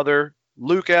brother,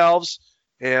 Luke Alves,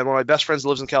 and one of my best friends who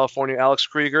lives in California, Alex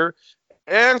Krieger,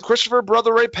 and Christopher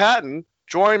Brother Ray Patton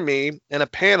join me in a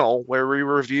panel where we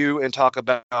review and talk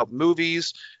about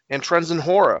movies and trends in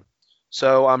horror.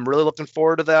 So I'm really looking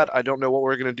forward to that. I don't know what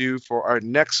we're going to do for our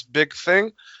next big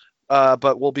thing,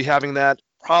 but we'll be having that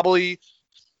probably.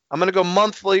 I'm going to go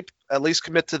monthly, at least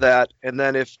commit to that. And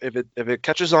then if it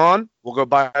catches on, we'll go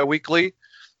bi-weekly.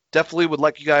 Definitely would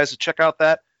like you guys to check out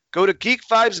that. Go to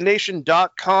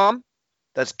geekvibesnation.com.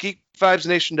 That's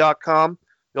geekvibesnation.com.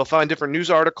 You'll find different news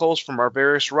articles from our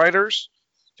various writers.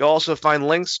 You'll also find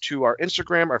links to our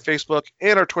Instagram, our Facebook,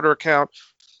 and our Twitter account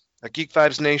at Geek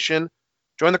Vibes Nation.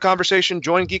 Join the conversation.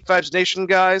 Join Geek Vibes Nation,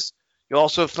 guys. You'll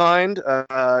also find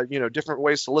different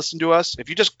ways to listen to us. If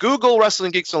you just Google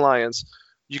Wrestling Geeks Alliance,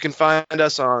 you can find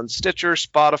us on Stitcher,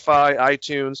 Spotify,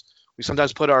 iTunes. We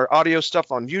sometimes put our audio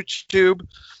stuff on YouTube.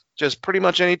 Just pretty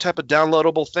much any type of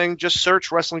downloadable thing. Just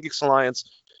search Wrestling Geeks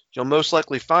Alliance. You'll most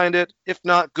likely find it. If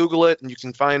not, Google it, and you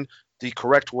can find the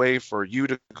correct way for you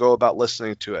to go about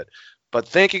listening to it. But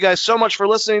thank you guys so much for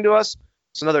listening to us.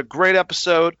 It's another great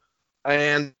episode.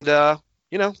 And,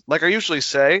 like I usually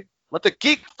say, let the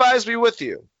Geek Vibes be with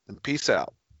you. And peace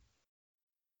out.